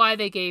think that's why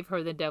they gave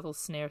her the devil's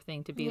snare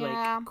thing to be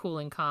like cool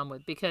and calm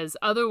with, because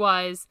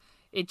otherwise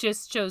it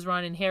just shows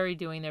Ron and Harry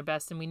doing their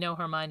best, and we know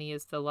Hermione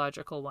is the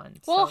logical one.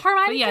 Well, so.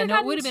 Hermione but yeah, could have no,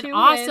 gotten it would have been two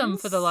awesome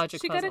wins. for the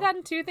logic She puzzle. could have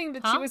gotten two things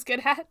that she Huh? was good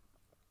at.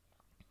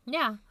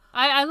 Yeah.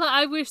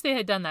 I wish they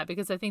had done that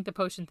because I think the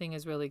potion thing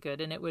is really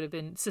good and it would have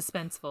been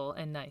suspenseful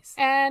and nice.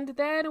 And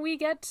then we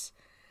get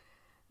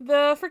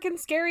the freaking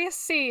scariest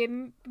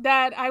scene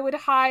that I would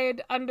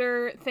hide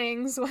under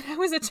things when I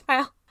was a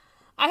child.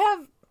 I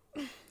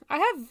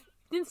have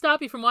Didn't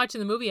stop you from watching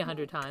the movie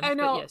 100 times. I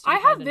know. But yes, I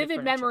have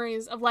vivid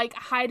memories of like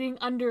hiding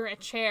under a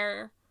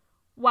chair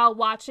while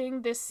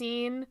watching this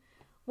scene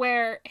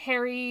where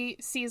Harry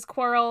sees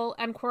Quirrell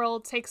and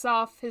Quirrell takes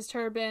off his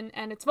turban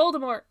and it's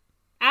Voldemort.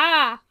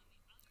 Ah!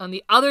 On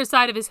the other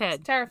side of his head.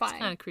 It's terrifying.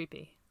 It's kind of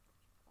creepy.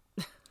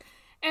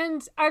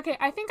 And okay,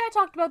 I think I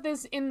talked about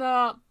this in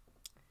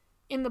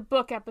the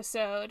book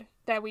episode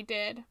that we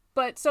did.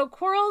 But so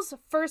Quirrell's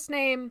first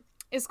name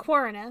is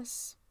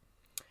Quirinus,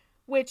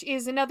 which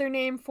is another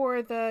name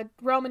for the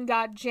Roman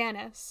god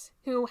Janus,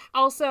 who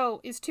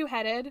also is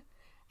two-headed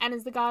and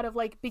is the god of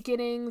like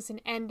beginnings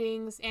and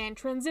endings and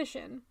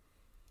transition.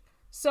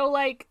 So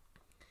like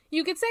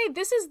you could say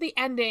this is the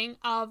ending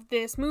of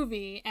this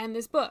movie and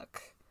this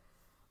book.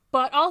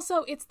 But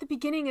also it's the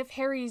beginning of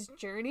Harry's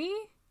journey,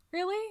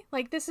 really?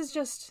 Like this is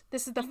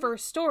the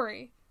first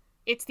story.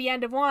 It's the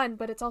end of one,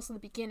 but it's also the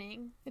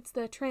beginning. It's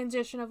the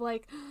transition of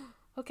like,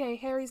 okay,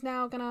 Harry's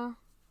now gonna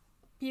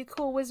be a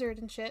cool wizard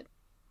and shit.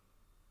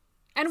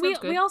 And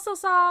we also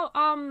saw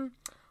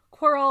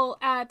Quirrell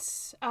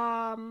at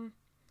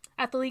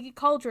the Leaky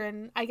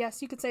Cauldron. I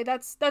guess you could say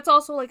that's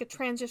also like a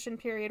transition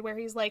period where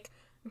he's like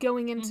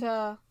going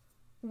into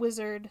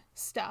wizard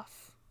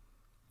stuff.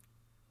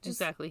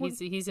 Exactly.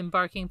 He's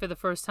embarking for the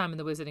first time in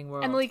the Wizarding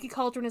World. And the Leaky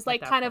Cauldron is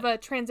like kind of a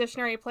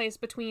transitionary place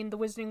between the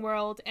Wizarding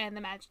World and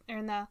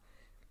the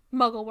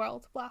Muggle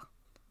world. Blah.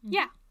 Mm-hmm.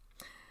 Yeah.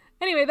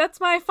 Anyway, that's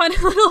my fun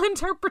little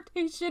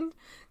interpretation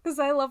because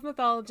I love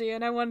mythology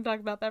and I want to talk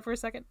about that for a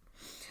second.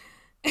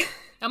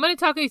 I'm going to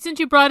talk, since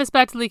you brought us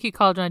back to Leaky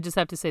Cauldron, I just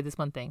have to say this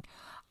one thing.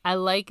 I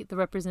like the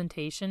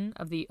representation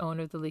of the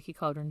owner of the Leaky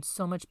Cauldron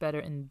so much better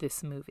in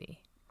this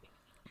movie.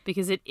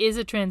 Because it is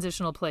a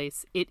transitional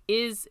place. It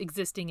is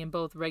existing in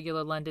both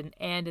regular London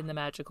and in the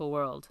magical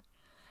world.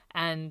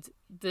 And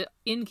the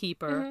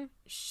innkeeper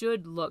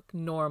should look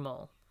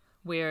normal.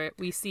 Where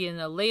we see in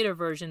the later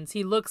versions,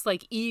 he looks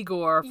like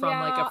Igor from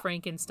like a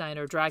Frankenstein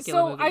or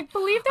Dracula movie. So I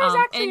believe there's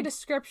actually a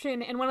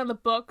description in one of the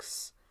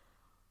books.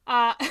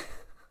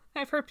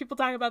 I've heard people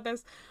talk about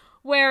this,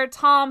 where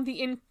Tom,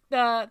 the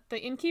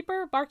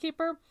innkeeper,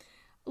 barkeeper,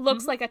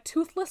 looks like a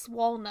toothless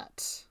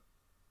walnut.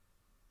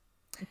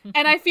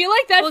 And I feel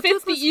like that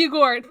fits the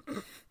Igor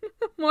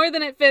more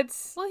than it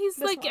fits. Well, he's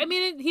like, one. I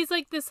mean, he's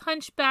like this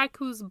hunchback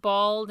who's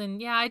bald,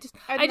 and yeah, I just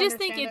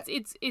think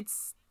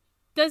it's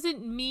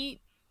doesn't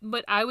meet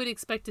what I would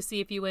expect to see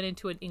if you went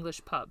into an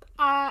English pub.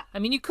 I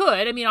mean, you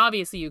could. I mean,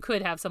 obviously, you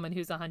could have someone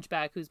who's a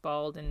hunchback, who's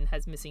bald, and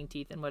has missing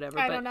teeth and whatever.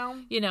 I don't know.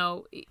 You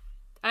know,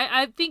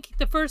 I think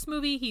the first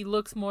movie, he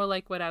looks more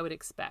like what I would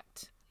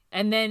expect.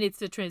 And then it's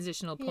the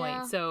transitional point.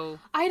 Yeah. So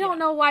I don't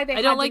know why they.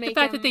 I don't like the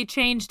fact that they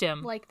changed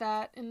him like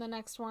that in the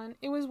next one.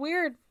 It was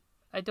weird.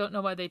 I don't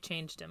know why they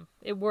changed him.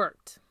 It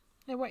worked.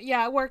 It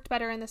worked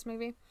better in this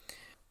movie.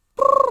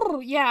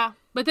 Yeah.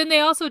 But then they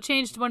also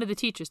changed one of the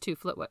teachers too,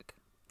 Flitwick.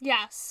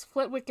 Yes,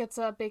 Flitwick gets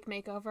a big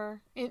makeover.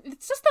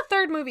 It's just the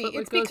third movie.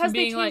 Flitwick, it's because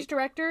they changed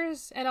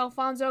directors and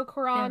Alfonso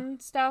Cuarón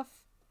stuff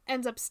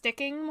ends up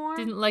sticking more.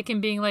 Didn't like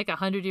him being like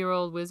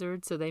 100-year-old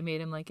wizard, so they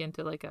made him like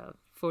into like a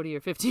 40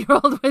 or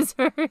 50-year-old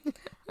wizard.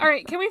 All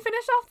right, can we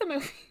finish off the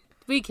movie?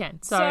 We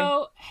can. Sorry.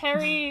 So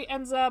Harry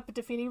ends up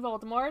defeating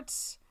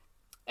Voldemort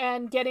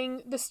and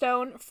getting the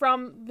stone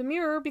from the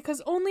mirror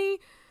because only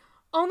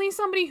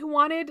somebody who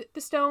wanted the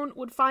stone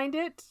would find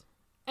it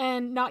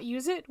and not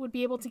use it would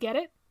be able to get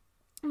it.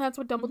 And that's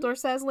what Dumbledore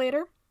says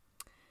later.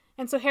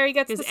 And so Harry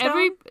gets the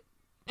stone,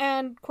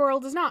 and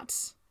Quirrell does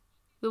not.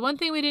 The one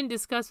thing we didn't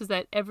discuss was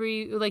that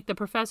the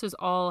professors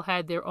all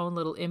had their own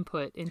little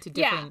input into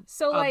different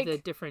the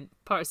different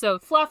parts. So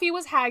Fluffy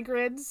was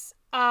Hagrid's.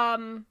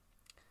 The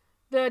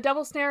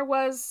Double Snare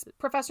was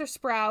Professor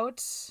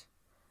Sprout.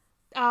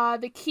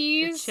 The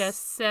keys. The chess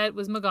set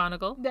was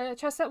McGonagall. The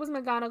chess set was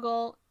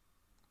McGonagall.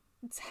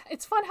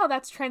 It's fun how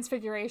that's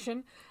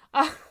Transfiguration.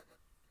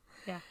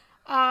 Yeah.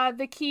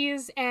 The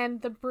keys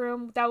and the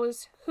broom, that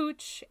was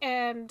Hooch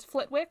and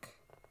Flitwick.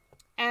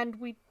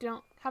 And we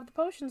don't have the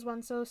potions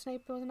one, so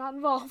Snape was not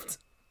involved.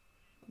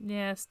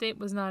 Yeah, Snape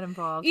was not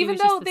involved. Even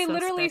though they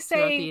literally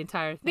say the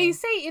entire thing. They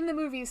say in the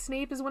movie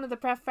Snape is one of the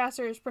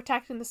professors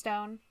protecting the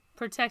stone.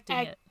 Protecting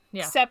it.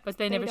 Yeah. Except but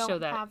they never show that.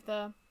 They don't have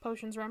the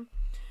potions room.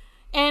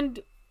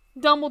 And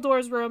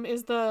Dumbledore's room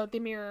is the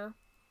mirror.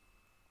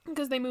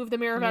 Because they moved the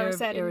Mirror of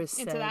Erised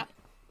into that.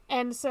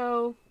 And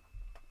so,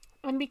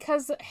 and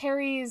because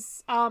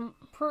Harry's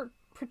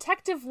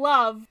protective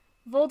love,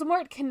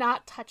 Voldemort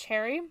cannot touch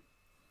Harry.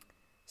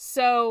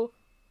 So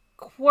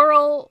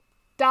Quirrell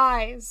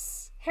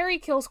dies. Harry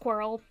kills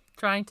Quirrell.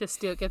 Trying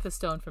to get the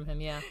stone from him,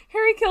 yeah.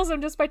 Harry kills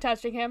him just by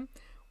touching him,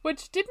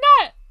 which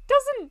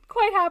doesn't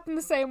quite happen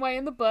the same way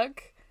in the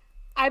book.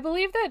 I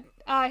believe that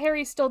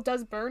Harry still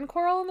does burn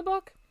Quirrell in the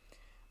book,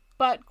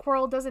 but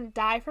Quirrell doesn't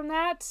die from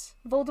that.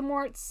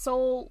 Voldemort's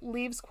soul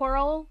leaves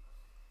Quirrell,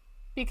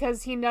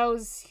 because he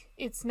knows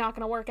it's not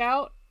going to work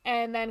out,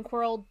 and then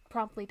Quirrell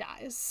promptly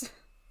dies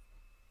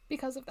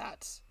because of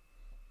that.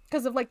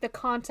 Because of, like, the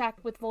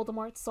contact with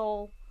Voldemort's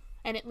soul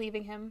and it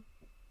leaving him.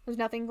 There's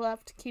nothing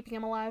left keeping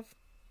him alive.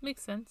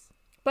 Makes sense.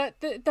 But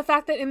the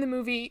fact that in the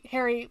movie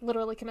Harry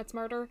literally commits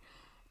murder,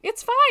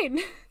 it's fine.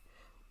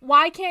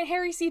 Why can't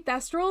Harry see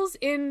Thestrals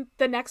in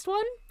the next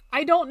one?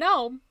 I don't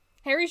know.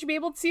 Harry should be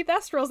able to see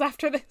Thestrals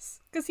after this,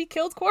 because he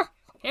killed Quirrell.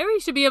 Harry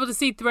should be able to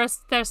see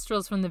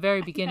Thestrals from the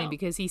very beginning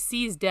because he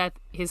sees death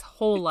his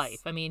whole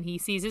life. I mean, he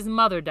sees his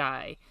mother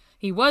die.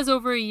 He was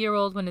over a year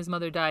old when his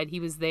mother died. He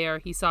was there.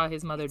 He saw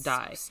his mother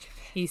die. So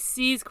he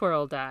sees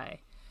Quirrell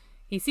die.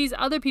 He sees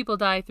other people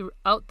die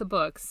throughout the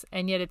books,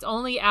 and yet it's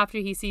only after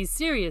he sees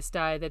Sirius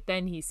die that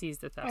then he sees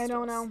the Thestrals. I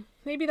don't know.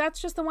 Maybe that's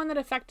just the one that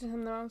affected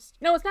him the most.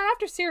 No, it's not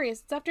after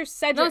Sirius. It's after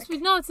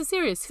Cedric. No, it's the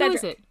Sirius. Who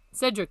is it?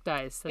 Cedric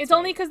dies. It's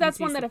only because that's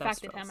one that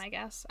affected him, I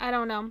guess. I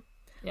don't know.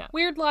 Yeah.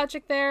 Weird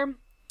logic there.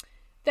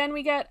 Then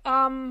we get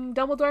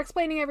Dumbledore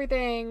explaining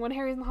everything when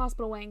Harry's in the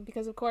hospital wing,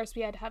 because of course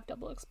we had to have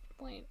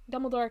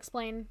Dumbledore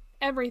explain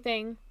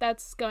everything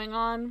that's going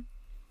on,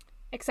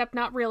 except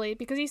not really,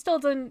 because he still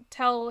didn't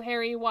tell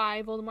Harry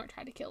why Voldemort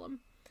tried to kill him.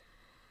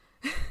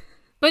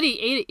 But he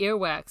ate an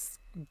earwax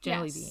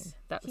jelly bean.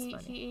 That was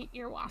funny. He ate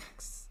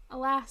earwax.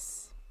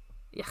 Alas.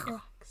 Yeah.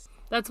 Earwax.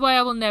 That's why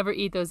I will never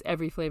eat those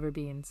every flavor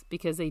beans,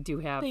 because they do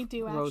have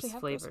gross actually have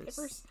flavors. Gross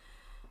flavors.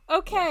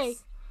 Okay.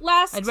 Yes.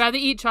 Last. I'd rather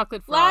eat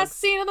chocolate frogs. Last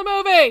scene of the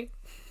movie.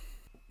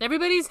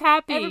 Everybody's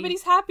happy.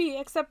 Everybody's happy,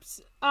 except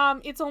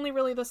it's only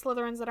really the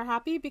Slytherins that are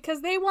happy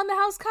because they won the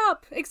House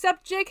Cup.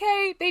 Except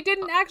JK, they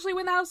didn't actually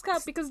win the House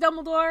Cup because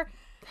Dumbledore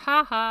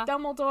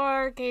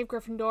gave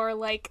Gryffindor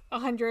like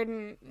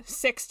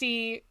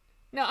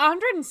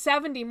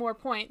 170 more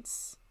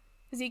points.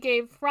 Because he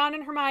gave Ron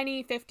and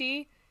Hermione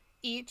 50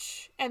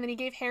 each, and then he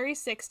gave Harry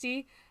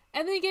 60,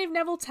 and then he gave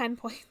Neville 10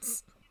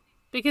 points.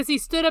 Because he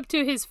stood up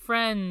to his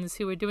friends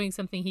who were doing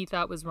something he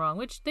thought was wrong,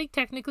 which they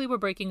technically were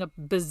breaking a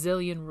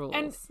bazillion rules.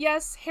 And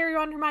yes, Harry,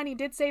 Ron, and Hermione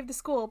did save the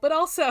school, but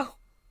also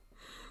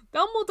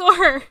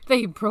Dumbledore.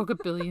 They broke a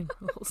billion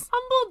rules.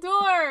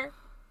 Dumbledore.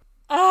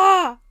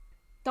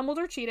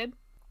 Dumbledore cheated.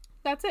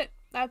 That's it.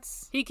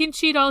 He can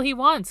cheat all he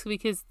wants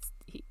because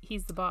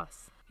he's the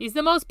boss. He's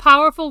the most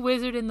powerful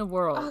wizard in the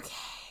world. Okay.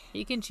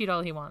 He can cheat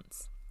all he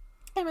wants.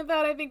 And with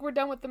that, I think we're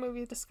done with the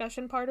movie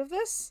discussion part of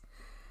this.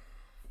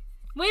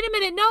 Wait a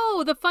minute,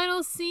 no, the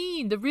final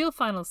scene, the real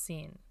final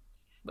scene.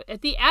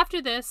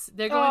 After this,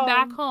 they're going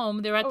back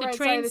home. They're at the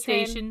train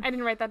station. I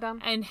didn't write that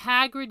down. And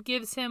Hagrid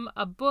gives him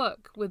a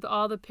book with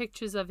all the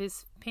pictures of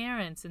his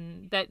parents,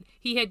 and that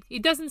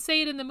it doesn't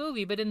say it in the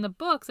movie, but in the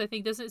books, I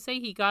think, doesn't it say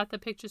he got the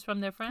pictures from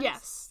their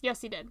friends?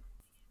 Yes, he did.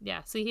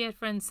 Yeah, so he had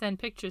friends send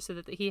pictures so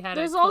that he had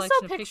There's a collection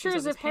also of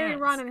pictures of Harry,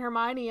 parents. Ron, and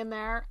Hermione in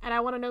there, and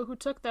I want to know who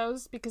took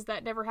those because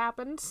that never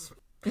happened.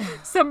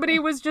 Somebody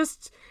was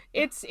just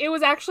it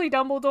was actually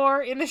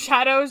Dumbledore in the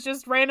shadows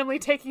just randomly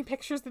taking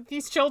pictures of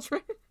these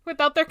children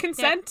without their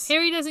consent. Yeah,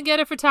 Harry doesn't get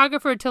a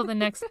photographer until the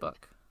next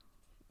book.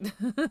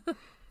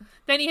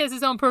 Then he has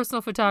his own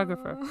personal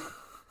photographer.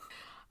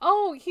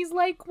 He's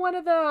like one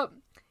of the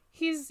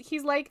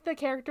he's like the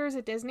characters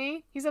at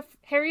Disney.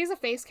 Harry's a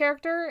face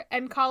character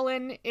and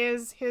Colin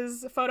is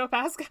his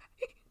PhotoPass guy.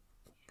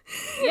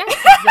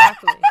 Yes,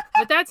 exactly.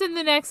 But that's in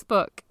the next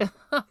book.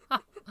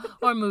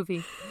 Or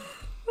movie.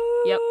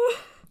 Yep.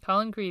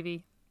 Colin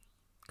Creevey,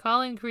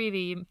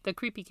 the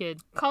creepy kid.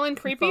 Colin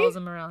Creepy? Follows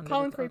him around.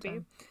 Colin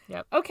Creepy.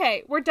 Yep.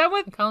 Okay, we're done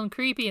with Colin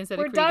Creepy instead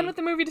of Creepy. We're done with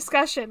the movie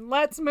discussion.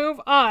 Let's move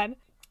on.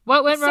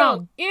 What went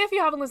wrong? If you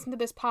haven't listened to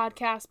this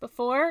podcast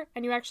before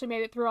and you actually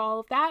made it through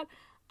all of that,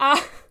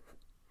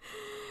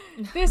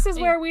 this is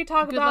where we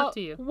talk about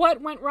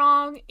what went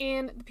wrong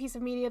in the piece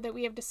of media that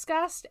we have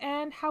discussed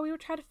and how we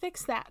would try to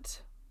fix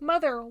that.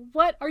 Mother,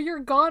 what are your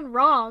gone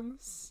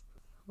wrongs?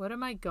 What are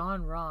my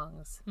gone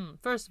wrongs?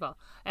 First of all,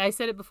 I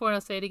said it before and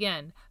I'll say it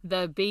again.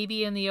 The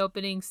baby in the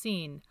opening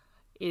scene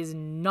is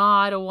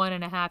not a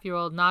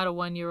 1.5-year-old, not a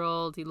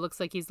 1-year-old. He looks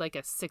like he's like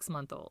a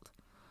 6-month-old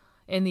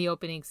in the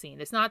opening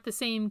scene. It's not the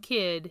same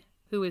kid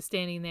who is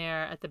standing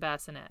there at the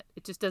bassinet.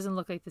 It just doesn't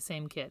look like the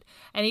same kid.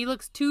 And he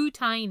looks too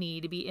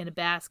tiny to be in a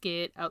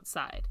basket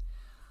outside.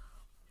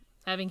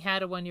 Having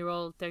had a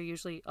 1-year-old, they're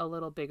usually a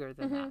little bigger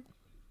than that.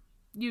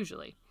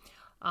 Usually.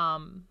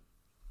 Let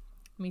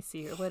me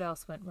see here. What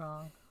else went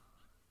wrong?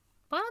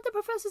 Why don't the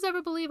professors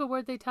ever believe a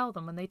word they tell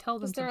them when they tell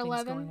them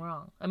something's going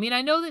wrong? I mean,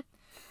 I know that...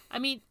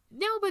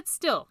 no, but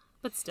still.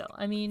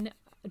 I mean,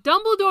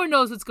 Dumbledore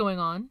knows what's going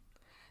on.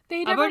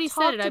 I've already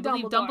said it. I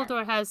believe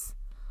Dumbledore has...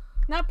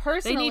 Not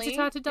personally. They need to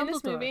talk to Dumbledore. In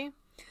this movie.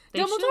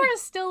 Dumbledore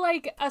is still,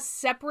 like, a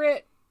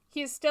separate...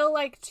 He's still,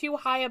 like, too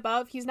high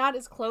above. He's not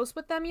as close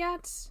with them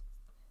yet.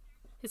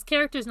 His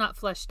character's not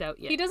fleshed out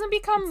yet. He doesn't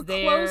become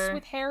close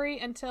with Harry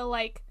until,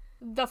 like,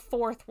 the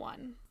 4th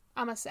one,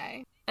 I'm gonna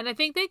say. And I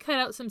think they cut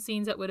out some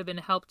scenes that would have been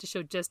helped to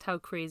show just how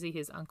crazy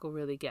his uncle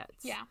really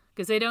gets. Yeah.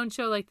 Because they don't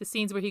show, like, the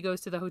scenes where he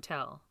goes to the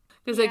hotel.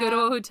 Because they go to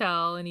a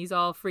hotel and he's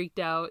all freaked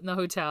out in the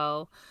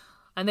hotel.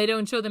 And they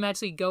don't show them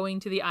actually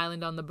going to the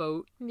island on the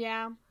boat.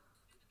 Yeah.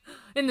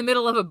 in the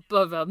middle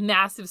of a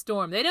massive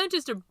storm. They're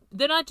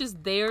not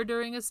just there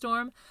during a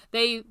storm.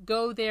 They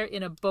go there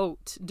in a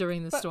boat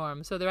during the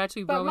storm. So they're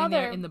actually rowing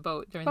there in the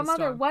boat during the storm.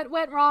 But Mother, what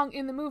went wrong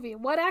in the movie?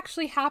 What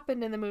actually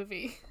happened in the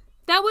movie?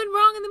 That went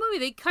wrong in the movie.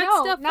 They cut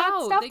stuff out.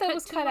 Not stuff they that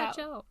was cut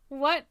out.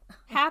 What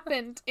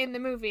happened in the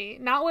movie?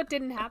 Not what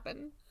didn't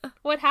happen.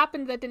 What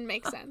happened that didn't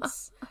make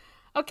sense?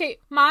 Okay,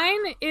 mine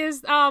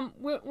is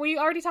we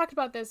already talked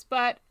about this,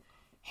 but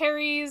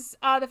Harry's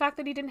the fact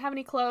that he didn't have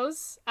any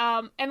clothes,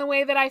 and the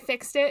way that I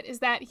fixed it is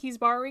that he's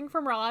borrowing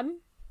from Ron.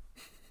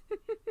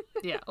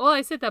 Yeah. Well,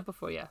 I said that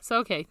before. Yeah. So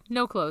okay,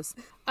 no clothes.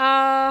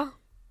 Oh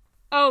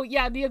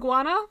yeah, the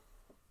iguana.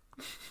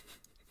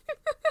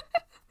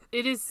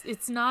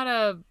 It's not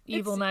a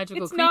evil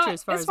magical creature not,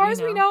 as far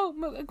as we know.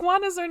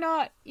 Iguanas are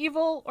not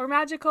evil or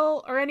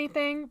magical or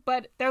anything,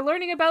 but they're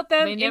learning about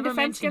them in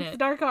Defense Against the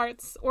Dark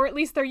Arts, or at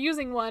least they're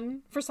using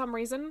one for some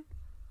reason.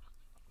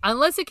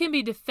 Unless it can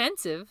be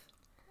defensive,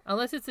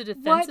 unless it's a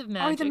defensive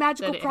magic. What are the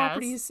magical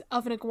properties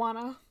of an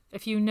iguana?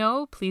 If you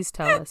know, please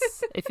tell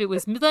us. If it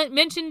was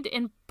mentioned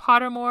in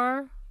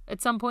Pottermore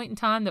at some point in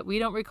time that we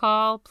don't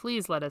recall,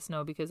 please let us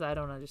know because I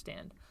don't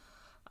understand.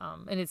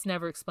 And it's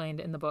never explained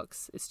in the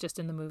books. It's just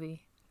in the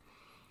movie.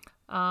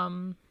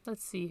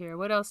 Let's see here.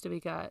 What else do we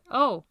got?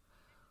 Oh,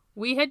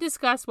 we had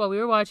discussed while we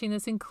were watching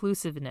this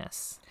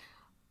inclusiveness.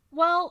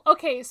 Well,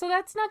 okay, so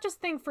that's not just a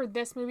thing for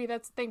this movie.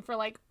 That's a thing for,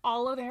 like,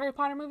 all of the Harry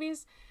Potter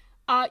movies.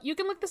 You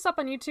can look this up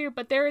on YouTube,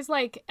 but there is,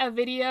 like, a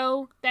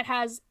video that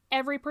has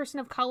every person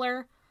of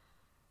color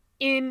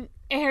in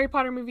a Harry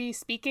Potter movie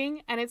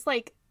speaking, and it's,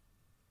 like,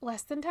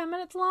 less than 10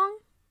 minutes long.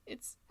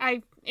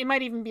 It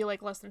might even be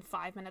like less than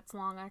 5 minutes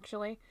long,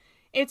 actually.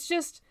 It's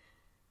just,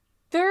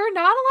 there are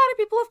not a lot of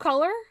people of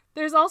color.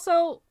 There's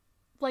also,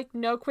 like,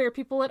 no queer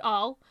people at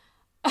all.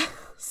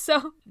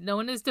 So no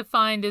one is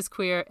defined as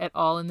queer at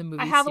all in the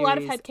movie I have series, a lot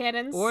of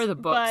headcanons. Or the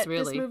books, but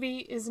really. This movie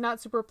is not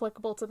super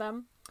applicable to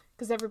them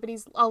because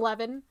everybody's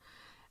 11.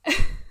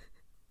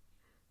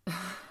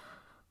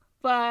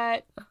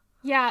 But,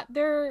 yeah,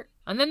 they're...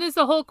 And then there's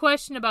the whole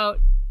question about,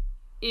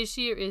 is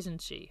she or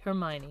isn't she?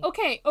 Hermione.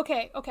 Okay.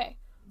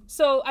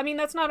 So, I mean,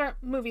 that's not a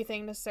movie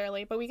thing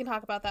necessarily, but we can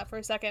talk about that for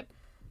a second.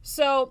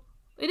 So...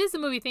 It is a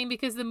movie thing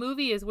because the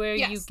movie is where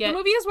you get... the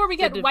movie is where we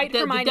get white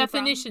Hermione the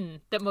definition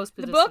from. that most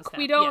positions The book, have.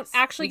 we don't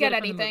actually get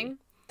get anything.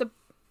 The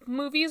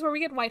movie is where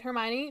we get white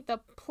Hermione. The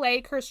play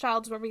Cursed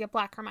Child is where we get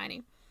black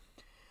Hermione.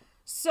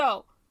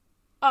 So,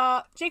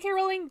 J.K.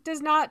 Rowling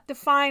does not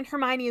define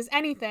Hermione as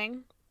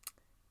anything,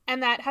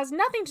 and that has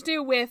nothing to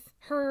do with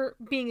her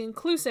being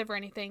inclusive or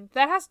anything.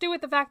 That has to do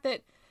with the fact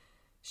that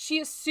she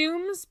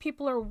assumes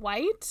people are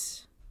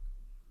white,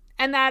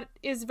 and that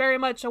is very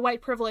much a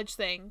white privilege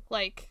thing.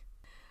 Like,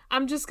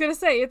 I'm just gonna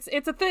say, it's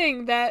a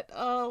thing that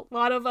a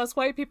lot of us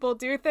white people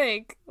do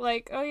think.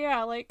 Like, oh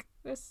yeah, like,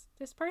 this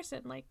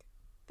person, like,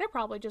 they're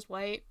probably just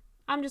white.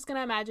 I'm just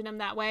gonna imagine them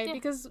that way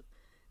because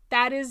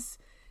that is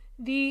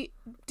the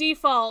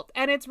default,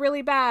 and it's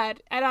really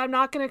bad, and I'm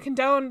not gonna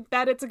condone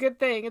that it's a good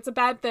thing. It's a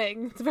bad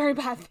thing. It's a very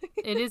bad thing.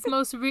 It is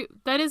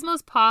that is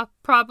most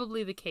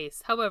probably the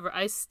case. However,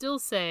 I still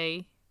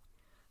say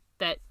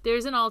that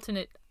there's an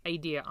alternate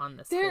idea on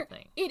this whole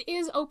thing. It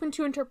is open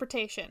to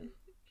interpretation.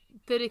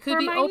 That it could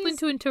be open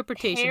to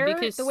interpretation hair,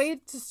 because the way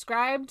it's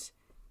described,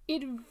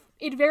 it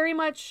very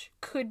much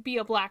could be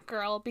a black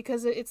girl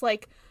because it's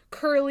like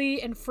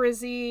curly and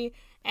frizzy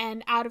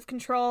and out of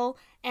control,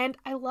 and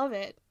I love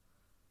it.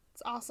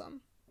 It's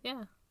awesome.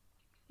 Yeah.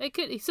 It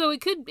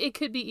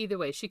could be either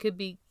way. She could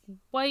be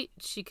white,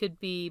 she could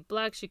be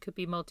black, she could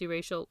be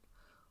multiracial.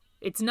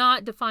 It's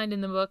not defined in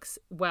the books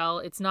well.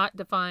 It's not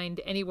defined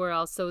anywhere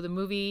else. So the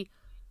movie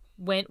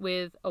went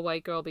with a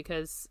white girl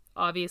because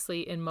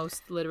obviously in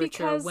most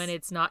literature when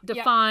it's not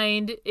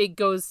defined it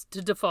goes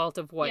to default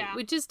of white,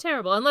 which is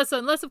terrible unless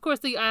of course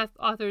the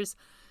author's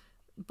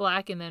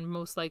black, and then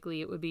most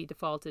likely it would be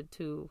defaulted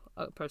to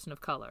a person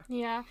of color.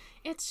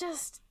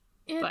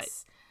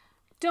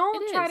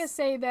 Don't try to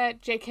say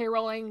that J.K.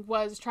 Rowling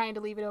was trying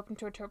to leave it open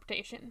to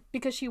interpretation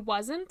because she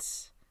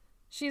wasn't.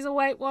 She's a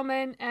white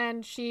woman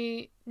and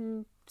she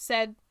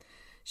said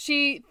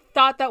she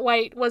thought that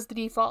white was the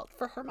default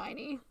for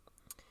Hermione.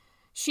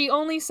 She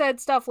only said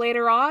stuff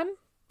later on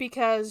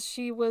because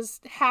she was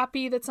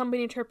happy that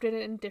somebody interpreted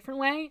it in a different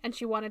way, and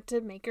she wanted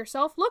to make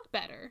herself look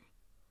better.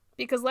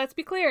 Because let's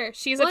be clear,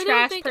 she's a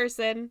trash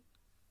person.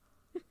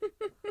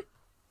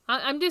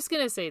 I'm just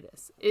going to say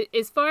this.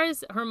 As far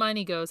as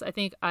Hermione goes, I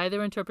think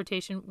either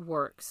interpretation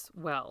works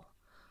well.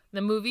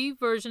 The movie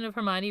version of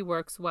Hermione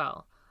works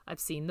well. I've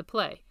seen the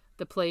play.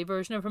 The play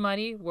version of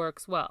Hermione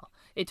works well.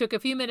 It took a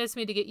few minutes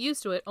for me to get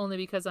used to it, only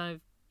because I've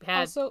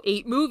had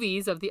 8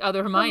 movies of the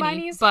other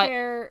Hermione's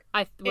hair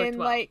in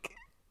well. Like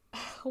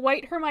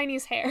white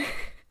Hermione's hair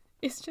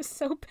is just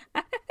so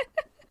bad.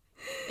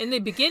 In the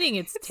beginning,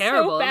 it's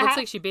terrible. So it looks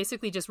like she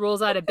basically just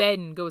rolls out of bed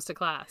and goes to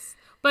class.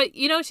 But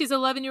she's an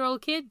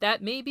 11-year-old kid.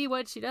 That may be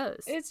what she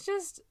does. It's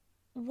just,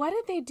 what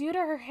did they do to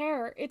her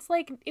hair? It's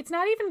like, it's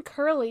not even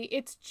curly.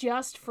 It's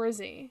just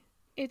frizzy.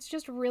 It's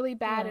just really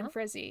bad and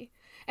frizzy.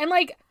 And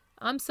like,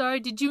 I'm sorry,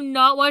 did you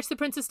not watch The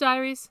Princess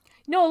Diaries?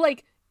 No,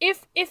 like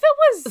if it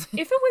was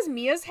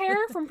Mia's hair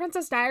from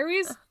Princess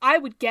Diaries, I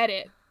would get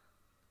it.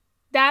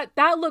 That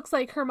looks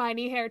like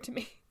Hermione hair to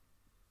me.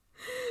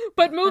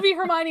 But movie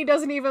Hermione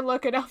doesn't even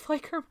look enough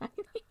like Hermione.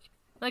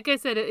 Like I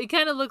said, it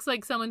kind of looks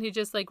like someone who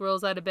just like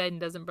rolls out of bed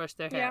and doesn't brush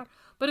their hair. Yeah.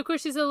 But of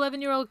course, she's an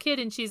 11-year-old kid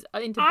and she's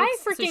into books, I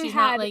freaking so she's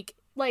had not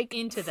like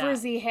into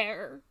frizzy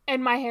hair,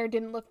 and my hair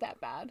didn't look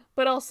that bad.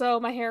 But also,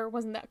 my hair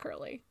wasn't that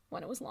curly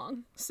when it was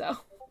long. So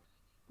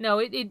no,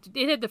 it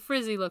had the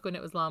frizzy look when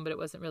it was long, but it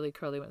wasn't really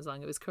curly when it was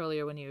long. It was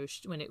curlier when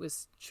it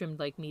was trimmed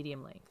like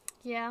medium length.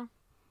 Yeah,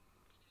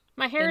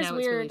 my hair is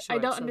weird. Really short,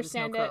 I don't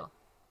understand it. Curl.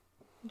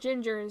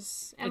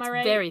 Gingers, am I right?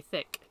 It's very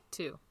thick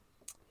too.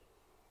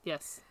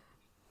 Yes.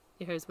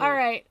 Your hair's weird. All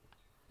right.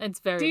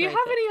 It's very. Do you very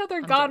have thick. any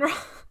other gone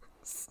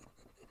wrongs?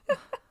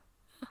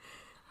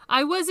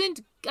 I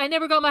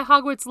never got my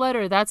Hogwarts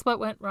letter. That's what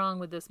went wrong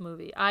with this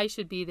movie. I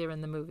should be there in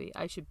the movie.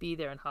 I should be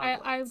there in Hogwarts.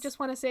 I just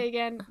want to say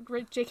again,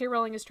 J.K.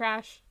 Rowling is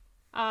trash.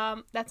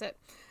 That's it.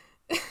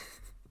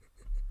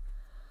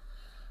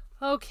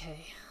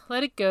 Okay,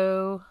 let it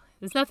go.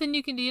 There's nothing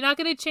you can do. You're not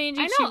going to change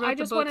it. I know. She wrote I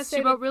just want to say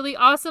she wrote really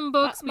awesome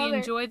books. Mother, we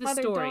enjoy the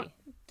story.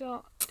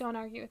 Don't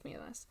argue with me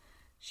on this.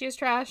 She is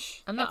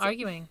trash. I'm not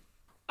arguing.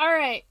 All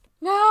right.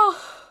 No.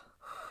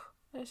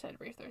 I just had to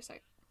breathe for a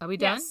second. Are we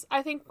done? Yes,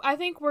 I think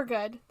we're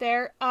good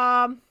there.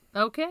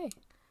 Okay.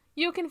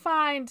 You can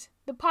find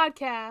the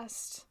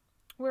podcast.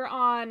 We're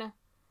on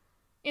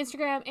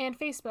Instagram and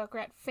Facebook. We're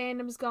at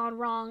Fandom's Gone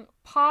Wrong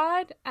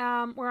Pod.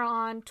 We're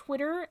on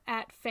Twitter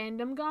at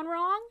Fandom Gone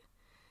Wrong.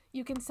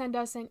 You can send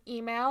us an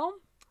email.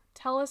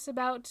 Tell us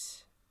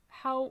about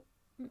how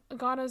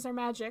ganas are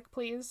magic,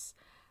 please.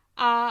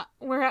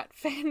 We're at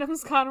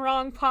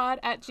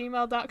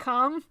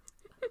fandomsgonewrongpod@gmail.com.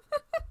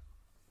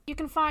 You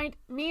can find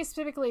me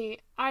specifically.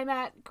 I'm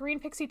at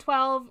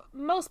GreenPixie12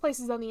 most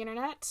places on the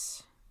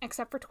internet,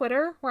 except for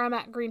Twitter, where I'm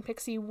at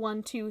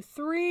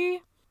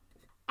GreenPixie123.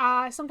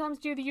 I sometimes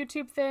do the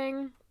YouTube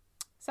thing.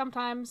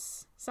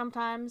 Sometimes.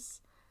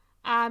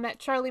 I'm at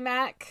Charlie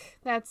Mack.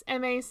 That's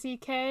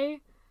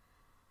MACK.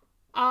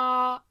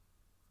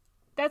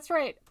 That's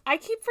right. I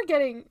keep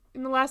forgetting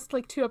in the last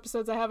 2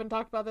 episodes I haven't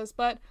talked about this,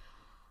 but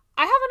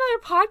I have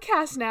another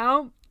podcast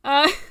now.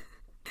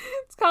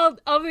 It's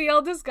called Of the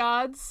Eldest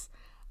Gods.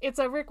 It's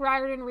a Rick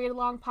Riordan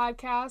read-along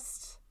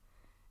podcast,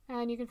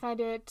 and you can find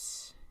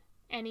it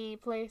any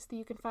place that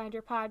you can find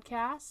your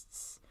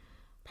podcasts.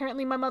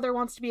 Apparently my mother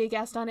wants to be a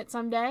guest on it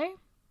someday.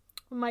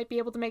 We might be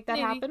able to make that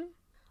happen.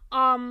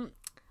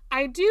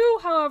 I do,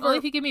 however... Only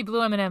if you give me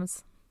blue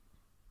M&Ms.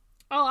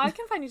 Oh, I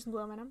can find you some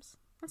blue M&Ms.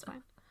 That's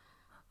fine.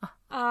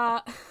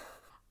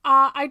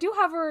 I do,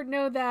 however,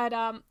 know that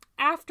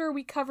after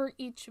we cover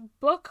each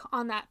book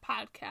on that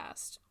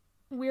podcast,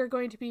 I'm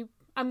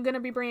going to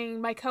be bringing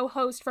my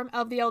co-host from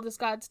Of the Eldest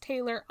Gods,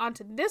 Taylor,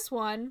 onto this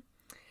one,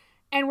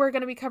 and we're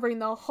going to be covering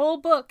the whole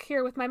book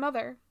here with my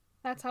mother.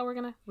 That's how we're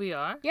going to... We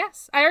are?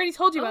 Yes. I already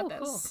told you about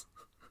this.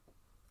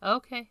 Cool.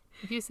 Okay.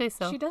 If you say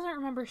so. She doesn't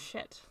remember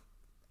shit.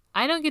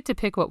 I don't get to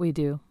pick what we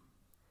do.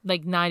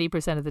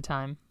 90% of the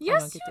time.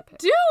 Yes, you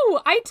do.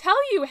 I tell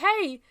you,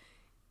 hey,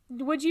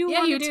 would you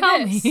want to do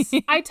tell this?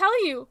 Me. I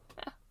tell you,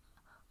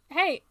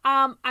 hey,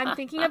 I'm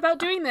thinking about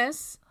doing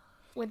this.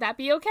 Would that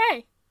be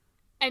okay?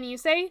 And you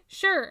say,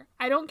 sure,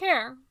 I don't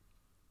care.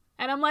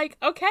 And I'm like,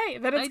 okay,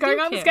 then it's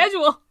going on the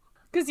schedule.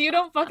 Because you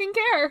don't fucking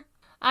care.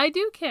 I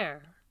do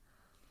care.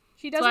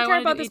 She doesn't care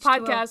about this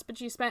podcast, but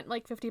she spent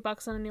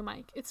 $50 on a new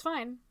mic. It's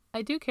fine.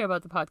 I do care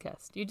about the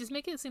podcast. You just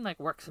make it seem like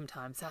work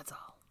sometimes, that's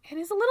all. It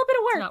is a little bit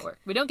of work. It's not work.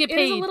 We don't get paid.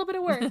 It is a little bit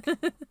of work.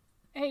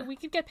 Hey, we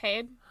could get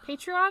paid.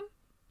 Patreon?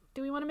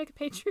 Do we want to make a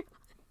Patreon?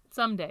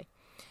 Someday.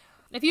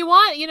 If you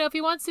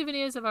want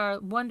souvenirs of our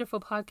wonderful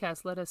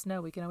podcast, let us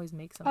know. We can always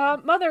make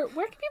something. Mother,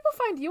 where can people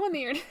find you on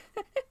the internet?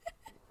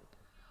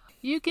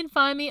 You can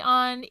find me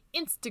on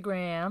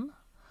Instagram.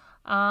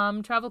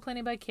 Travel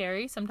Planning by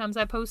Carrie. Sometimes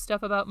I post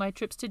stuff about my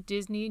trips to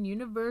Disney and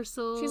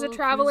Universal. She's a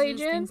travel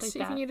cruises, agent. Like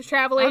if you need a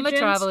travel agent, I'm a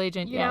travel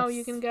agent. You know,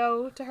 you can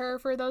go to her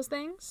for those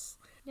things.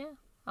 Yeah,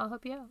 I'll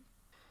help you out.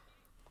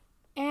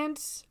 And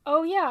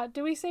oh yeah,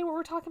 do we say what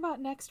we're talking about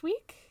next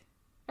week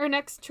or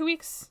next 2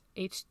 weeks?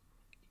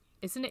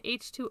 Isn't it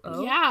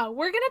H2O? Yeah,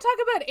 we're gonna talk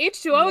about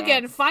H2O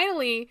again.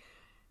 Finally,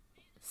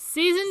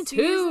 Season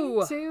 2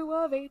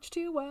 of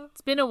H2O.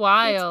 It's been a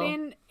while. It's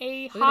been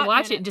a hot We're gonna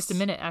watch minute. it in just a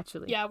minute,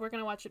 actually. Yeah, we're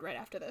gonna watch it right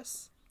after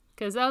this.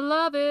 Because I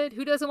love it.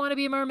 Who doesn't want to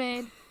be a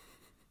mermaid?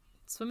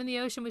 Swim in the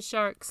ocean with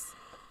sharks.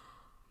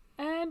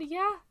 And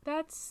yeah,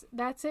 that's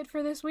it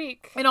for this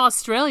week. In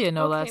Australia,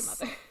 no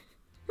less. Mother.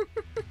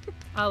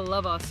 I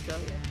love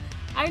Australia.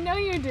 I know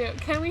you do.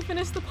 Can we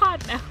finish the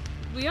pod now?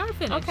 We are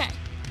finished. Okay.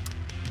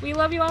 We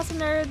love you, awesome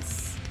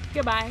nerds.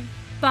 Goodbye.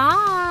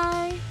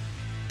 Bye.